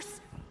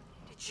universe.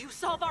 Did you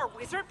solve our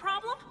wizard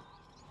problem?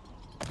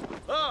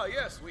 Ah,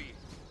 yes, we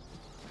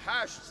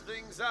hashed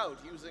things out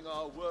using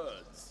our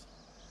words.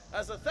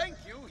 As a thank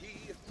you,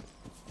 he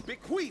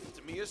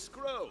bequeathed me a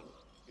scroll.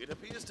 It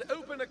appears to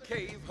open a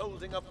cave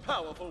holding a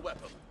powerful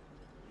weapon.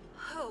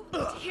 Oh,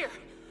 dear.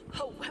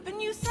 A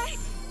weapon, you say?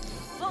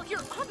 Well,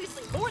 you're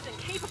obviously more than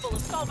capable of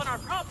solving our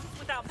problems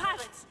without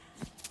violence.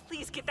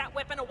 Please get that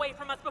weapon away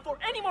from us before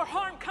any more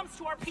harm comes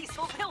to our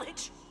peaceful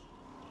village.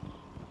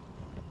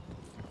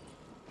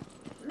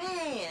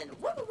 Man,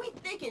 what were we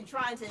thinking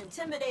trying to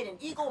intimidate an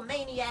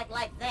egomaniac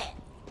like that?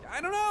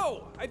 I don't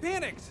know. I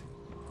panicked.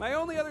 My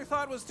only other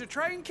thought was to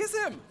try and kiss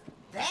him.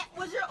 That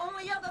was your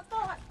only other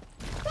thought?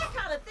 That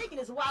kind of thinking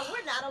is why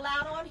we're not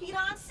allowed on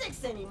Hedon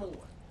 6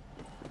 anymore.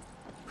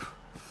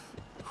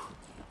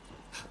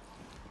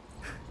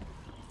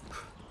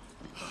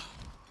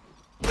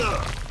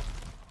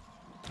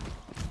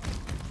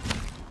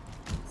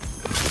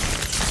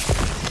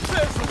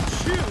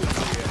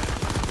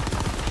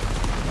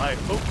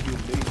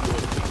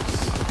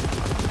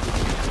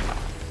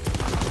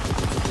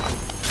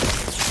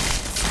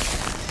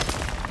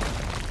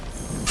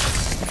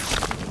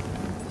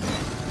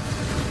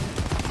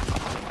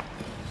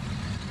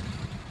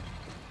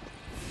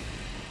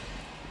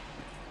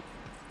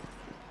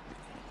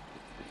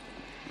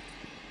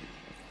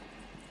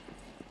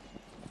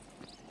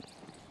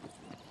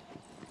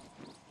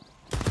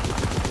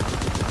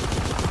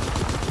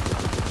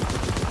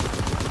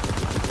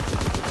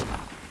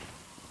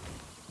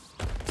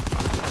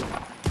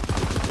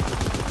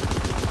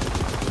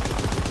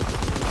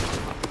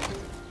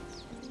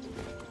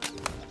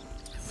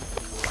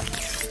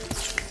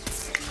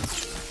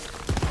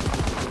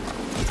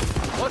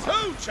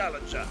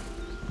 challenger.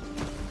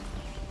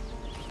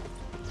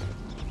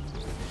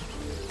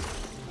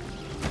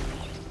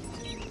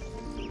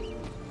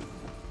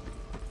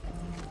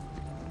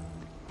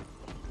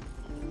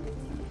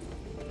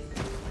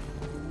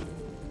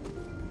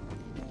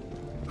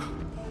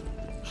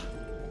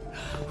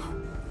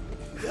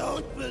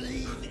 Don't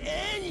believe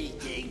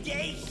anything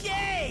they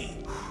say!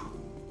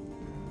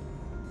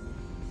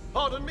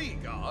 Pardon me,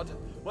 guard,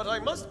 but I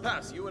must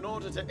pass you in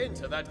order to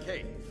enter that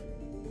cave.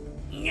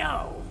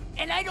 No,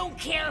 and I don't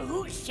care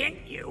who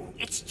sent you.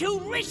 It's too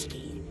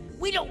risky.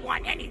 We don't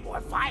want any more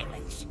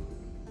violence.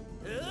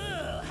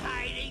 Oh,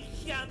 hiding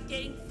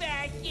something,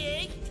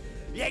 fascist?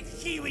 Let's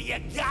see what you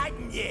got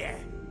in there.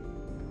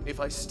 If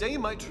I stay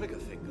my trigger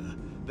finger,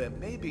 there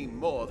may be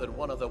more than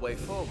one other way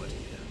forward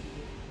here.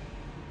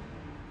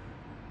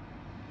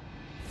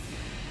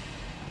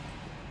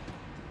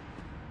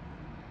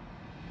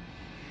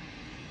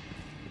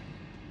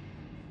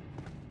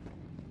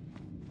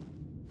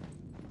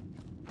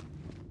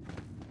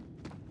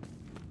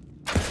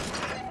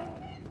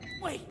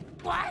 Wait,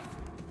 what?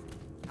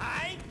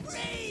 I'm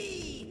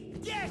free!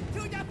 Death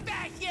to the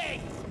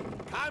fascists!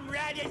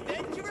 Comrade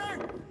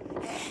adventurer,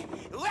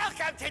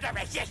 welcome to the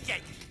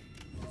resistance!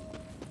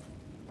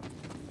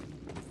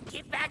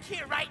 Get back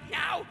here right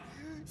now!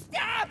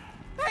 Stop!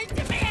 I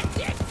demand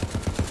it!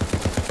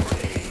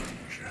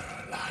 Danger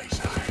lies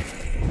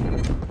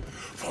ahead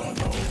for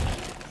those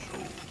who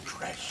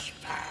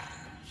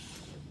trespass.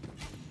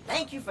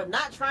 Thank you for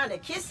not trying to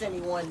kiss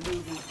anyone,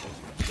 newbie.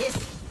 Kiss.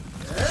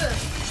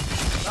 Ugh.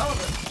 All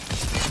the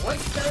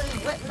oysters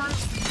and whatnot.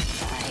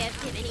 I have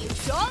given you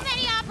so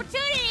many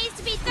opportunities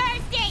to be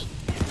thirsty!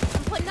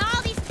 I'm putting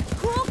all these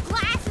cool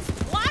glasses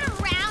of water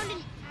around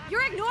and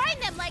you're ignoring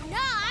them like, no,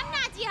 I'm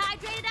not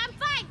dehydrated, I'm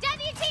fine.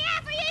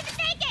 WTF are you even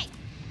thinking?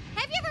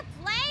 Have you ever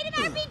played an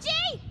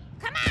RPG?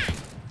 Come on!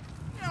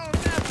 You'll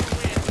never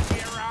win,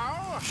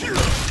 hero!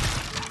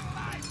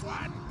 Nice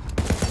one!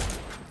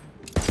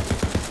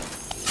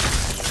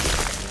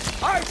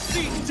 I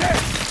see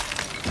death!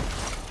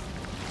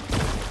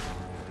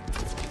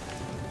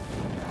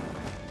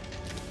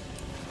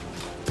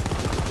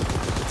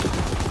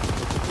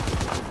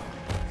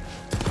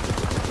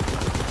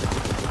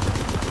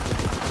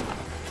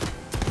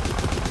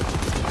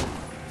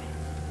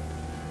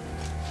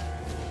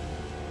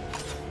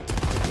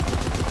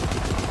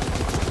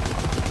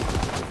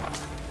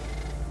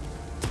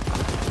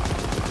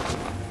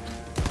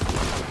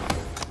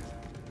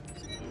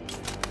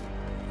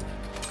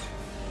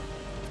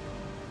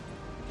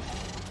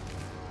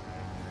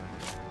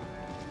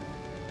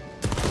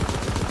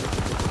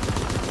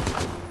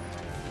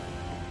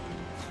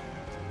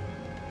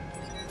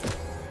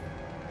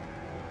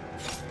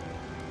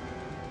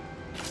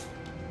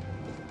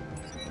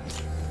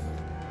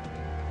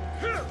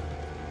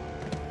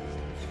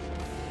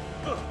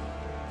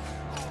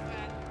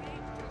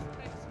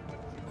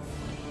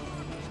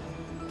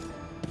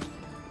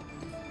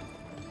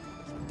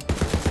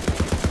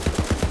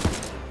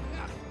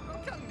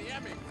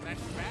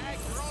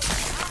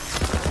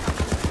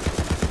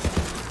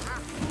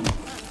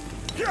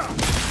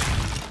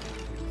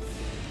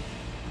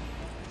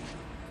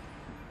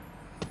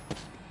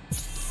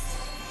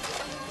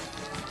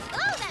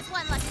 Oh, that's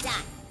one lucky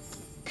die.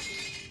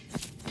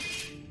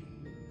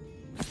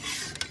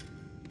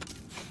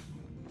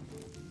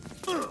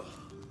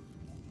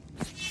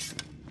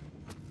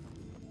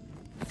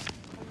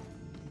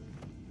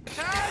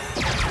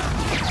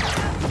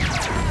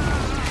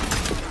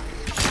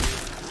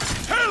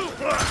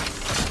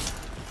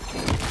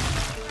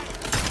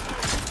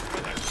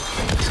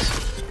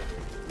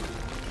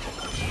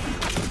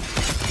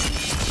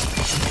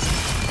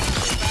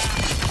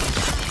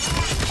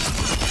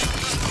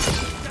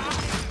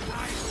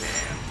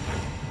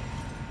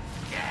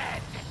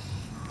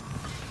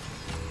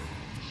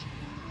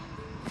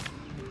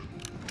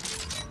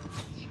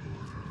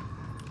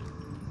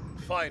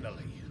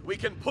 Finally, we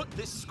can put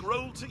this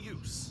scroll to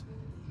use.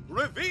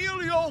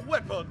 Reveal your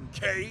weapon,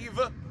 cave!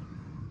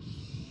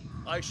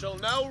 I shall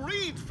now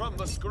read from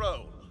the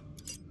scroll.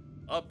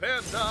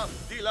 Aperta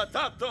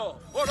dilatato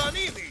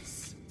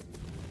foranimis.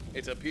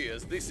 It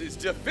appears this is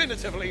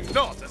definitively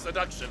not a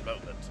seduction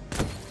moment.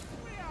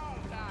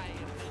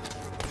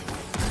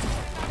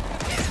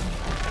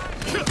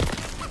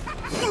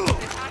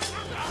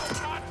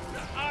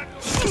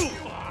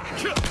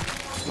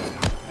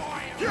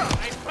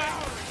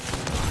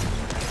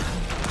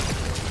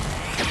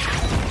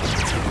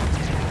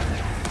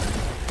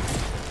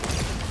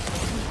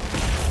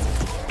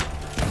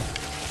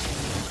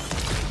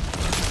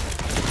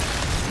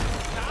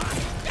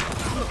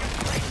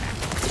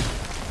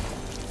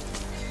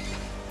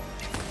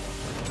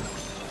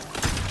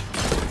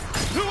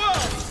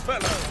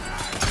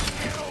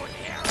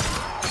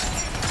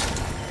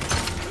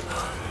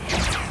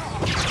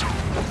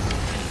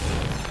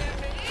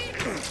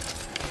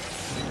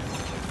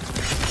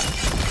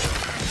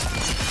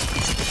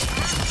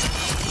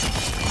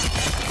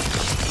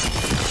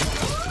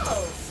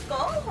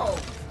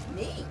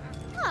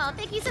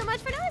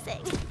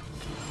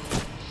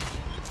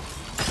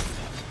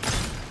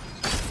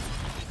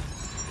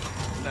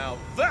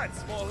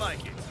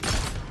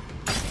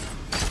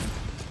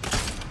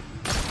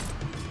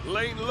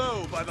 Laying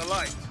low by the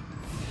light.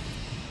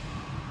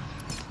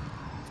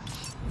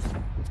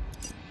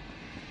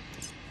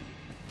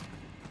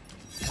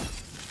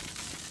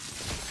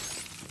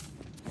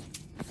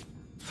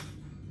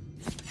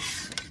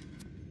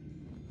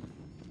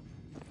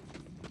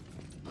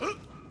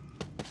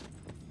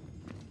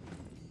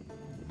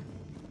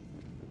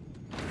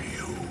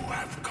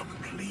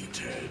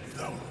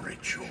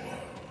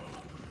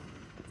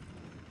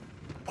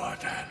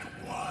 But at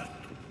what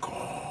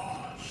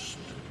cost?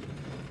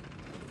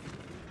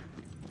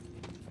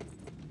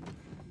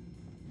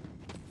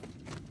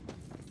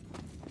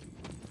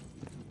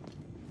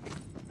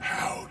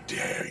 How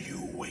dare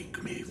you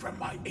wake me from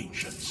my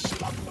ancient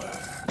slumber?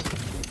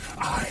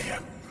 I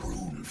am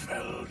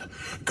Grunfeld,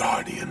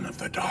 guardian of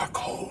the Dark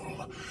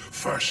Hole,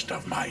 first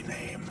of my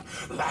name,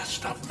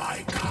 last of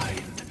my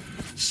kind,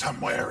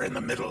 somewhere in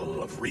the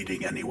middle of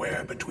reading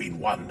anywhere between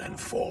 1 and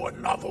 4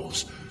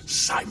 novels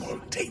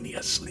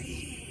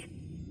simultaneously.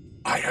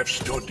 I have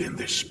stood in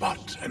this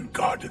spot and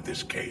guarded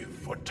this cave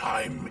for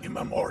time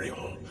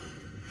immemorial,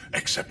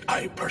 except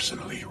I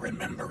personally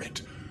remember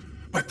it.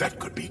 But that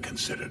could be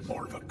considered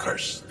more of a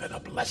curse than a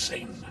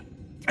blessing.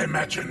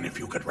 Imagine if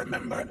you could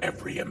remember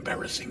every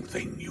embarrassing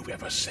thing you've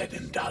ever said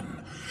and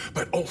done,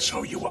 but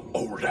also you were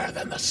older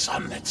than the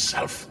sun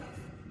itself.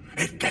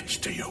 It gets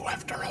to you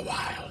after a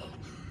while.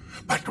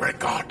 But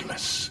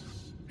regardless,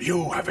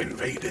 you have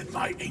invaded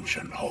my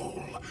ancient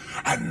hole,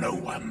 and no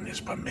one is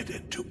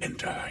permitted to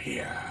enter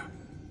here.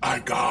 I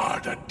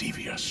guard a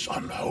devious,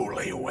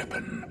 unholy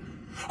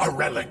weapon, a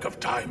relic of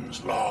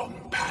times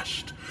long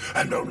past,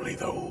 and only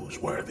those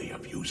worthy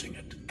of using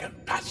it can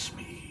pass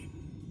me.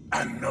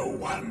 And no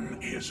one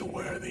is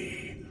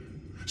worthy,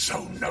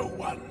 so no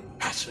one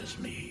passes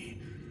me.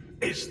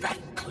 Is that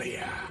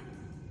clear?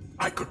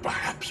 I could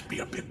perhaps be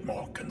a bit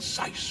more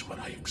concise when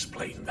I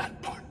explain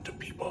that part to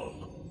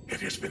people. It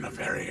has been a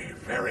very,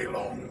 very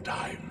long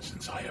time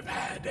since I have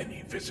had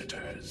any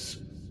visitors.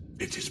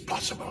 It is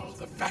possible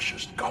the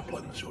fascist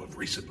goblins who have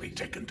recently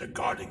taken to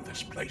guarding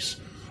this place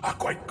are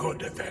quite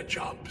good at their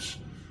jobs.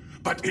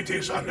 But it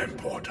is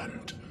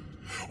unimportant.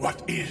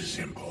 What is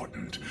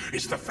important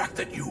is the fact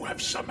that you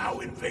have somehow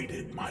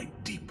invaded my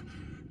deep,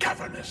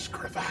 cavernous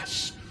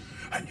crevasse,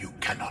 and you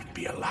cannot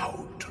be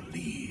allowed to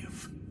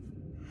leave.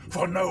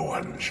 For no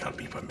one shall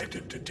be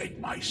permitted to take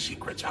my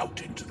secrets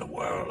out into the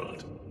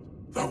world.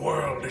 The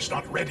world is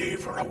not ready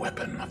for a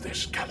weapon of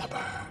this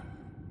caliber.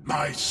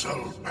 My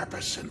sole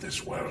purpose in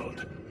this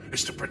world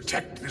is to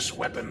protect this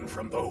weapon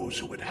from those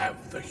who would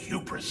have the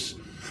hubris,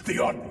 the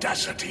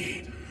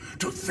audacity,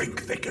 to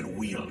think they can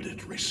wield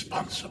it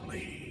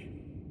responsibly.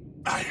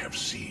 I have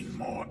seen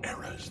more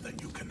errors than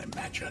you can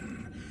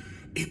imagine,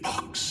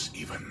 epochs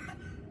even,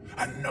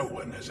 and no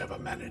one has ever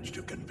managed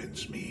to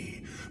convince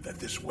me that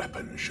this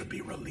weapon should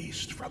be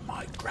released from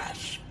my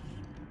grasp.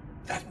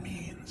 That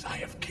means I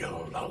have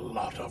killed a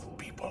lot of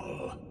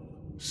people.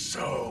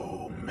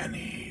 So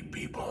many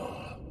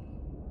people.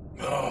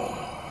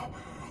 Oh,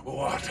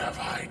 what have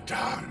I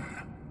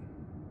done?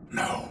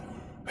 No,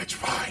 it's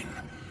fine.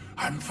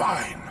 I'm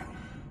fine.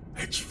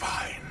 It's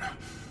fine.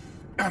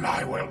 And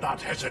I will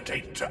not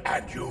hesitate to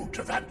add you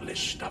to that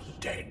list of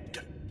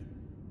dead.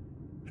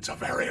 It's a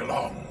very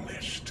long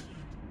list.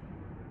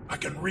 I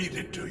can read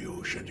it to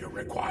you should you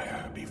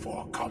require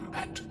before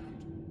combat.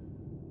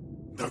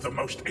 Though the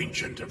most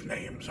ancient of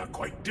names are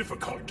quite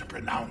difficult to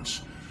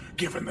pronounce,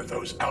 given that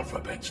those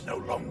alphabets no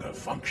longer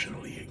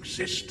functionally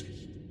exist.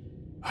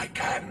 I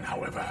can,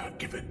 however,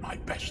 give it my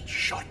best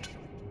shot.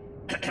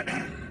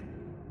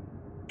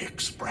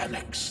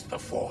 Ixbranix the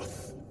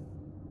Fourth,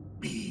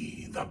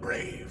 Be the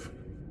Brave,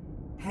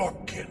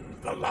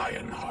 Lorkin the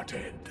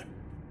Lion-Hearted.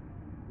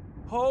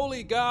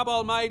 Holy gob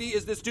almighty,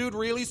 is this dude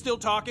really still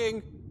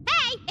talking?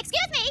 Hey,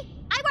 excuse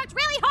me! I worked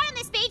really hard on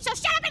this speech, so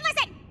shut up and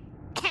listen!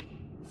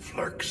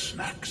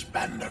 Flirksnax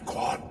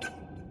Bandaquad.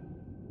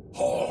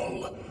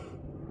 Hall.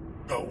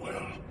 Oh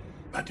well,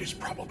 that is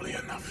probably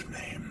enough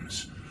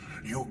names.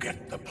 You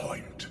get the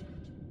point.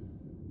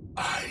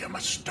 I am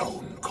a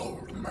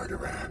stone-cold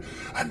murderer,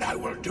 and I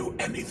will do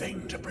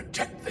anything to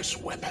protect this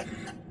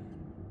weapon.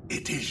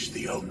 It is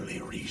the only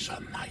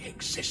reason I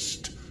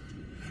exist.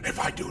 If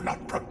I do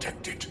not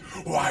protect it,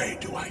 why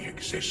do I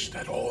exist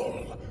at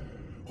all?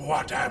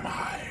 What am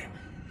I?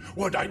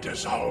 Would I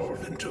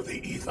dissolve into the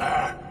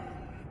ether?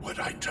 Would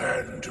I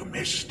turn to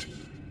mist?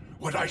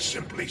 Would I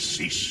simply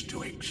cease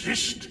to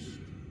exist?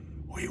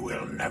 We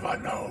will never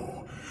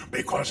know,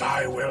 because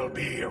I will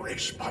be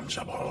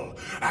responsible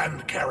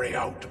and carry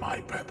out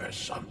my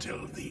purpose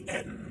until the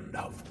end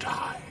of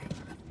time.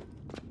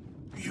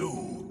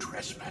 You,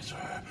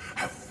 trespasser,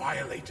 have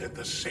violated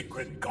the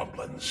sacred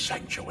goblin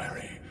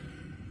sanctuary.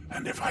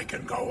 And if I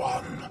can go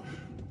on,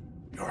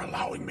 you're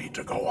allowing me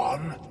to go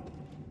on?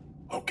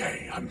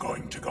 Okay, I'm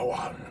going to go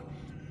on.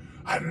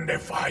 And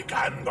if I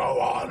can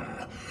go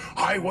on,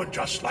 I would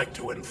just like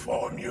to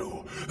inform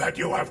you that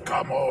you have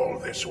come all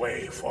this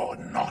way for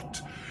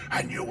naught,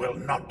 and you will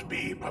not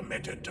be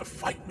permitted to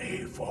fight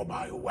me for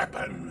my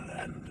weapon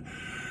and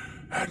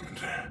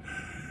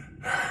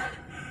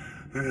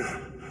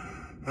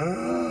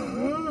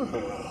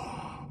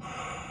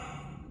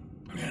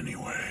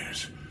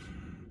Anyways,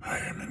 I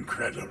am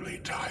incredibly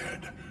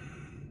tired.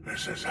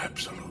 This has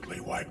absolutely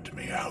wiped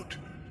me out.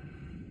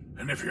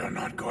 And if you're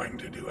not going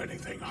to do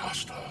anything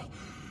hostile,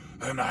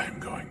 then I'm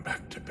going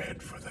back to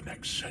bed for the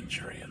next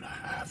century and a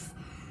half.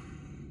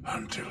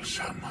 Until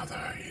some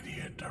other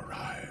idiot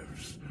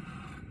arrives.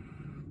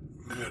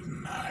 Good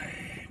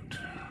night.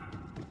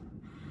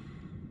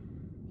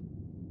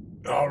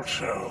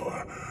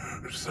 Also,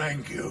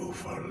 thank you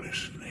for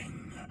listening.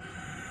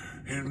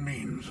 It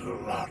means a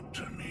lot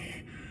to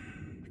me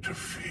to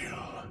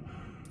feel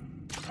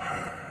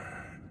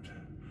heard.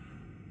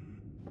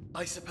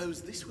 I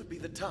suppose this would be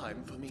the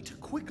time for me to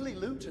quickly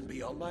loot and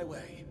be on my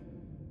way.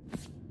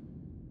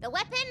 The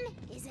weapon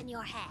is in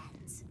your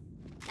hands.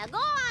 Now go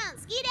on,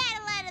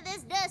 skedaddle out of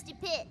this dusty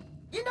pit.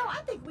 You know,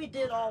 I think we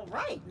did all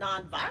right,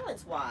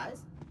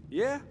 non-violence-wise.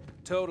 Yeah,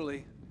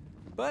 totally.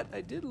 But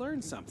I did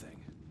learn something.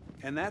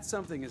 And that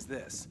something is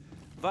this.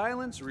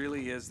 Violence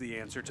really is the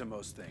answer to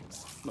most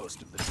things,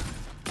 most of the time.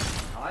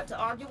 Hard to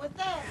argue with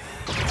that.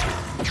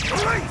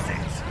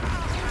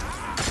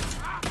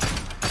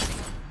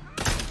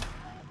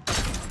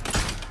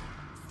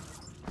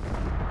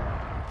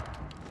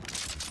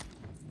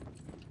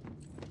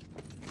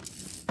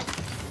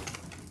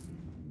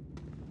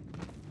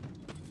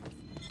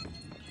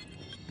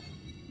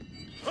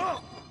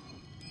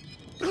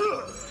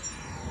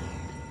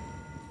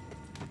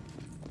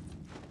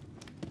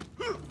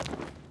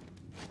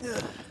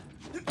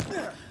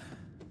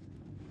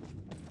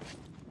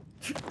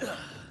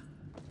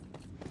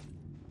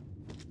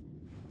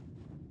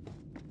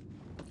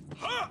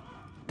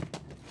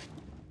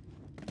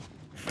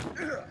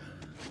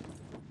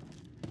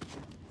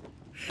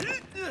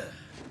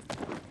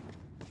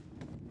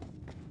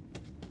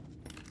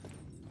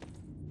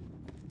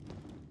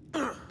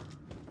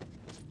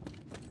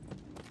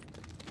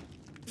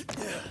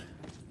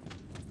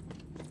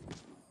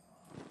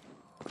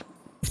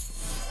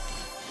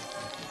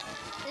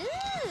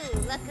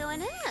 Luck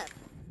going up.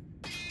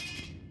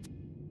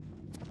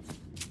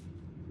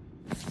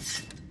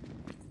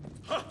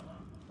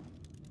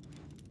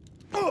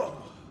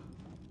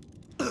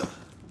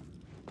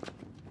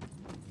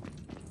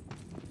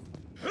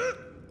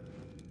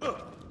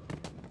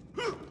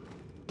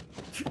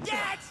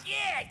 That's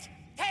it!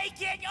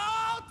 Take it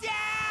all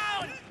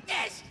down!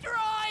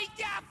 Destroy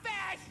the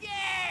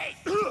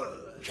fascists!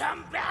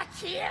 Come back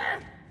here!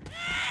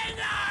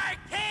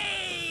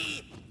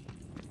 Anarchy!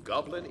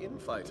 Goblin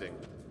infighting.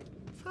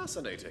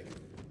 Fascinating.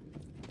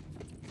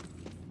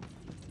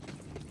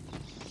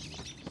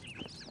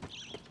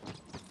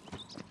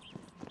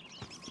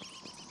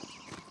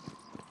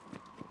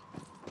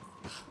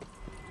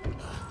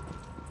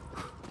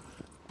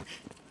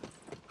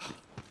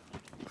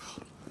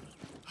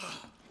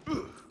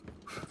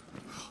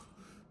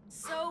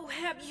 So,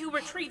 have you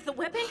retrieved the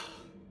weapon?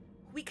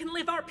 We can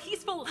live our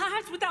peaceful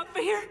lives without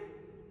fear?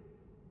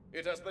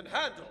 It has been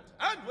handled,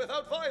 and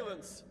without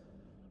violence.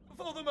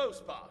 For the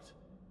most part.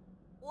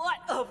 What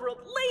a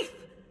relief!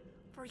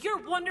 For your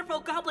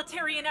wonderful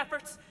gobletarian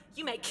efforts,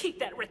 you may keep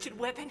that wretched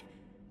weapon.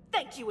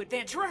 Thank you,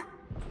 adventurer.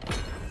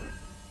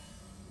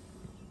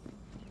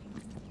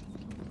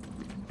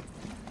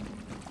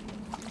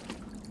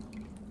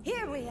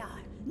 Here we are.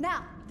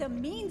 Now, the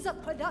means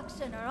of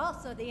production are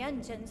also the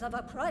engines of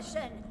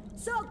oppression.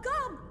 So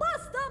go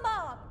bust them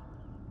up!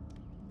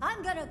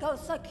 I'm gonna go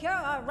secure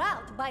our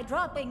route by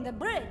dropping the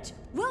bridge.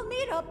 We'll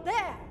meet up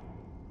there.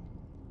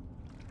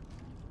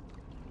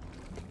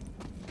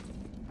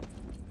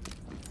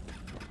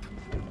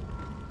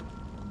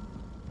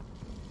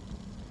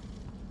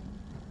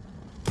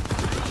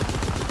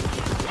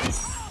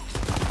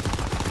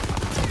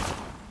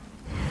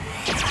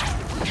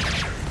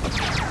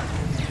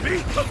 Be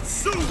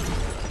consumed!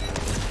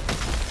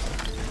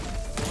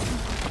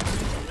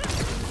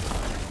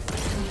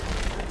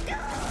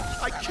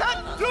 I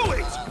can't do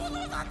it!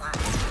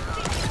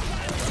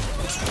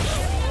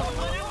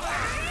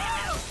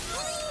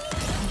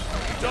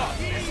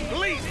 Darkness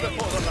flees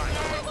before the light!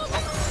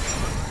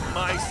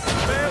 My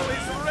spell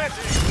is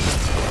ready!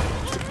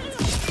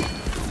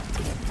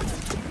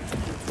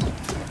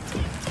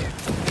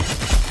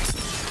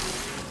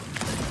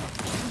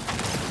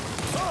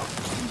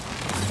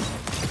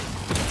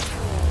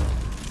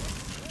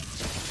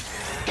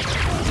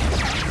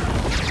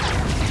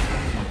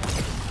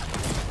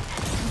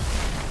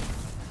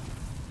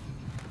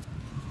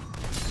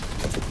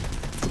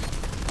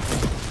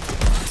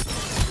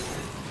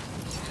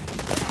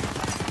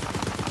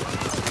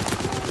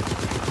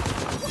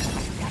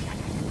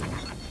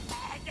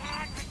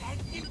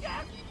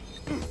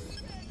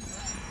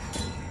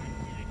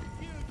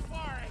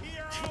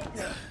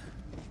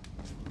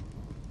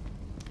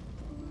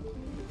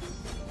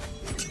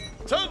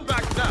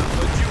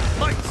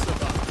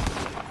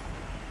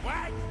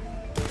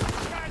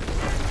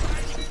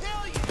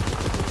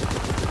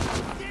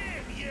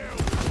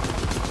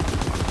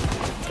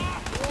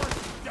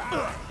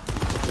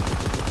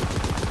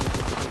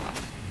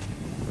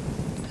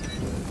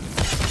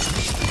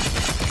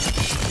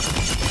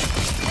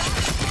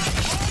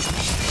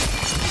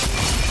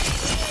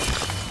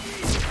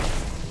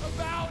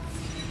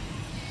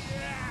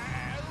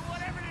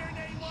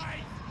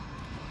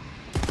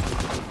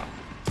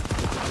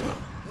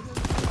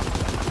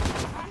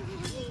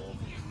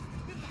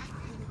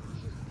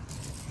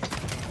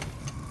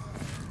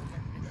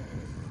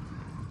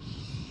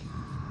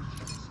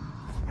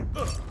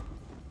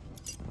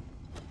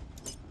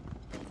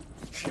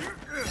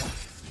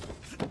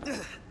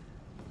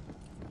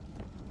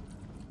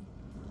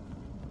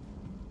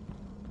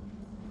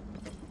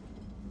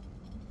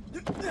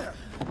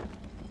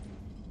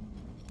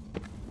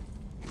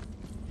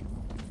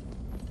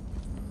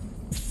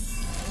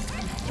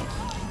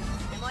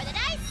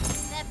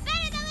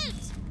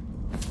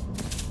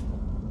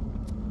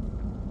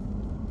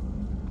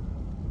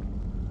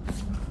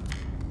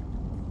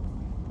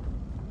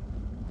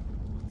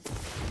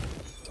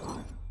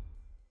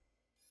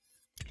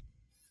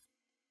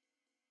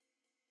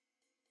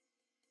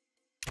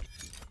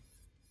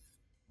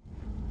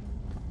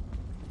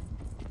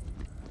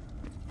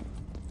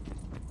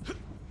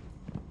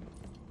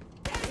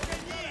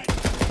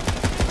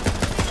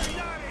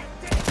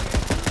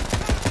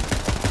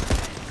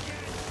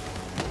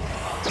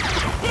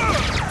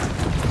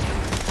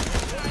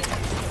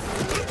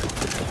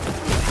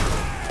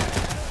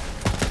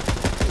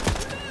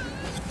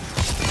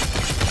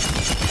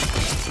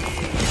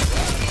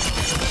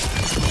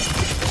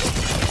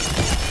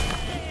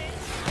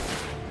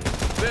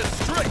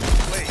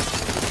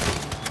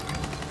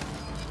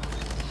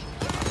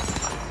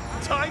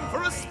 time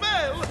for a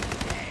spell!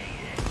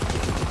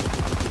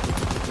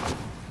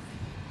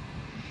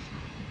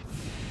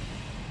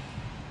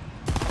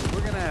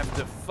 We're gonna have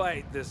to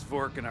fight this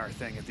Vorkanar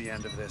thing at the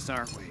end of this,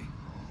 aren't we?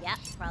 Yeah,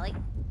 probably.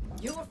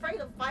 You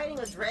afraid of fighting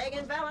a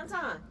dragon,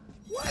 Valentine?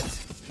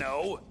 What?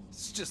 No,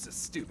 it's just a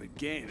stupid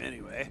game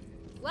anyway.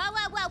 Whoa,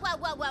 whoa, whoa, whoa,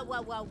 whoa, whoa,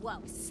 whoa, whoa,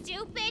 whoa.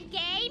 Stupid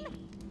game?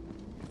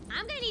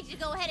 I'm gonna need you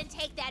to go ahead and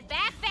take that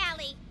back,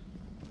 Valley.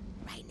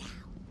 Right now.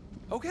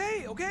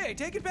 Okay,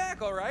 take it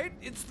back, all right?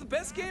 It's the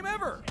best game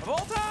ever, of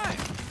all time.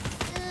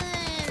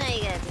 No,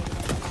 you gotta do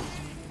that.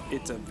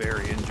 It's a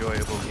very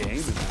enjoyable game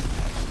and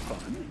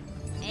fun.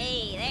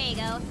 Hey, there you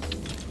go.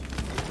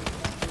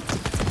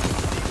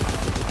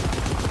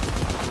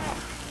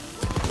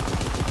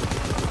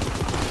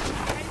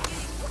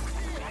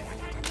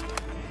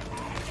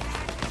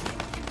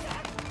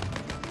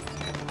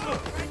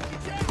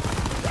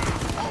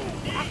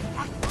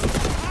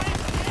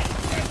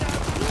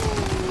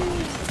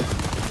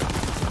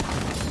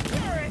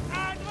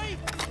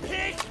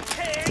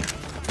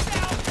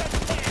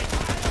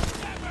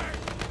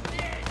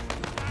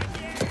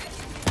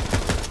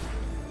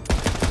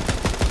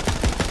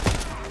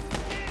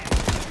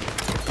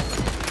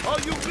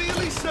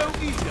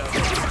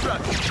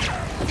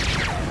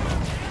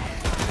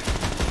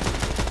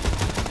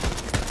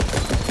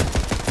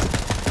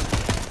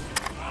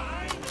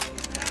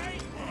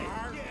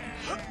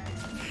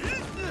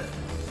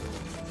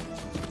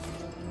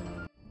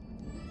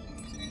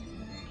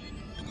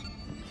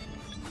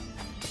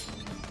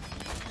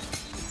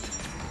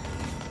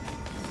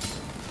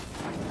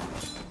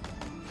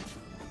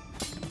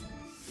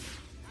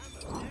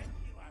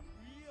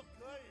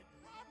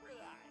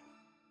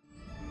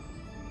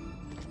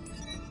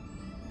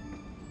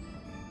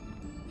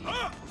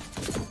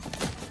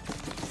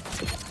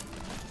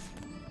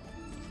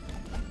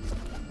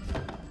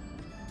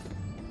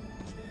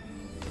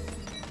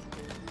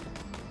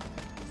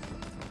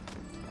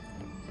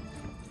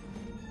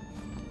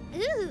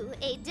 Ooh,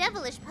 a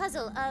devilish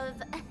puzzle of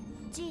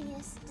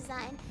genius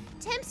design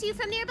tempts you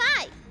from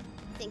nearby.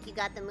 Think you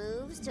got the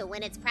moves to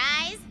win its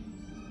prize?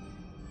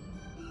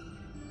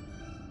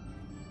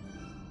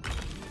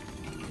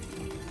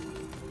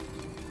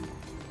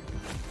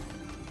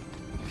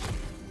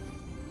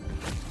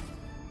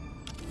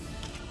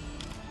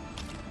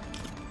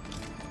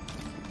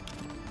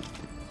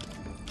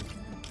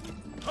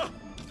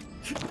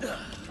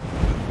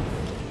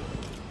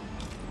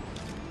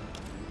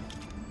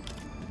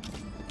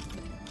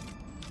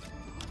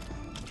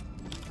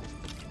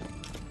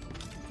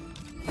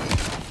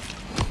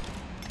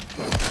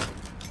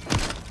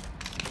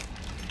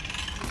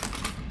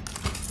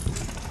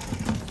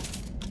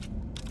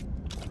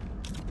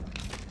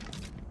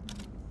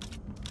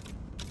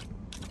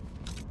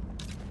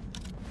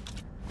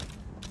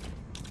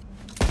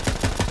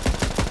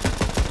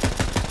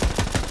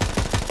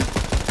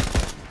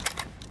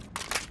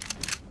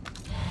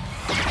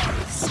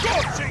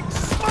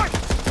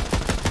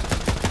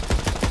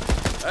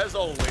 As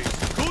always,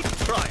 good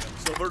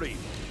triumphs over evil.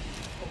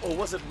 Or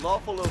was it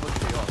lawful over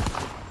chaos?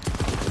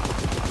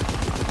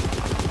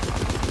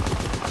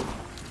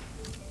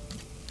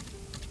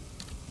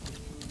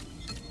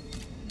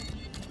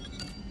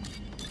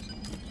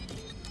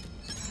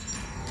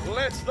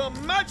 Let the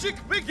magic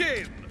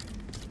begin!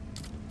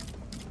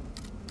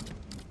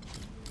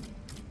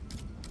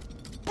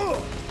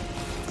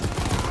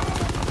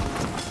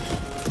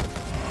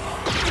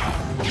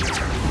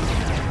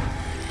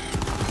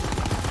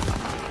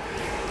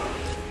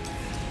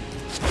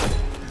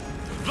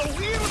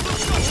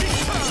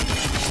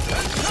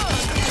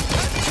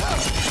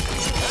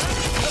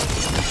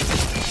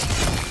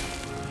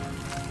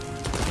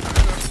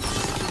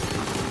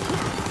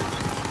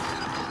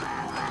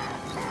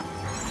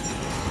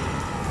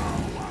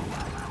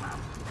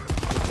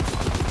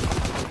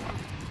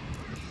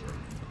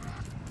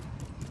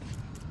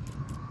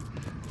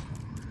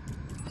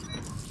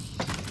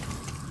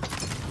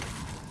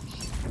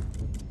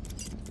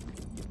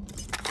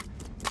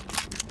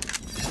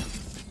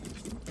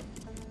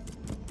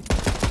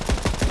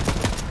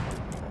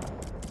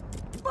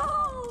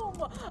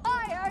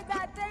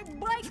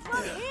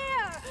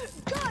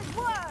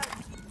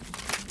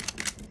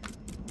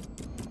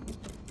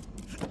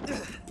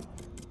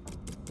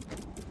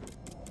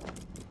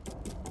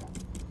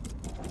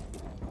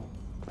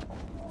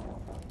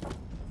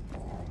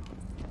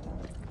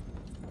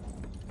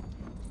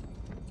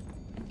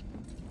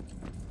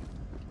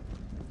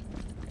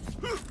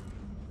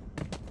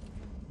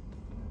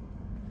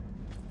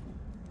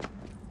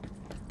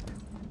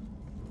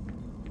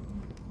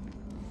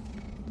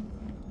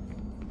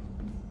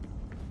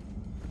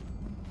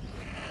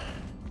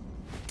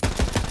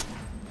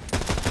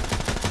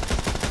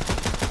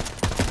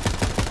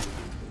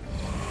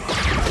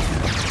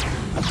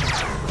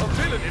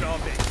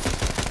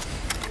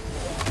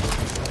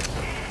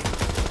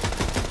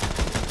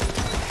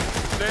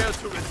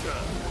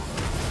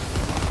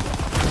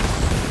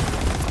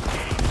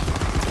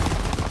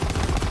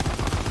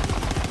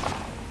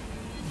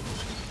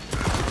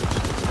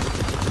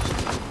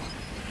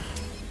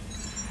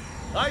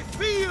 I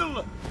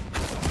feel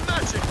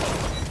magical.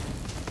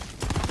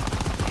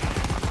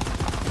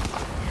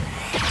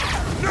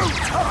 No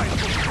time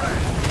for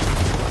play!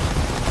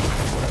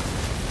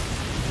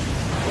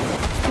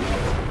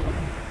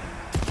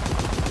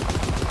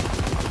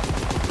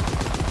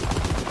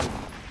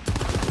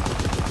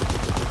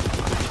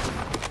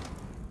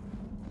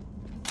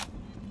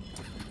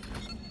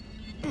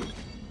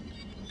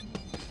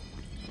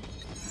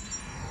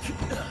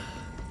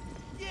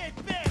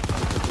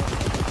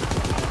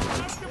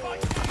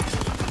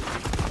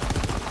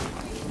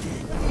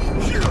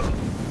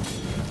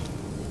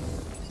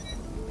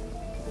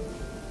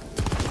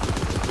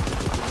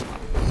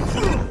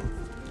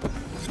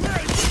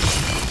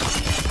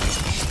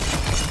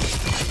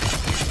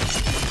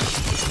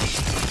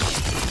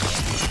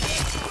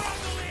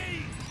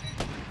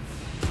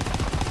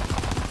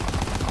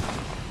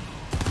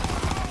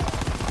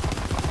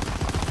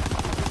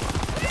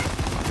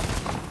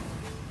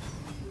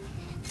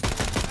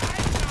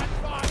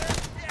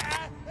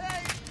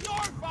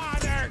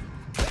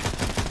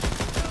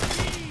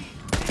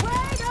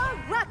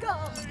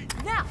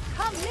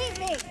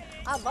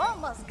 I've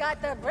almost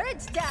got the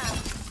bridge down.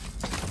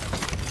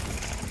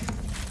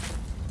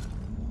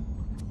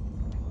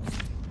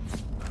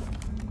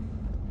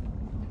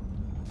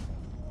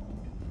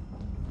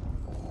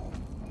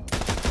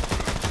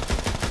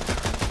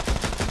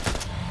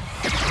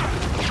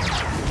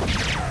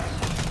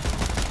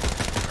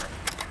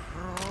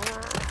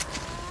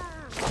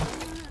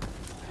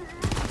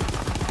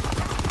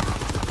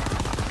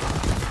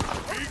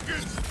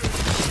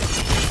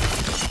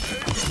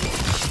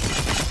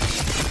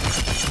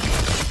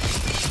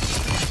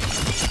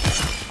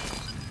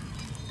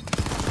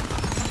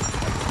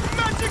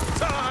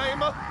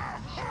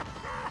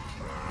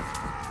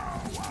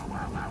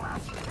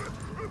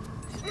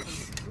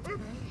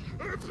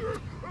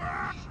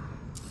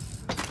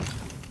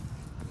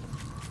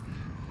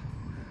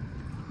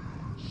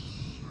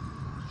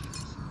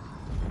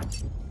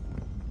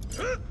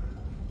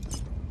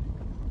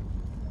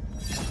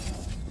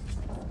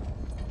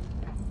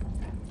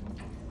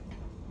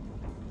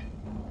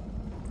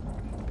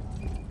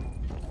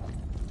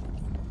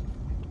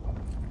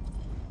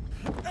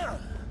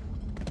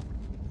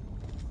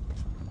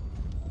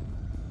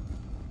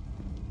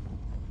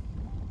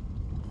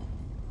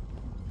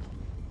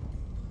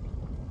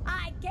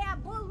 I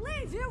can't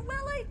believe you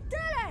really did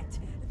it!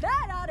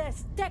 That ought to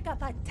stick a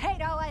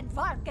potato in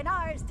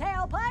Varkanar's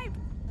tailpipe!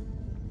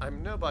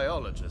 I'm no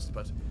biologist,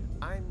 but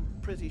I'm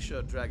pretty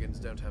sure dragons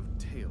don't have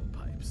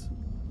tailpipes.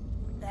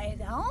 They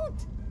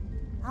don't?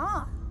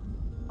 Huh.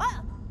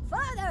 Well,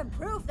 further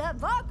proof that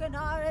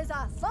Varkanar is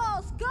a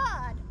false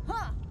god,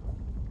 huh?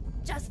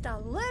 Just a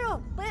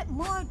little bit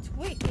more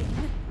tweaking,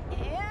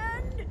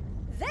 and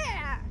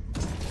there!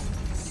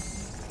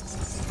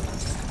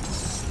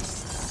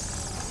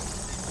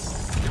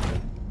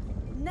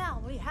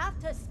 Now we have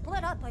to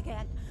split up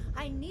again.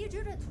 I need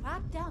you to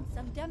track down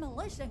some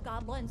demolition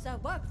goblins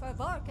that work for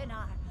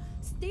Varkanar.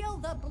 Steal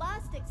the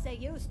blastics they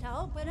use to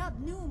open up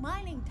new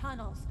mining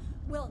tunnels.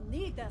 We'll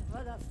need them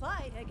for the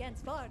fight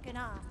against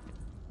Varkanar.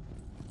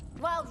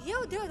 While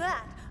you do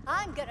that,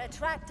 I'm gonna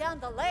track down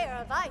the lair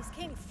of Ice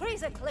King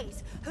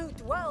Freezicles, who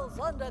dwells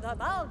under the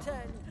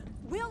mountain.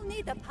 We'll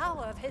need the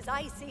power of his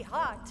icy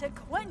heart to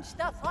quench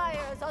the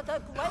fires of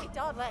the Great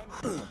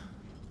Oven.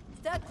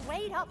 The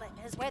Great Oven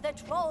is where the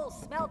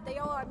trolls smelt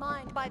the ore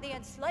mined by the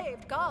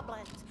enslaved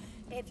goblins.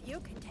 If you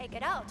can take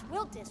it out,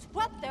 we'll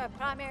disrupt their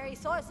primary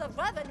source of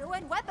revenue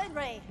and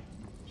weaponry.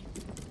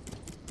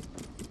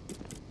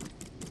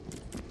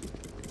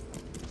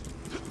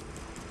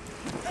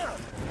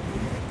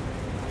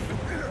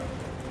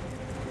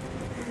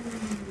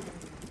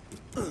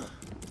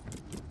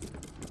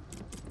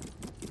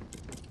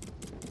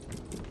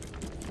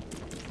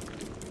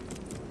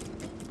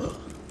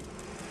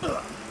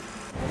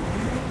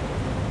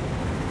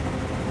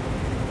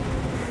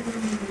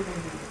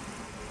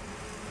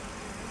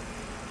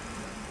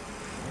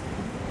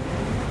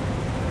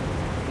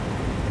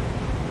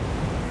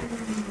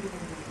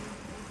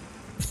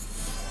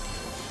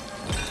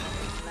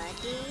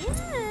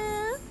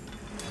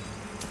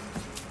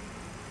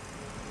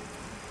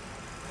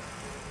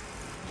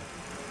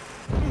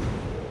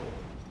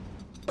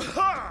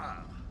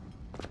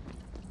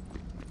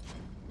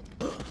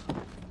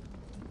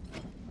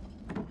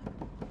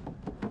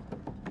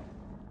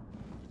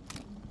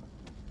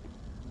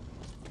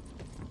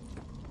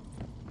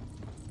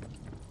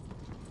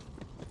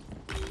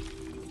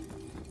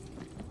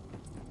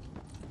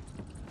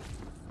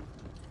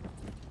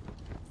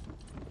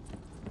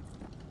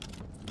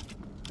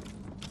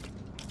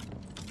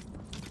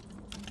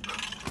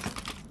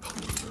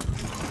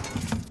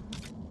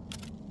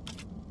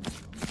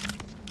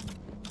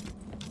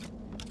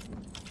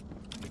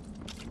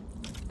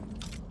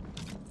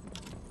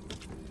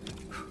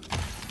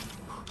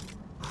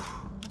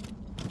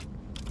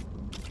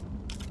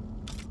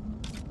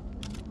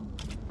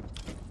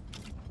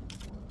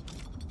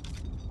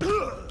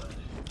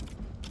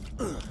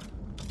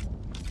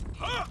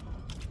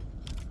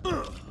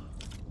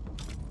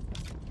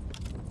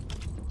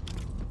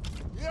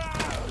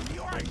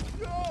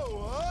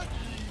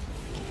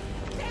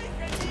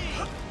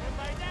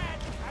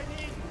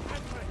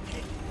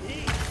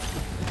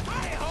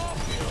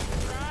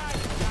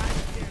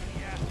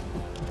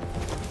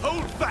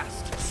 Hold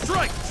fast!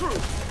 Strike true!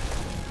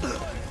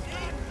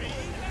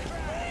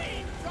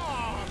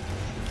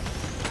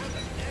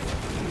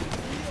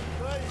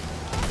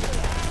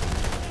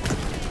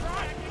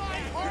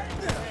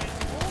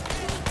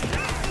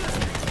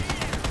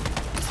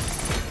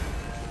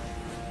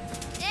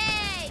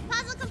 Hey,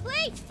 puzzle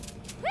complete!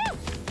 Woo!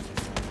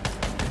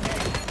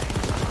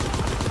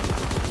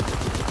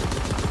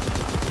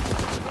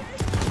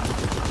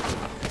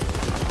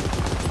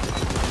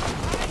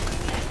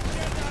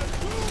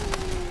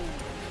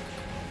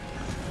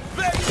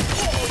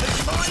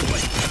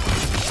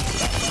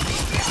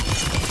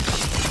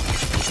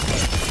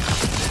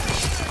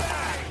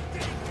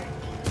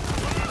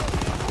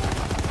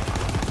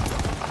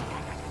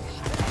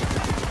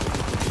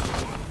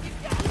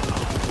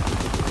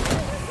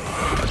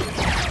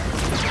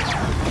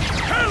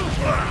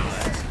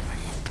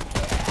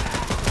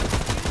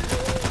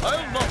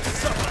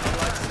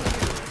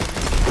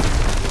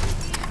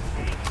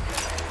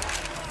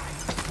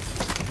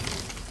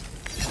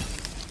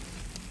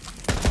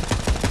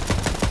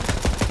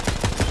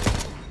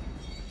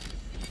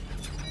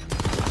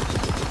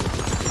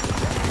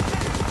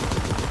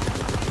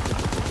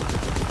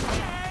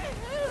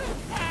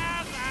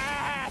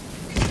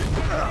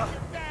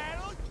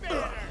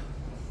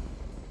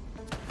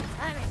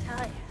 Let me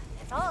tell you,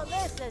 if all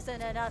this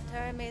isn't enough to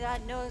earn me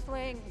that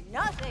nosewing,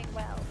 nothing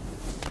will.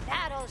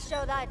 That'll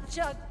show that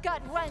jug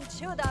gut wrench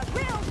who the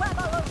real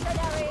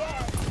revolutionary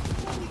is.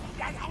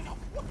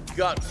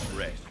 Gut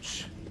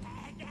wrench.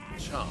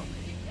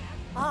 Charming.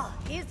 Oh,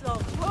 he's the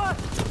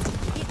worst.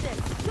 He's this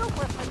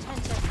super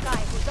pretentious guy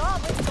who's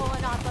always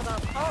going off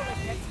about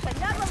politics, but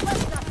never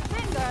lifts a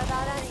finger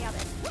about any of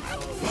it.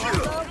 So,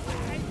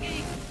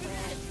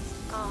 red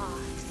scars.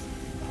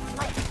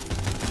 Like,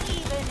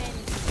 even in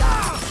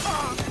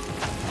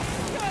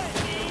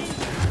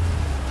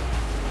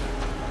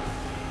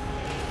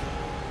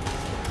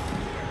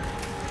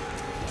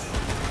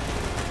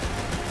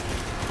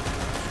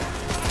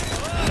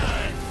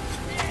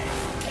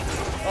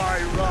I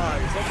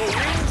rise on the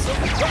wings of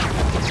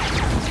battle!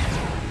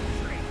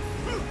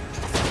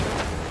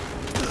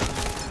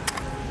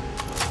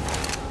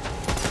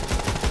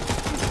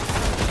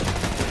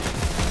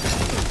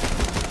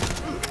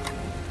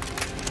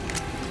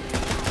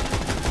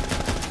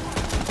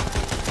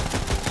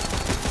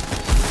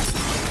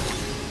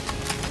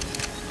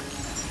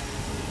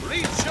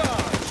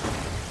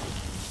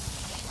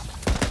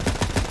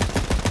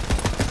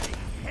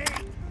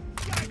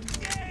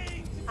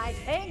 I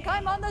think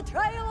I'm on the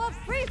trail of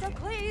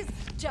Freezercles.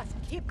 Just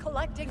keep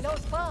collecting those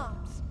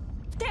bombs.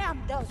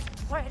 Damn those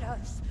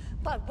traitors.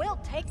 But we'll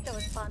take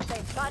those bombs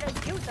they've got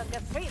and use them to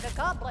free the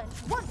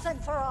goblins once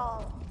and for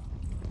all.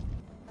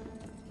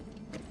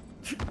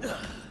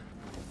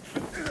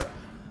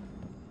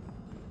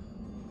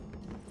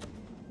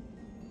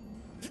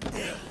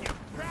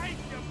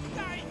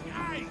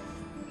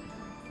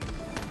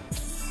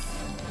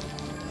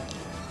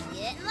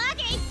 Getting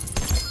lucky!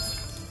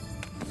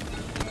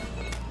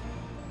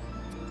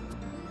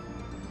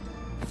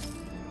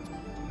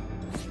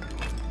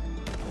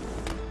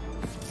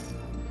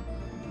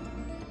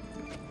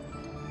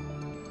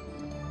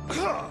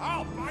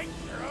 I'll fight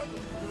your own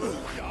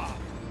job.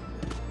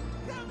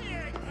 Come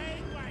here and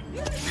take what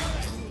you do.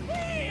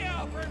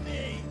 Heal for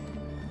me.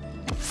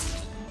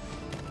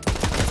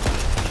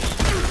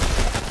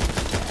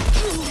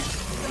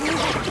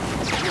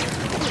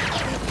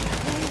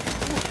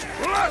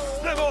 Bless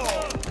them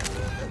all!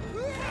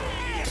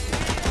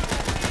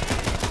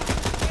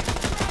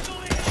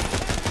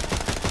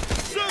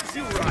 Serves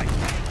you right!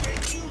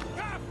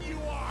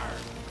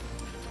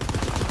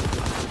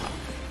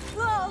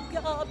 Oh,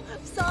 God.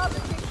 Sorry to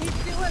keep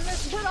doing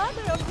this, but I'm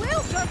in a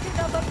real junkie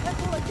of a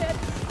pickle again.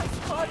 I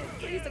spotted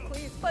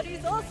Freezercles, but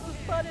he's also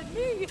spotted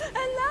me, and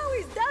now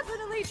he's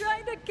definitely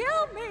trying to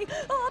kill me.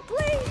 Oh,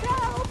 please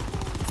help!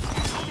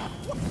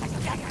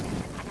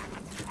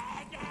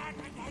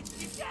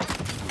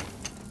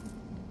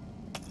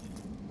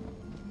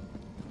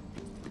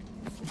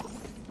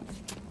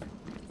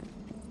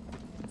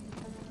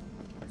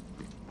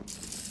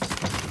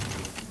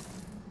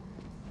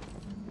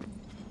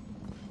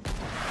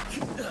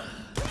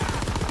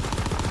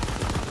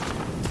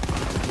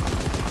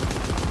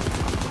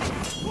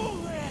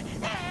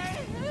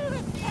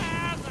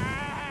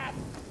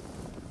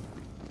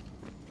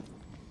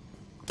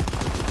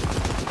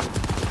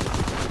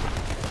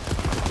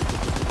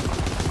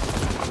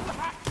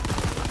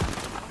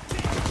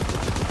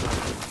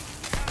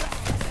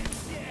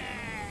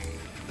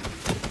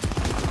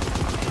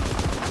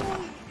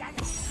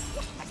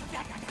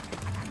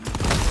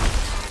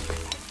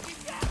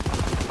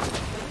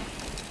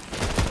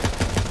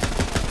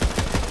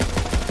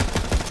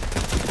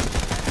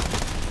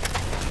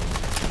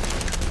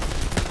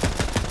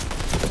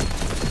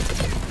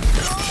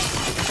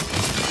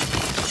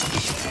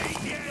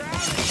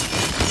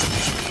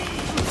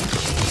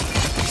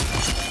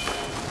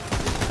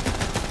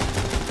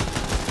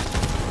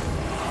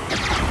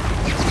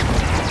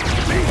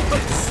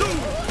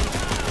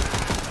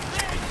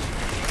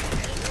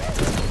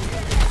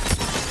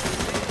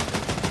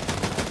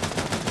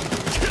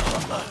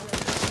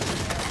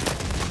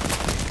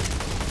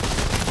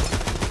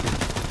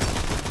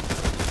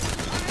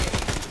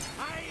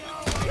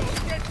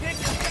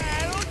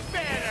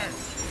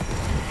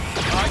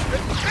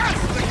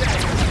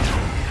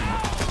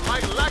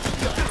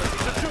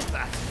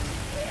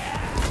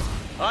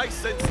 I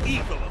sense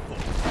evil afoot.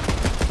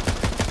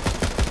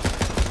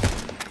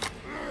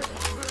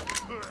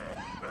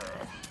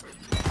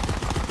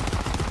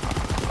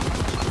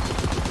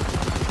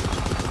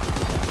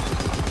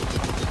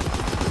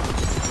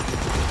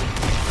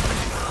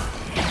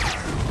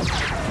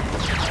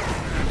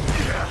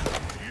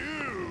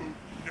 You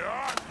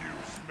not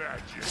use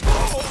magic.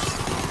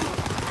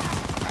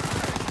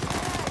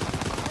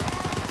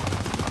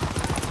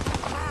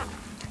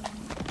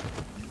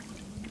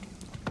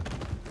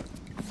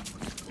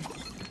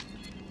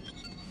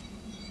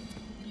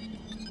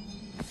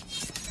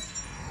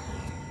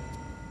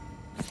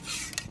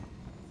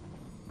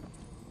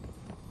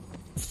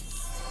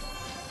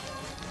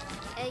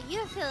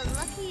 You're feeling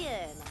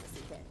luckier,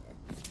 Mamacita.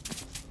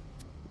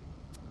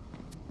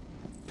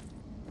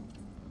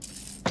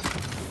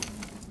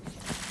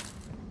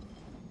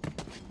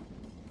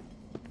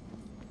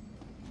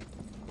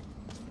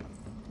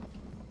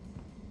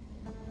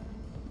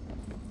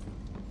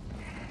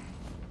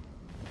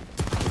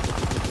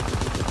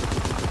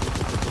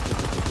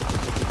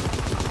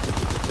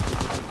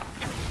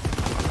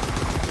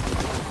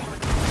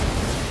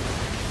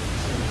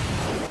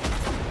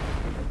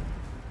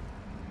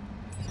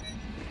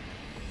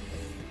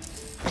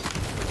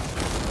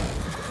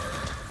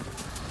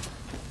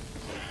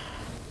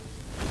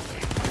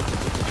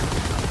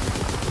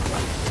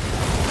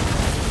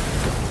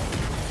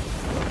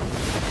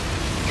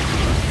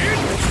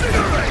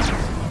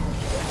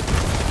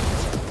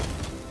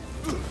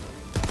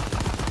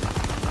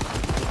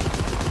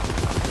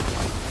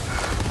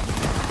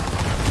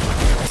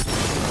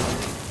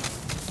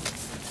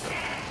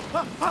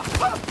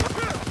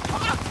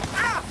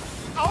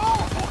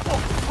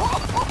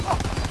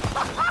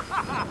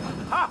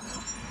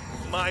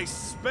 My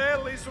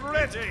spell is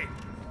ready!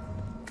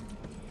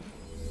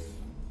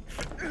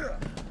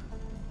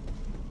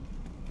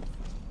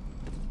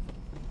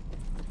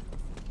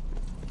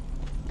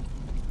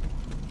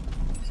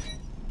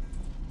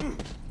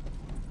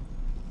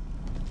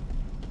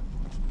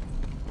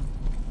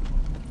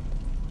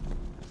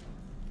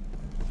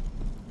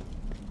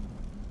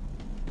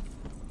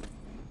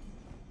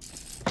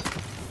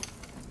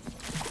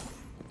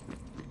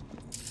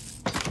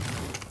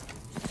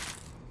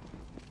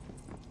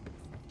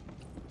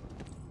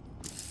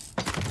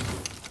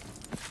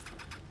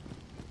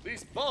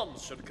 These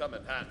bombs should come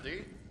in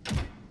handy.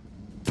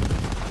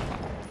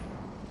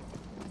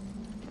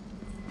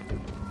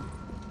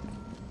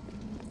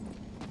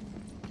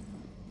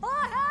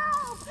 Oh,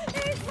 help!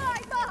 He's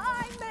right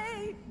behind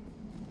me!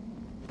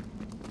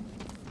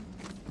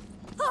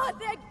 Oh,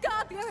 thank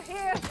God you're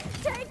here!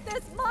 Take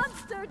this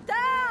monster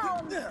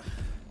down!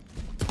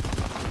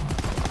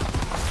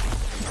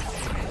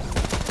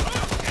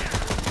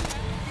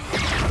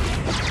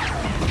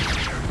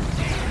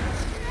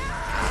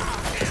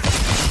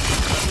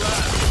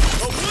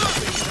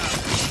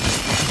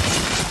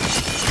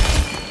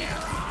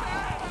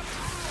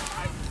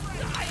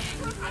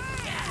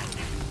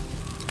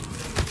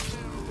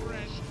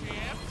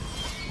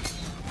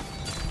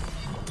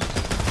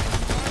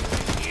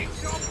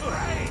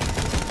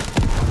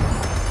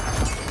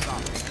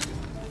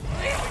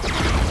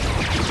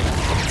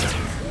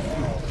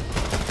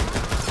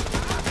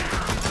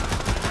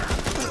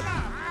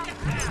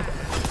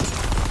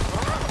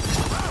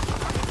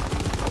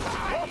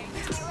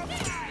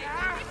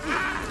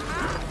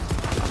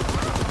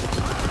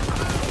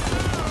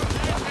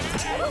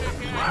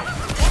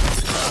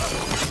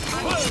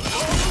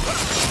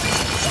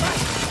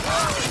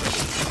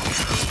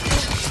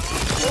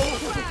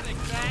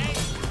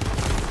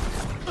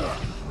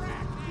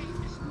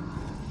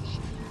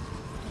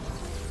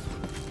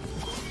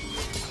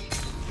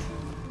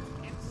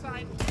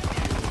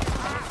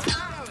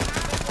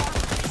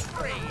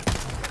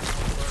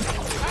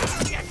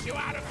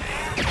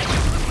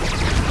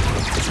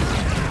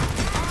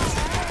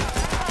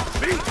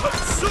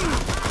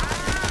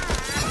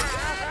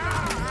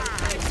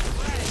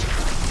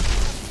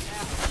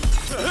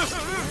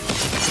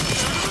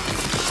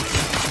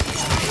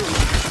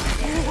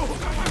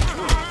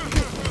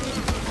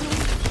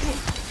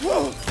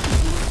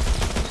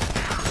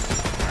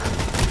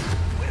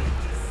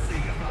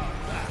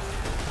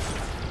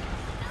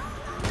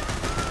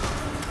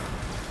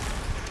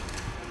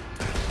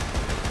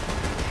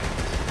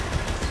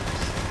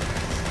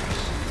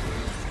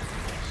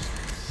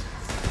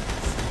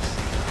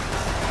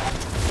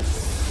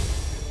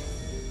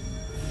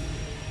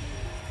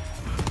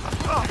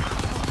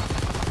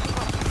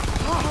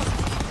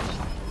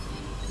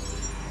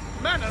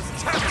 Mana's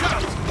tapped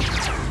out!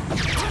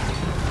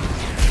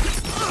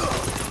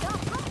 The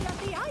heart of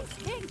the Ice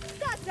King!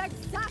 That's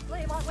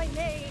exactly what we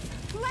need!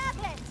 Grab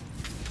it!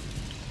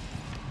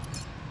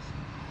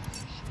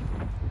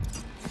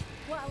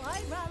 While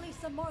I rally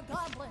some more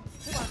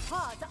goblins to our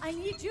cause, I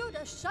need you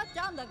to shut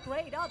down the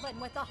Great Oven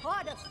with the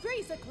heart of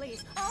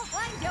Threesicles. I'll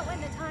find you when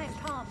the time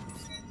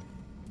comes.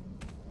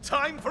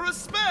 Time for a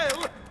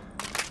spell!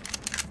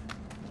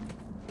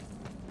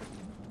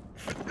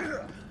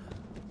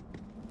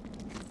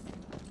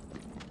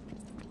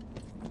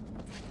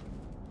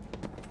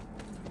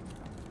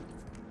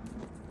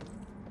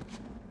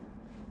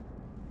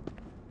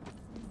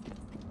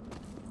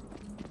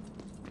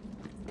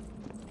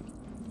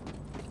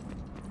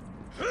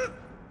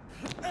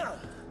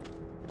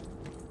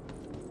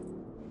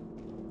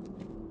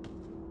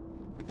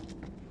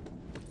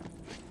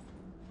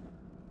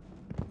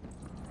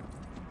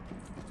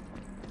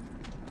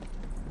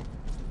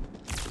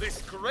 This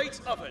great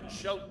oven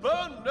shall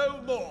burn no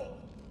more!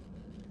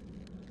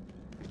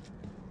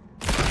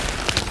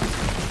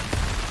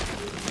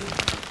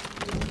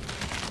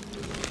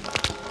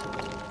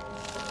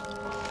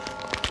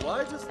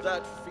 Why does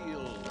that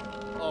feel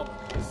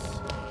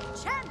ominous?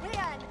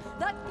 Champion,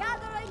 the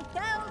gathering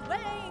bell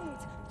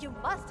rings! You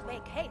must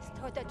make haste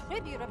toward the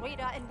tribute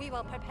arena and we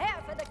will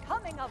prepare for the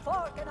coming of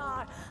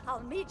Organar.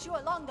 I'll meet you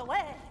along the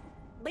way.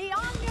 Be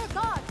on your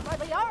guard for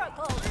the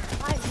oracle.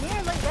 I'm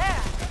nearly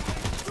there.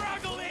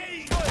 Struggling!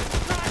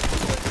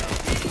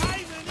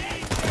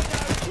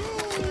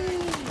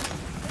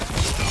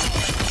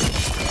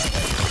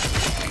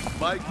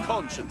 My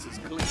conscience is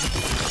clean.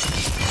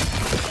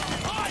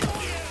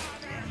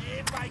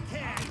 If I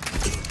can.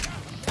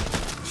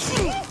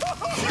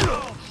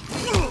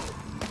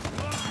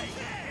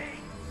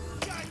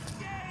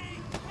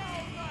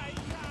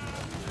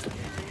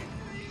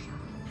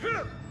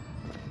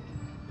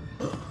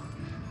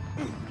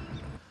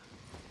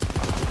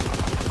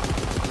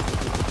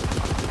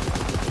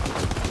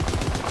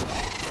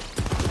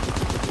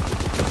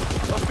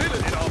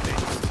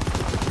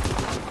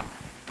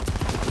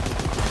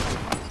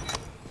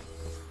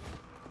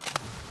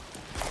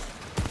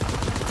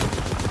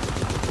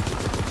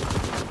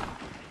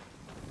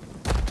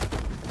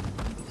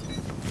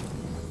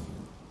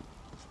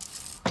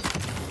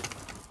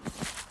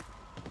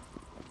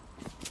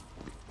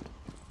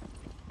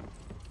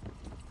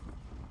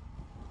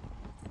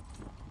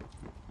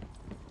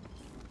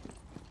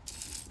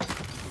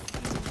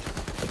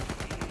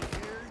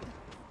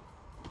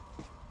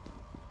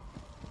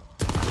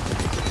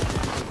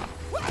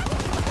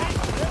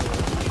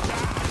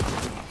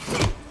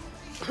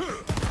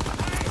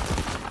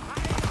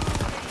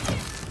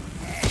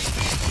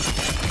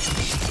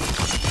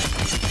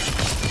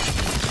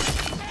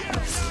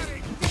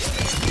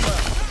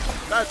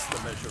 That's the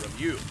measure of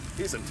you,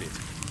 isn't it?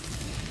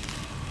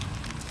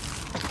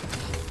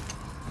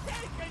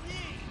 Take a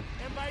knee!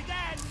 And by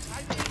that,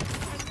 I mean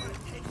I'm gonna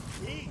take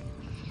a knee.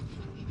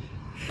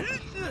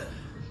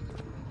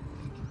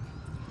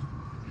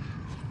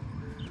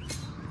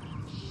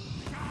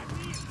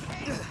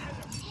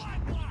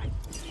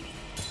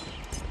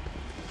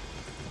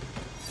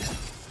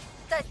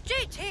 The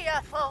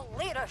GTFO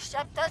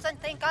leadership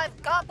doesn't think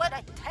I've got what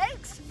it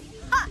takes?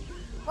 Ha!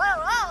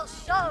 Well, I'll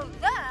show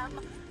them.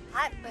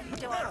 I've been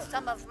doing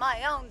some of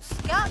my own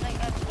scouting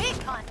and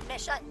recon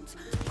missions.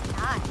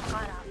 I've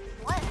got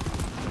a plan.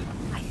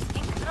 I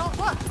think it'll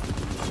work,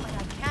 but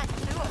I can't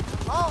do it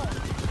alone.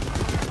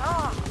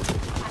 Oh,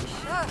 I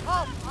sure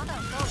hope one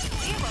of those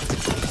heroes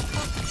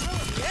comes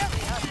through the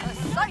area at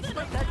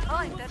precisely the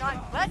time that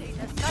I'm ready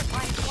to set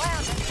my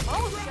plan in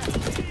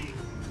motion.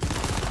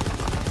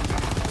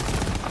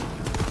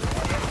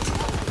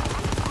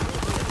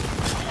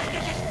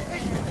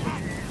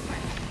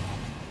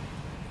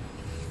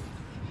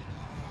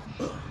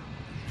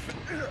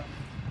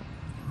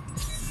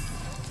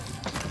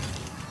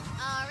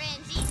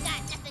 RNG's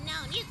got nothing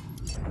on you.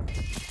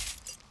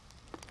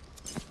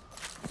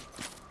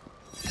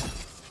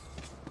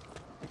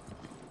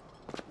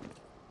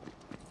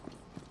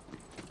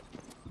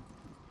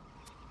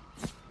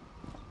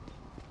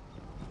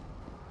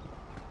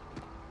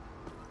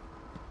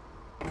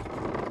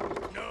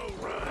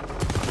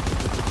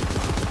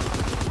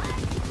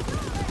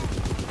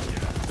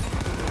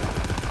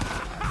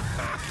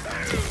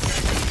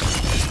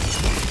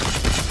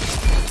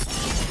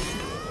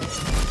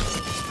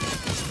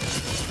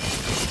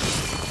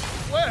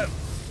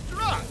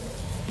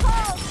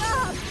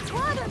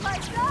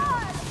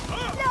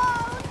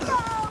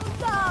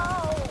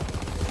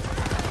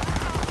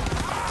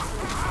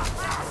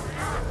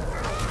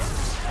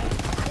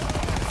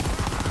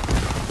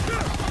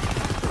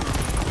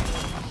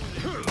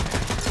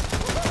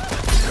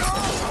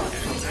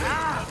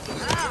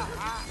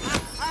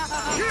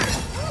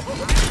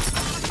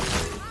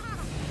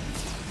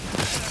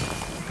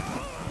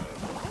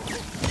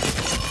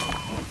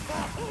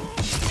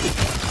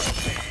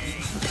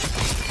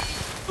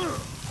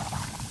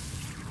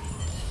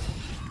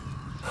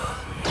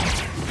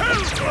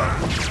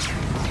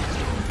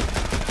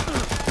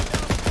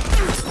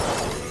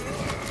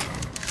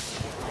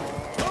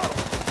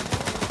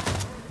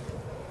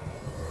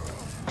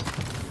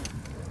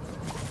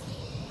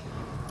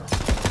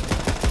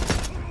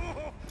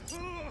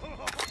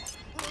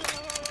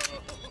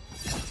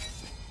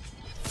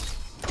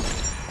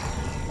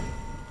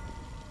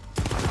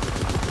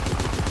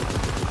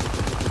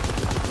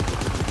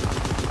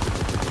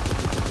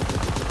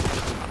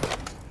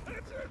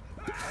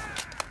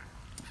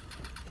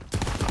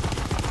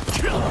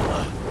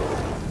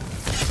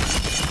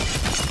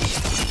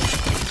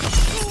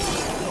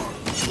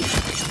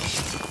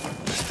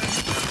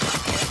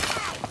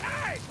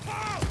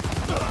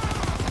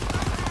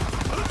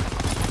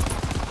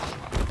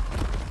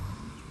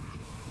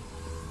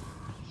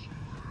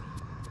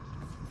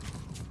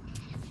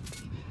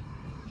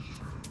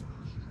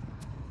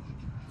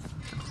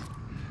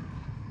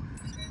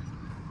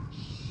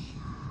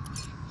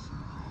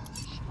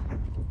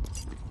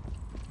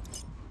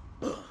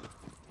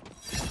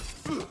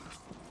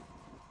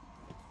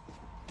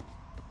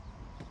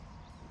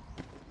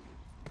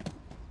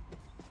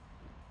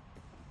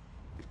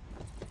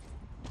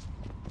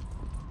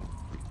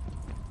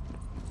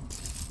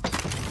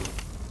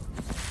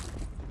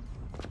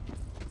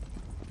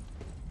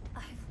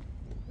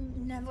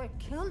 never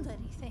killed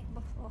anything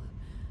before.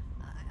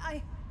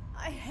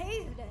 I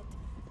hated it.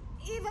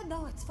 Even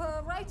though it's for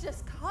a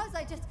righteous cause,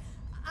 I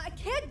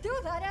can't do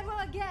that ever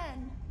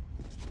again.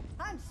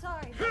 I'm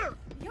sorry, but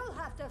you'll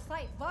have to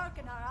fight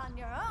Varkanar on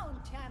your own,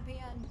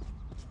 champion.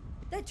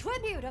 The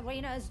tribute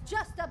arena is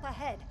just up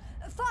ahead.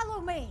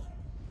 Follow me.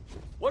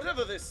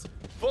 Whatever this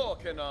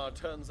Vorkanar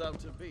turns out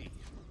to be,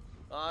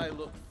 I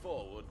look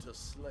forward to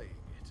slaying it.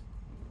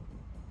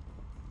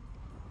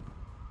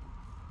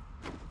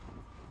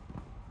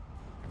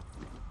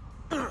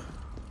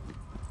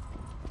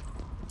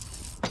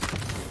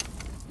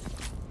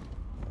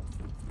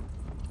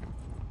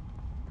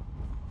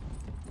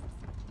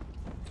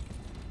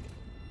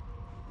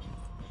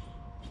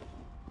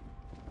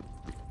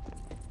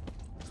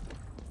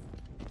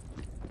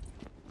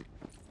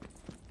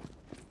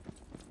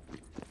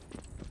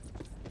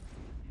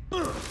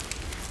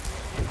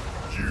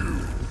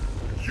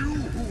 You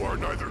who are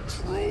neither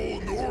troll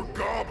nor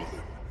goblin,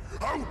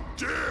 how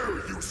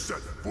dare you set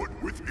foot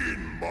within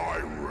my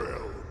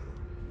realm?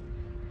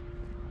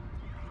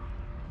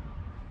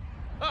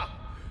 Ha!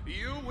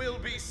 You will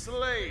be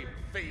slain,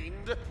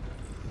 fiend!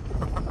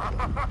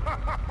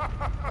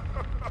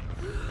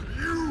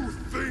 You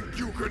think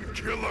you can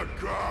kill a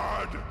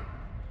god?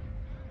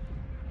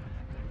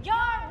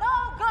 You're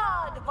no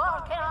god,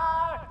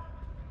 Varkanar!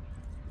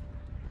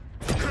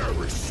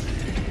 Heresy!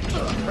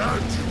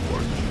 And you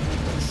are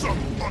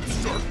some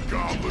upstart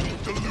goblin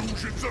with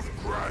delusions of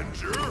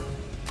grandeur?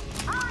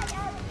 I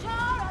am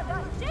Jara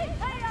the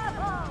Dictator,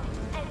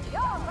 and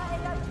your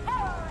reign of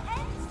terror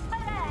ends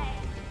today!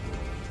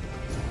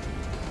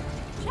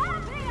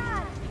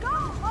 Champion, go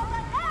for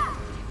the death!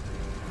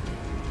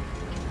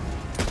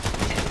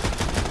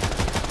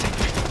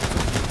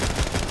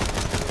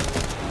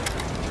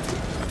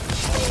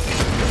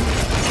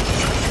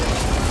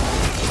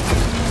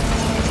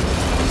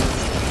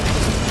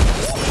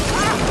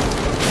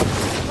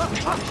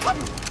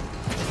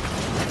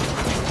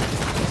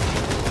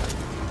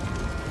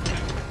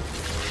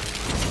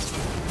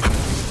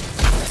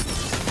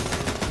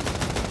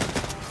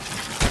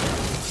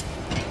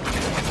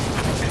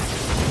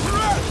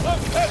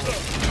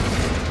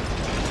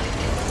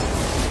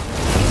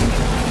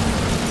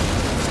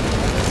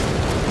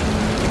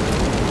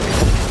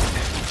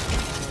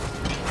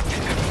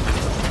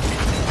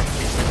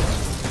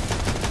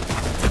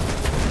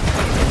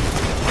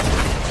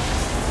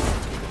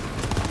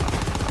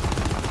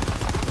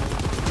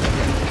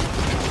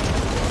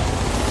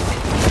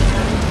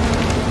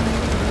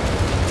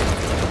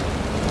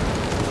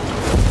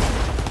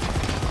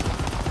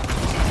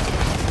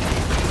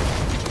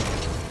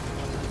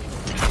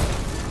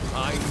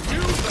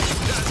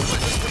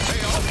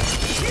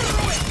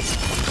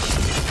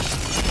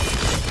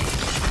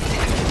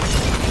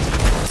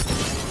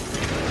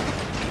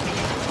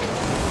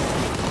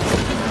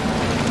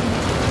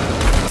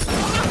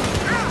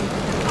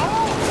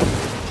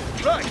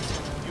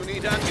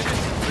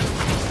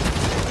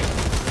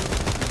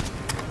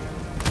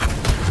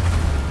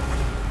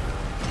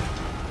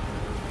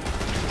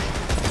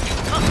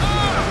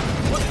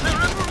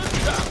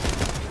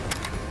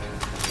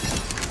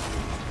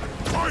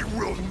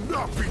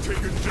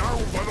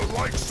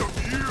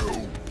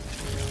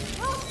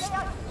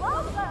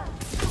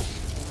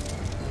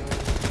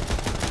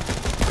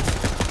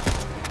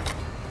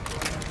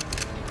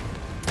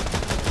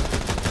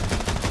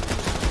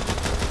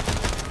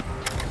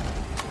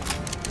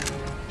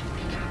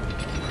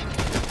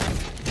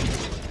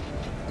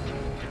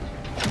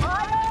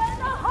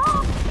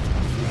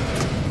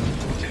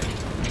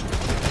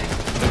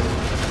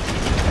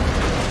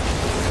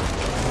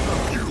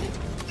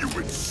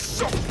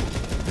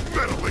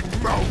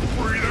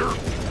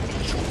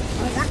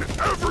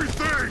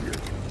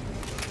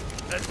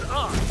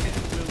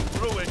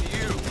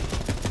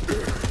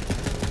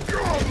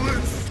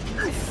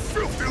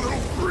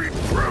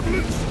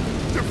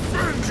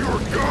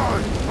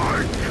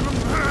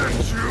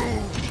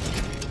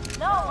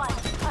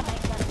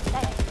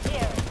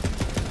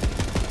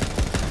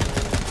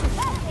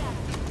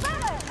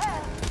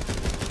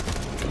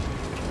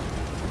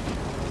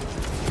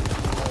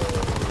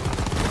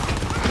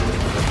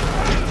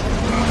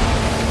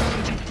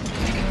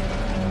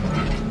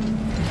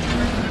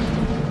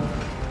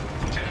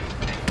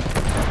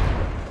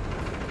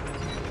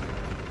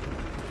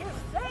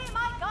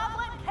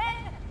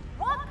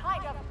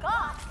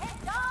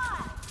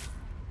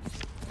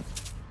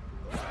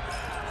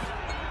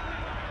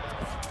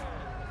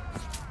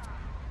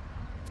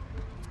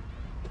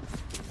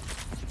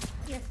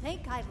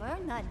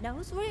 That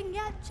nose ring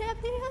yet,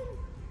 champion?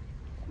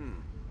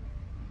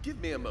 Give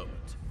me a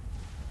moment.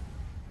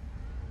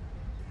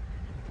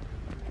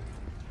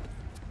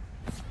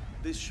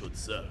 This should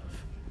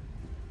serve.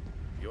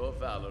 Your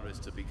valor is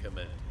to be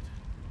commended.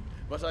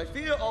 But I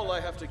fear all I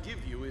have to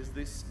give you is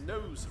this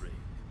nose ring.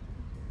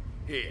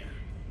 Here.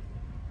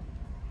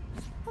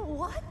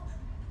 What?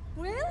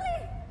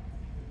 Really?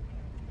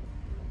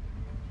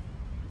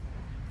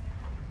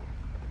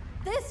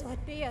 This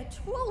would be a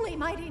truly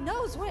mighty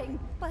nose ring,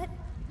 but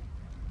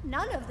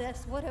None of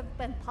this would have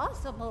been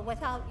possible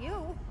without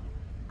you.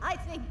 I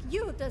think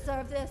you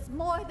deserve this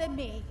more than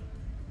me.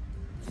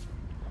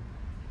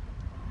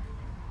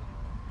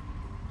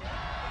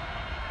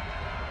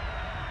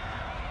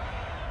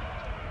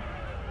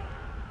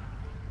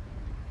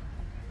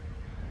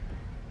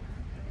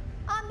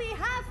 On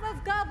behalf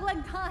of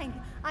Goblinkind,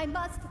 I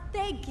must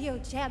thank you,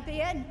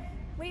 champion.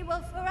 We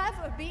will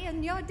forever be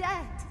in your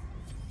debt.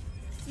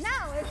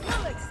 Now, if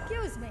you'll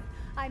excuse me,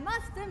 I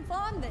must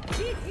inform the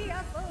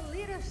GTFO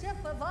leadership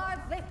of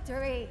our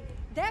victory.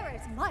 There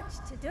is much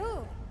to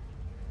do.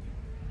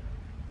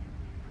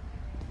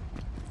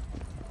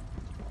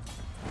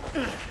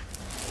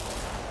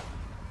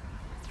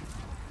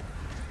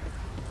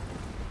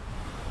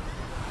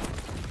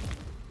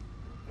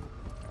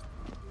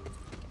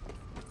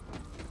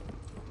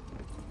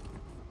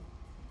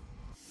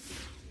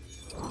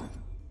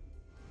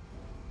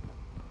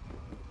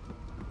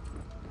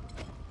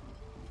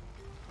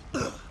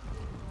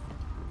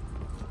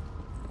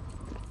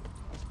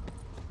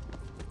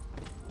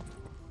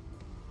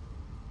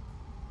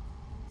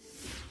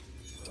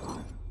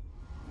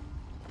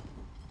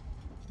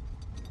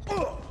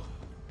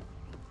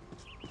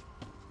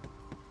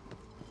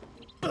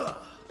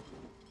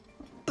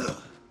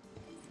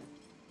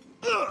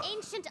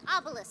 Ancient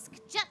obelisk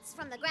juts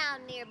from the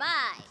ground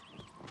nearby.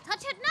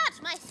 Touch it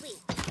not, my sweet,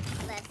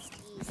 lest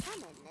ye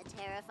summon a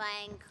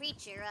terrifying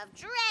creature of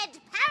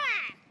dread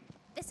power.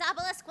 This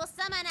obelisk will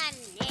summon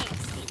a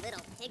nasty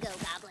little piggo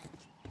goblin.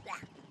 Blah.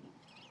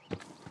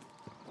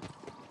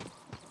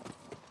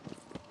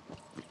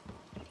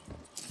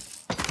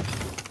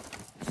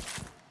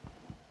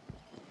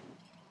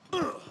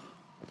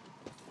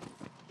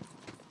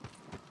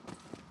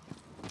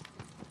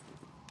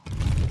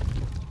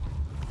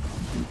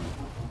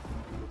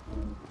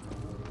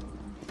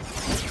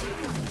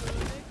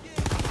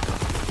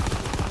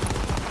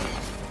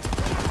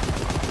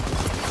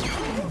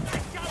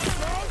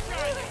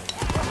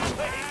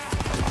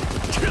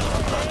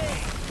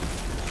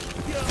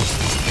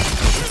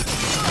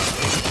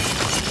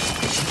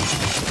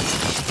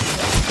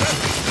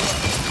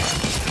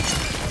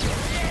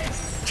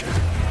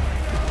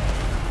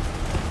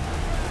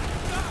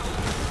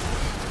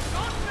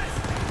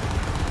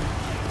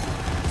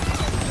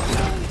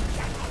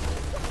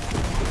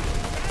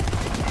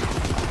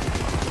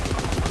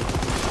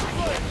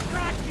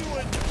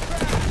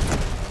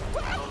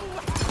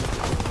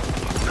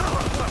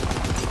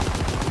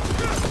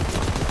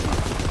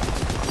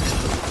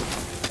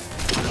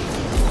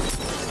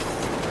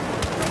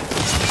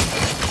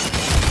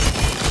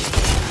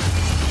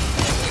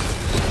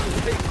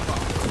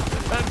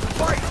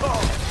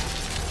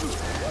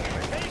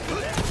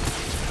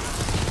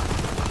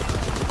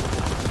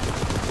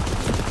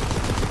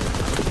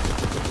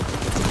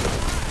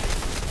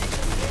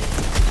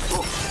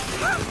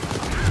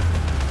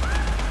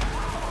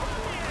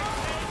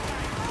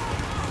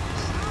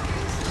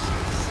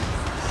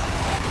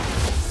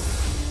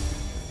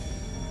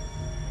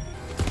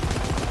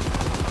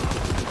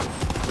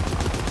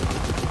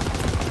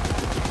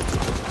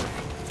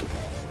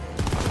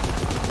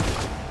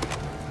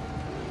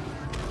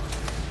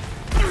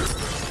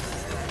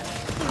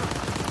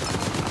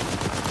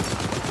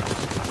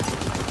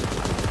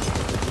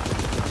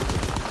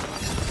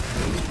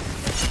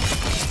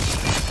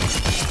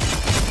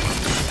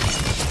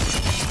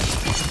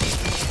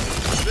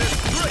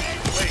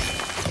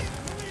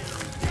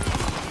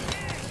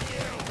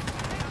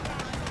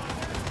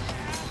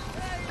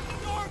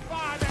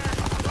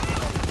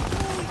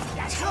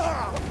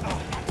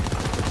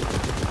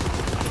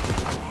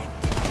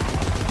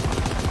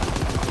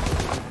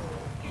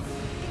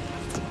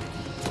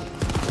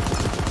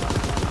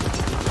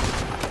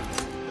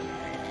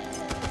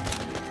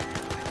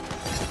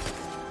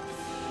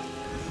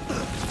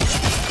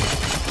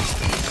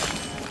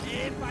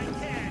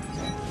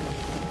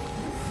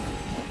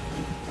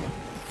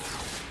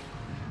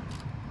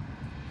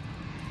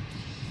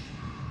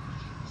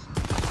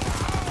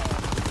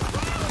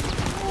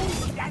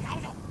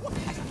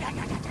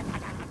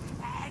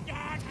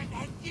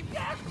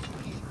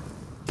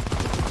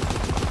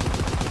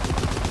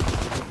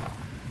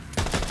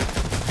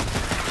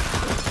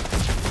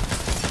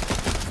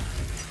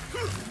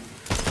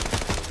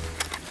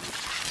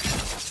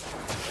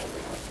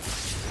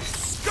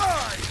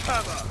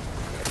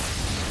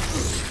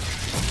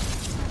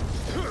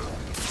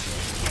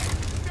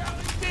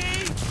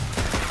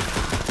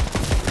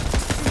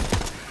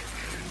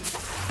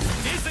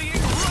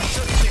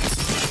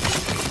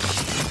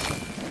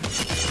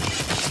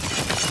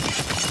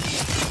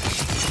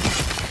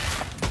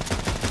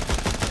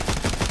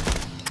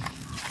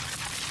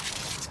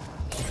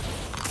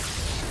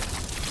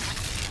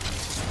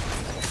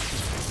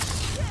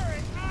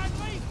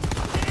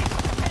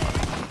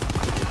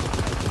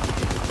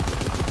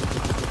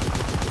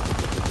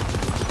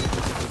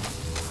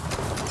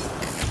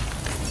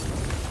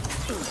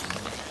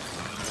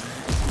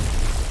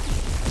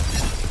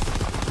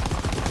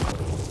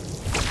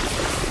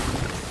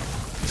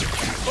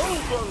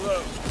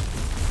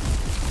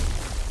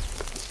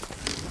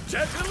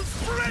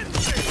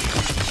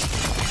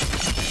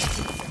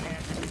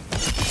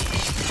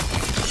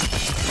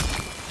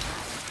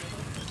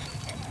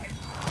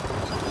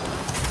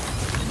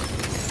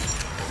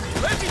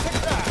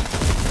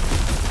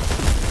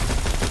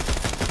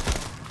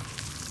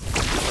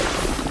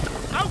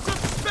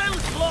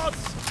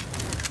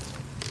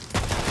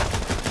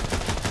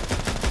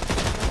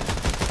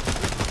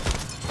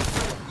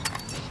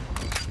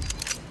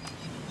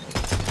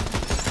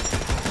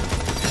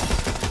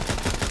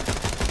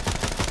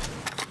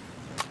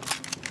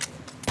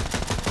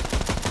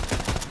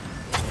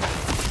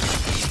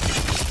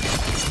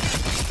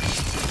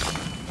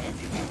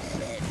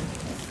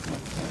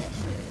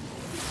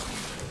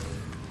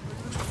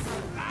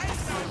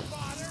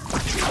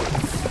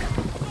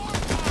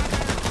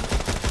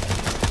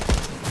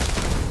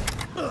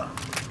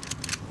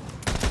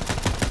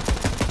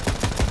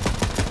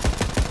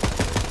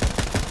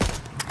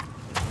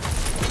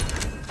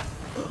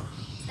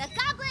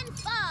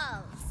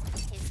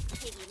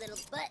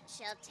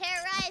 shall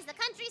terrorize the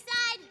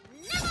countryside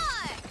no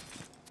more!